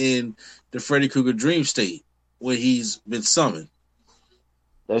like in the Freddy Krueger dream state, where he's been summoned?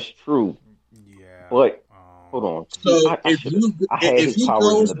 That's true. Yeah. But, hold on. So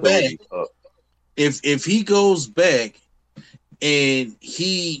if he goes back and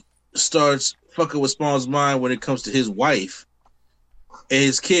he starts fucking with Spawn's mind when it comes to his wife and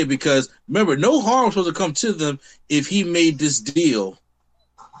his kid, because remember, no harm was supposed to come to them if he made this deal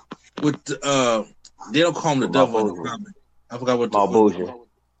with they don't call him the devil in the comic. I forgot what Malbolgia.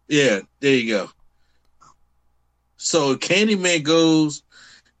 Yeah, there you go. So Candyman goes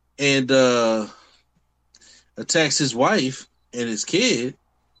and attacks his wife and his kid.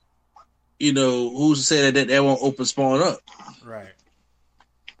 You know, who's to say that won't open Spawn up? Right.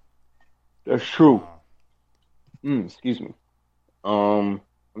 That's true. Excuse me. I'm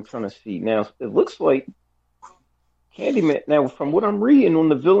trying to see now. It looks like Candyman. Now, from what I'm reading on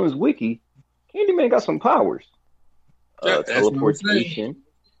the Villains Wiki, Candyman got some powers. Teleportation,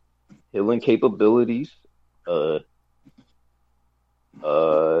 healing capabilities.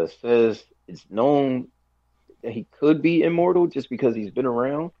 Says it's known that he could be immortal just because he's been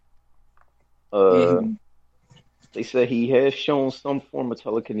around. They said he has shown some form of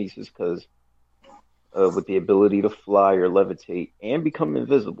telekinesis because with the ability to fly or levitate and become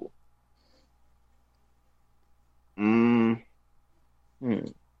invisible. But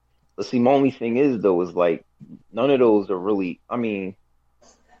see, my only thing is though is like none of those are really. I mean,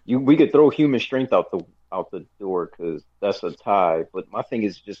 we could throw human strength out the door because that's a tie. But my thing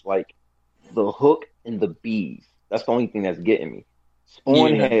is just like the hook and the bees. That's the only thing that's getting me.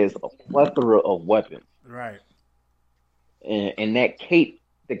 Spawn has a plethora of weapons. Right. And that cape,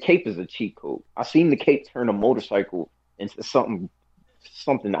 the cape is a cheat code. I seen the cape turn a motorcycle into something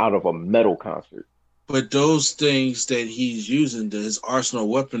out of a metal concert. But those things that he's using, his arsenal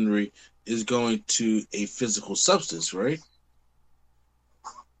weaponry, is going to a physical substance, right?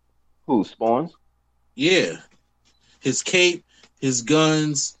 Who, Spawn? Yeah, his cape, his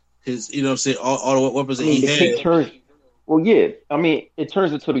guns, his you know what I'm saying all the weapons that he the cape had. turns. Well, yeah. I mean, it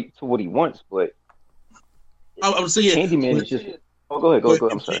turns into to what he wants, but I'm saying Candyman is just. Oh, go ahead. Go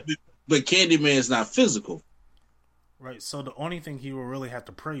ahead. I'm sorry. But Candyman is not physical. Right. So the only thing he will really have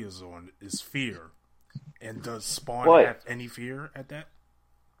to prey is fear. And does Spawn have any fear at that?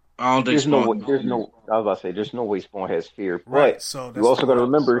 I don't think there's Spawn. no. I was about to say there's no way Spawn has fear. But right. So you also got to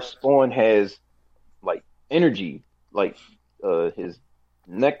remember Spawn has like energy, like his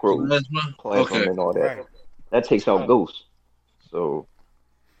necro plasma and all that. Right. That takes out ghosts. So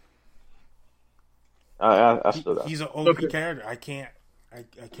I still got. He's an OP character. I can't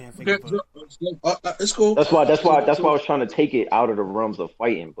think of it. It's cool. That's why I was trying to take it out of the realms of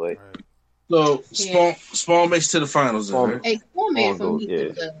fighting, but. Right. So Spawn makes it to the finals. Hey, Spawn man for me.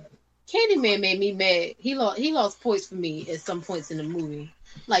 Candyman made me mad. He lost points for me at some points in the movie.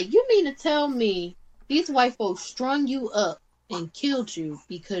 Like, you mean to tell me these white folks strung you up and killed you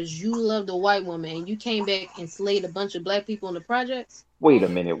because you loved a white woman and you came back and slayed a bunch of black people in the projects? Wait a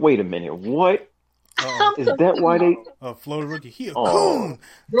minute. What? Is that why they? Florida Rookie. He a coon.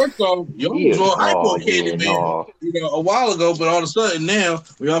 First off, y'all was all hype on Candyman, a while ago, but all of a sudden now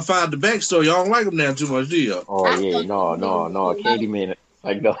we all find the backstory. Y'all don't like him now too much, do y'all? Oh yeah, no. Candyman,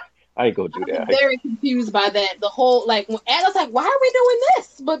 like no, I ain't gonna do that. I'm very confused by that. The whole when Adam's like, why are we doing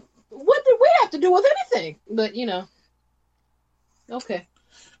this? But what did we have to do with anything? But okay.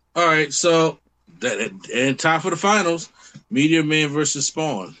 All right, so and time for the finals: Meteor Man versus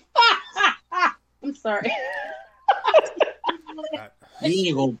Spawn. I'm sorry. You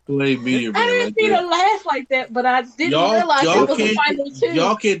ain't gonna play Meteor Man. I didn't see the laugh like that, but I didn't realize it was the final two.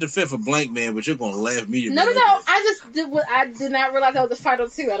 Y'all can't defend for Blank Man, but you're gonna laugh Meteor Man. No. I did not realize that was the final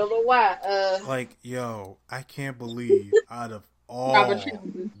two. I don't know why. I can't believe out of all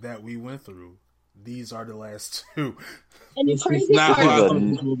that we went through, these are the last two. And the crazy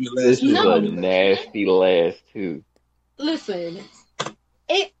this is a nasty last two. Listen,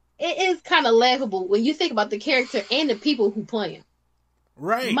 it is kind of laughable when you think about the character and the people who play him.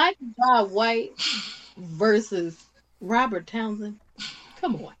 Right. Michael Jai White versus Robert Townsend.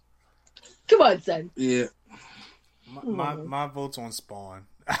 Come on, son. Yeah. My vote's on Spawn.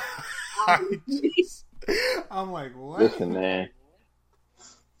 I'm like, what? Listen, man.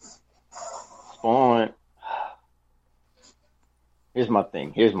 Spawn. Here's my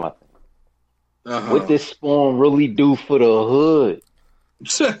thing. What did Spawn really do for the hood?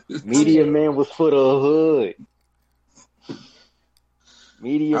 Meteor Man was for the hood.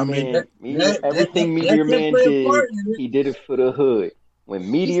 Everything Meteor Man did, he did it for the hood. When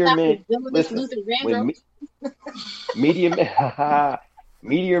Meteor Man,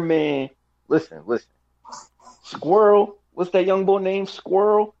 Meteor Man, listen. Squirrel, what's that young boy named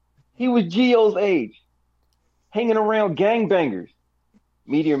Squirrel? He was Geo's age, hanging around gangbangers.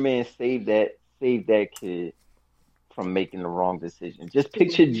 Meteor Man saved that kid from making the wrong decision. Just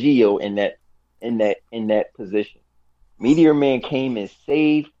picture Geo in that position. Meteor Man came and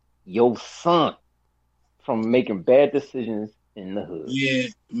saved your son from making bad decisions in the hood. Yeah,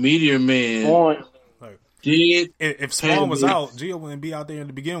 Meteor Man did. If Spawn was out, Geo wouldn't be out there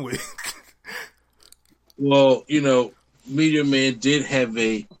to begin with. Well, Meteor Man did have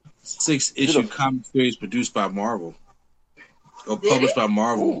a 6-issue comic series produced by Marvel. Or published by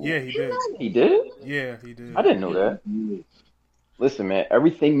Marvel. Yeah, he did. He did? Yeah, he did. I didn't know that. Listen, man,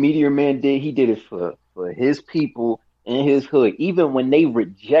 everything Meteor Man did, he did it for his people in his hood. Even when they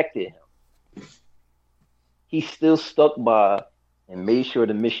rejected him, he still stuck by and made sure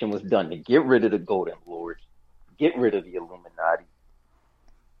the mission was done to get rid of the Golden Lords, get rid of the Illuminati,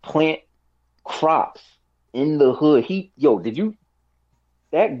 plant crops in the hood.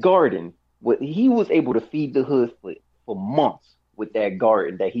 That garden, he was able to feed the hood for months with that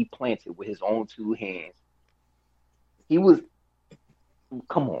garden that he planted with his own 2 hands. He was,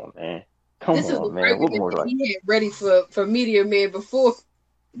 come on, man. What more like? He had ready for Meteor Man before.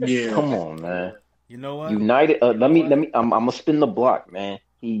 Yeah. Come on, man. You know what? United. Let me. I'm gonna spin the block, man.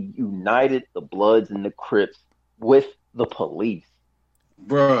 He united the Bloods and the Crips with the police.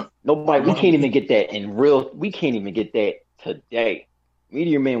 Bruh. Nobody. We can't even get that in real. We can't even get that today.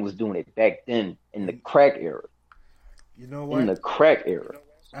 Meteor Man was doing it back then in the crack era. You know what? In the crack era.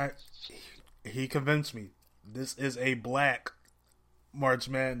 He convinced me. This is a black March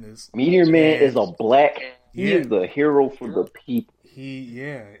Madness. Meteor Man is a black. He is the hero for the people. He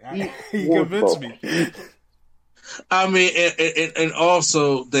convinced me. I mean, and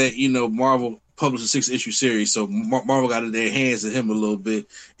also that Marvel published a 6-issue series, so Marvel got in their hands of him a little bit.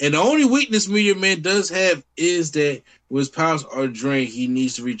 And the only weakness Meteor Man does have is that when his powers are drained, he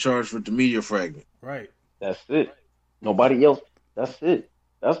needs to recharge with the meteor fragment. Right. That's it. Nobody else. That's it.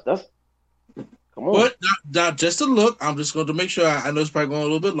 That's come on. But not just to look. I'm just going to make sure. I know it's probably going a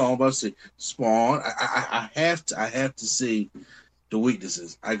little bit long, but I see Spawn. I have to see the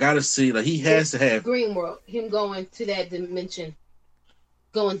weaknesses. I got to see. Like he has to have Green World. Him going to that dimension,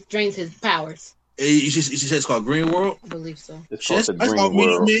 drains his powers. She said it's called Green World. I believe so. It's called the That's Green called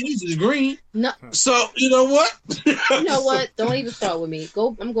Meteor World. Man. It's green. No. So you know what? You know what? Don't even start with me.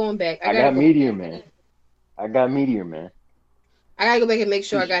 I'm going back. I got Meteor Man. I got Meteor Man. I gotta go back and make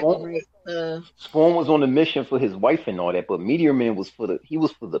sure I got the right. Spawn was on a mission for his wife and all that, but Meteor Man was for the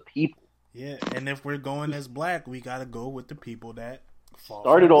people. Yeah, and if we're going as black, we gotta go with the people that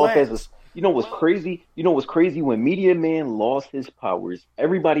started off as a. You know what's crazy? When Meteor Man lost his powers,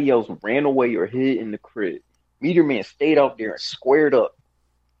 everybody else ran away or hid in the crib. Meteor Man stayed out there and squared up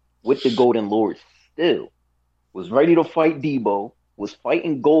with the Golden Lord. Still was ready to fight Debo. Was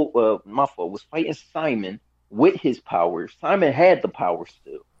fighting was fighting Simon with his powers. Simon had the power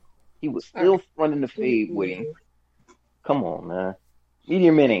still. He was still running the fade with him. Come on, man.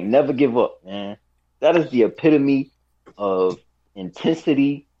 Meteor Man ain't never give up, man. That is the epitome of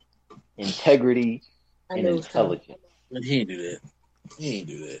intensity, integrity, and intelligence. He ain't do that.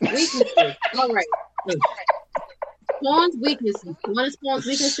 Weaknesses. All right. Spawn's weaknesses. One of Spawn's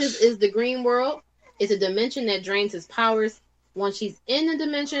weaknesses is the Green World. It's a dimension that drains his powers. Once he's in the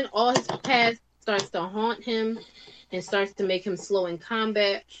dimension, all his past starts to haunt him and starts to make him slow in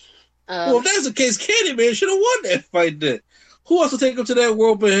combat. Well, if that's the case, Candyman should have won that fight then. Who wants to take him to that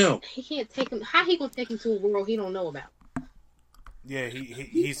world but him? He can't take him. How he gonna take him to a world he don't know about? Yeah,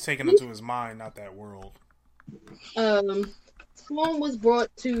 he's taking him to his mind, not that world. Spawn was brought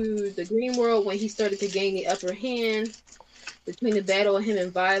to the Green World when he started to gain the upper hand. Between the battle of him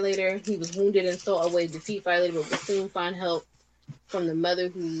and Violator, he was wounded and sought a way to defeat Violator, but would soon find help from the mother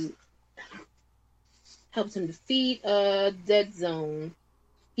who helps him defeat Dead Zone.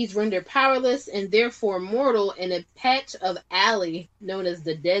 He's rendered powerless and therefore mortal in a patch of alley known as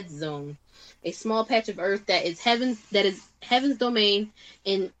the Dead Zone, a small patch of earth that is heaven's domain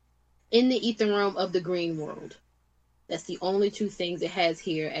in the ether realm of the Green World. That's the only two things it has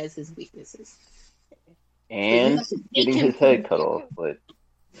here as his weaknesses. And so getting his head cut off, but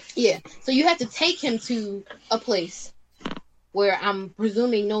yeah. So you have to take him to a place where I'm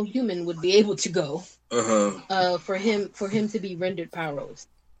presuming no human would be able to go. For him to be rendered powerless.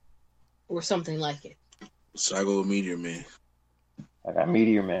 Or something like it. So I go with Meteor Man. I got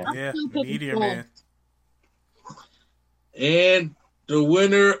Meteor Man. Yeah, Meteor Man. And the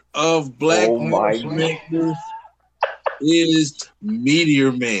winner of Black Matchmakers is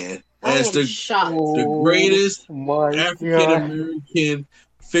Meteor Man. As the greatest African American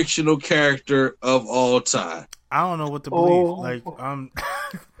fictional character of all time. I don't know what to believe.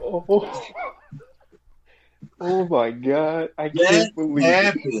 Oh my God! I can't believe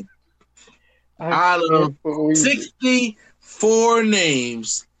it. Out of 64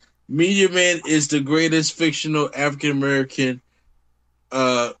 names, Meteor Man is the greatest fictional African American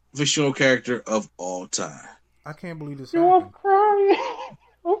fictional character of all time. I can't believe this happened. I'm crying.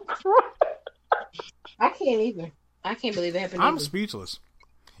 I can't believe it happened. I'm speechless.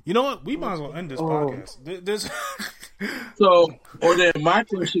 You know what? We might as well end this podcast. So, or then my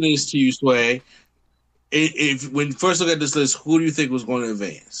question is to you, Sway. If when you first look at this list, who do you think was going to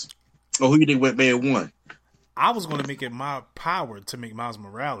advance? Or who do you think may have won? I was going to make it my power to make Miles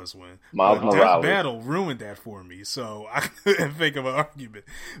Morales win. Death Battle ruined that for me, so I couldn't think of an argument.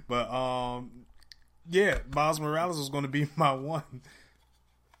 But, yeah, Miles Morales was going to be my one.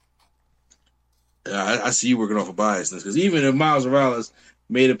 I see you working off of biasness, because even if Miles Morales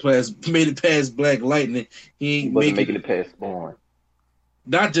made it past Black Lightning, he wasn't making it past Spawn.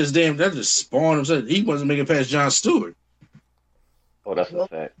 Not just Spawn himself. He wasn't making it past John Stewart. Oh, that's a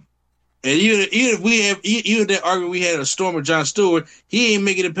fact. And even if we have even that argument we had a Storm of John Stewart, he ain't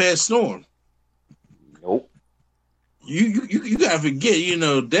making it past Storm. Nope. You gotta forget,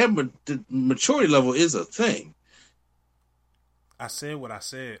 that the maturity level is a thing. I said what I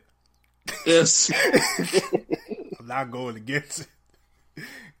said. Yes. I'm not going against it.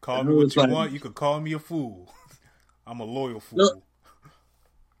 Call me what you want. You could call me a fool. I'm a loyal fool. No,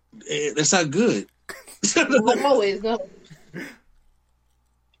 that's not good. Always no.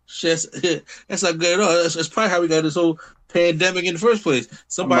 That's not good at all. That's probably how we got this whole pandemic in the first place.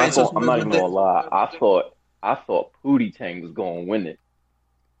 I'm not even gonna lie. I thought Pootie Tang was gonna win it.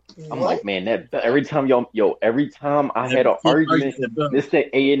 I'm like, man, every time I had an argument, Mr.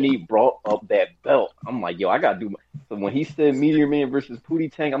 A&E brought up that belt. I'm like, I gotta do. So when he said Meteor Man versus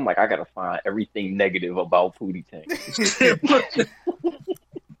Pootie Tang, I'm like, I gotta find everything negative about Pootie Tang.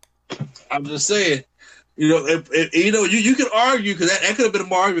 I'm just saying. You know, if you could argue because that could have been a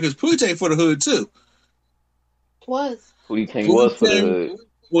more argument because Pootie for the hood too. Pootie was for the hood.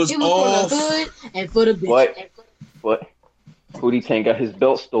 Was all for the hood and for the bitch. What? Pootie Tang got his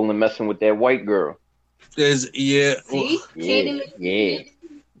belt stolen messing with that white girl. Yeah.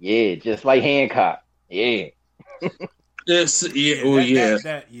 Yeah, just like Hancock. Yeah. Yes, yeah. Oh, yeah.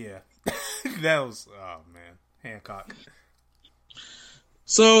 That was, oh man, Hancock.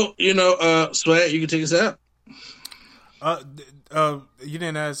 So, Swag, you can take us out. You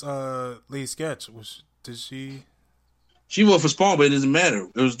didn't ask Lee Sketch. Did she? She voted for Spawn, but it doesn't matter.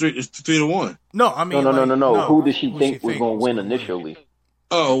 It was 3-1. No, I mean, no. Who did she think was going to win initially?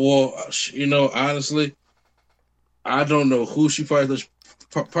 Oh well, honestly, I don't know who she probably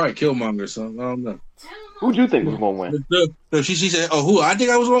Killmonger or something. I don't know. Who'd you think was going to win? No, she said, "Oh, who I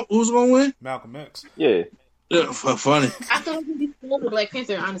think who was going to win?" Malcolm X. Yeah. Funny. I thought it would be Black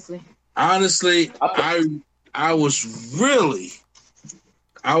Panther. Honestly, I was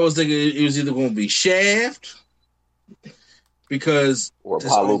thinking it was either going to be Shaft because or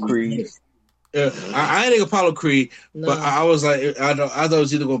Apollo Creed. I didn't think Apollo Creed, no. But I was like, I thought it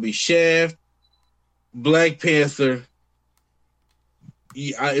was either going to be Shaft, Black Panther.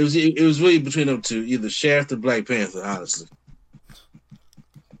 It was really between them two, either Shaft or Black Panther. Honestly,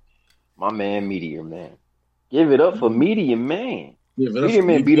 my man, Meteor Man, give it up for Meteor Man. Meteor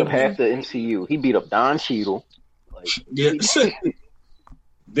Man beat up half the MCU. He beat up Don Cheadle.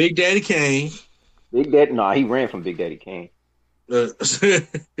 Big Daddy Kane. He ran from Big Daddy Kane.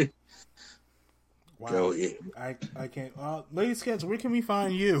 Wow. I can't. Lady Sketch, where can we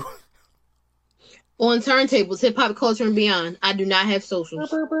find you? On Turntables, Hip Hop Culture and Beyond. I do not have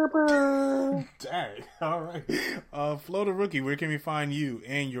socials. Dang. All right. Flo the Rookie, where can we find you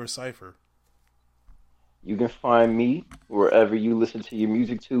and your cipher? You can find me wherever you listen to your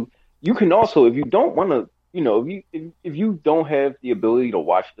music to. You can also, if you don't want to, if you don't have the ability to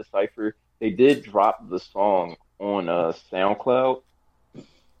watch the cipher, they did drop the song on SoundCloud.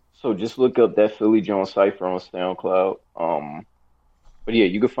 So just look up that Philly Jones cipher on SoundCloud. But yeah,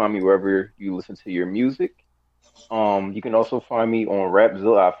 you can find me wherever you listen to your music. You can also find me on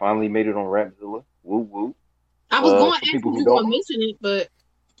Rapzilla. I finally made it on Rapzilla. Woo woo. I was going to ask you to mention it, but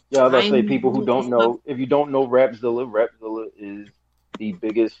yeah, I was going to say people who don't know. If you don't know Rapzilla is the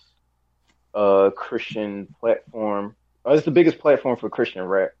biggest Christian platform. It's the biggest platform for Christian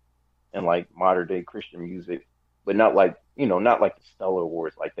rap and like modern day Christian music, but not like not like the Stellar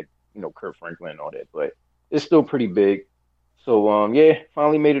Awards, like the Kurt Franklin and all that. But it's still pretty big. So yeah,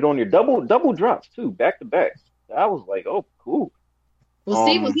 finally made it on there. Double drops too, back to back. I was like, oh, cool. Well,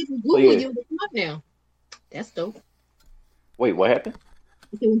 see, when people Google you, it'll come up now. That's dope. Wait, what happened?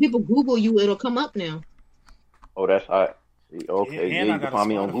 When people Google you, it'll come up now. Oh, that's hot. See, okay, and yeah, you can find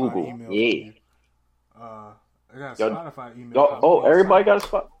me on Google. Yeah. I got a Spotify email. Oh, everybody got a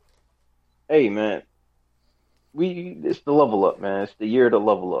spot. Hey, man, it's the level up, man. It's the year to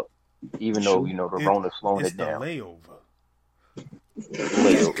level up. Even though the Rona's slowing it down. Layover.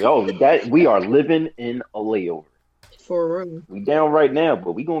 That we are living in a layover. For real. We down right now,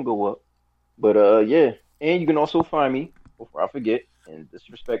 but we gonna go up. But yeah, and you can also find me before I forget and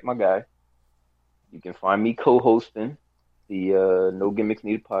disrespect my guy. You can find me co-hosting the No Gimmicks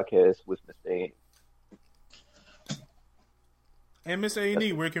Needed podcast with Miss A. And Miss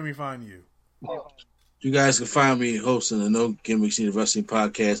A&E, where can we find you? You guys can find me hosting the No Gimmicks Needed Wrestling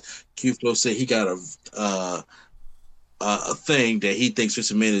podcast. Q-Flow said he got a thing that he thinks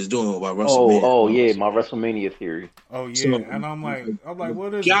WrestleMania is doing about WrestleMania. Oh yeah, my WrestleMania theory. Oh yeah, so, and I'm like,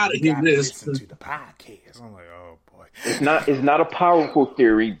 what is gotta it? You gotta listen to the podcast. I'm like, oh boy, it's not a powerful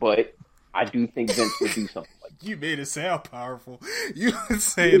theory, but I do think Vince would do something like that. You made it sound powerful. You were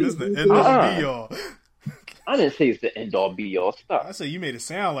saying it's the end all be all. I didn't say it's the end all be all. Stop. I said you made it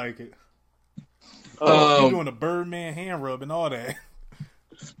sound like it. You're doing a Birdman hand rub and all that.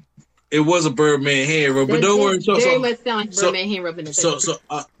 It was a Birdman hand rub, but don't worry. Very much sound like Birdman hand rub in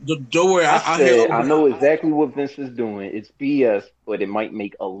the don't worry. I know exactly what Vince is doing. It's BS, but it might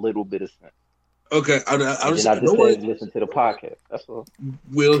make a little bit of sense. Okay, I just said listen to the podcast. That's all.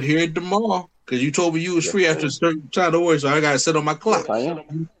 We'll hear it tomorrow because you told me you was free after a certain time. Don't worry, so I got to set on my clock. Yes, I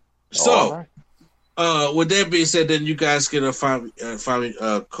am. So, with that being said, then you guys can find me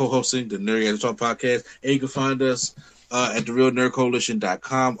co-hosting the Nerd Got to Talk podcast, and you can find us at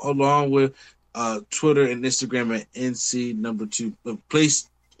therealnerdcoalition.com, along with Twitter and Instagram at NC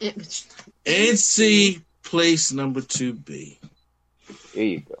place number 2B. There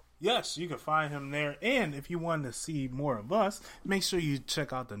you go. Yes, you can find him there. And if you want to see more of us, make sure you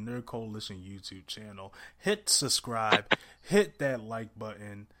check out the Nerd Coalition YouTube channel. Hit subscribe, hit that like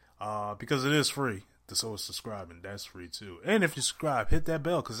button. because it is free. So is subscribing. That's free too. And if you subscribe, hit that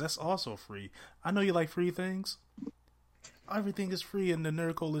bell because that's also free. I know you like free things. Everything is free in the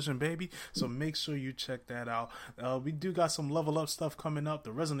Nerd Coalition, baby. So make sure you check that out. We do got some level up stuff coming up.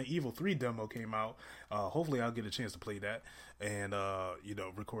 The Resident Evil 3 demo came out. Hopefully I'll get a chance to play that and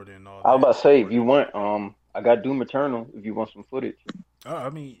record it and all that. I was about to say, if you want, I got Doom Eternal if you want some footage. I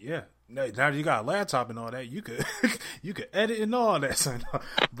mean, yeah. Now you got a laptop and all that. You could you could edit and all that.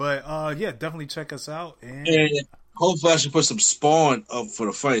 But yeah, definitely check us out. And hopefully I should put some Spawn up for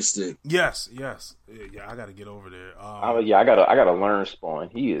the fight stick. Yes. Yeah, I got to get over there. I gotta learn Spawn.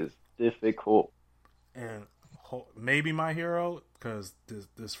 He is difficult. And maybe My Hero, because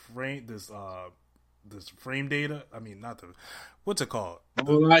this frame data. I mean, not the what's it called?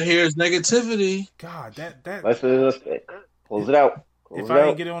 All I hear is negativity. God, that. Let's close it out. If I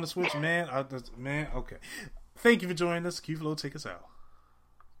ain't get it on the Switch, man, okay. Thank you for joining us. Q-Flow, take us out.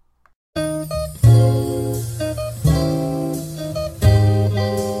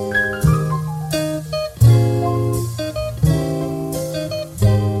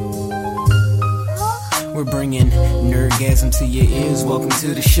 We're bringing nerdgasm to your ears. Welcome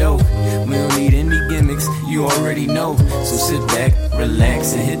to the show. We don't need any gimmicks, you already know. So sit back,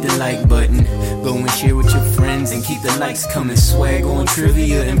 relax, and hit the like button. Go and share with your friends and keep the likes coming. Swag on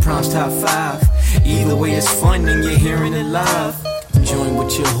trivia and prompts top 5. Either way, it's fun and you're hearing it live. Join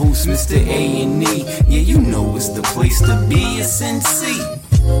with your host, Mr. A&E. Yeah, you know it's the place to be. It's NC.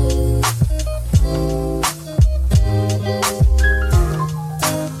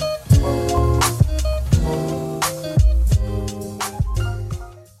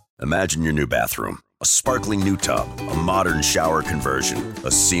 Imagine your new bathroom. A sparkling new tub, a modern shower conversion,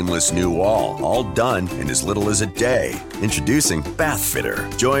 a seamless new wall, all done in as little as a day. Introducing Bath Fitter.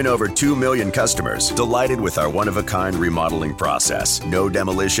 Join over 2 million customers delighted with our one-of-a-kind remodeling process. No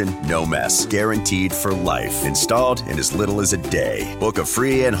demolition, no mess. Guaranteed for life. Installed in as little as a day. Book a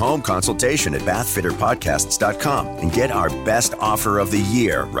free in-home consultation at bathfitterpodcasts.com and get our best offer of the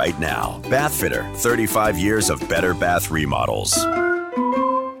year right now. Bath Fitter, 35 years of better bath remodels.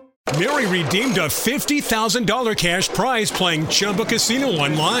 Mary redeemed a $50,000 cash prize playing Chumba Casino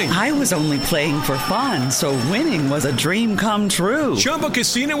online. I was only playing for fun, so winning was a dream come true. Chumba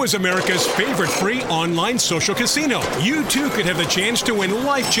Casino is America's favorite free online social casino. You too could have the chance to win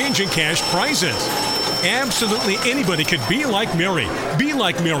life-changing cash prizes. Absolutely anybody could be like Mary. Be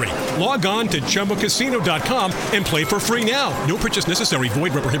like Mary. Log on to ChumbaCasino.com and play for free now. No purchase necessary.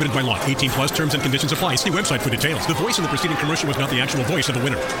 Void where prohibited by law. 18+ terms and conditions apply. See website for details. The voice in the preceding commercial was not the actual voice of the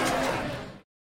winner.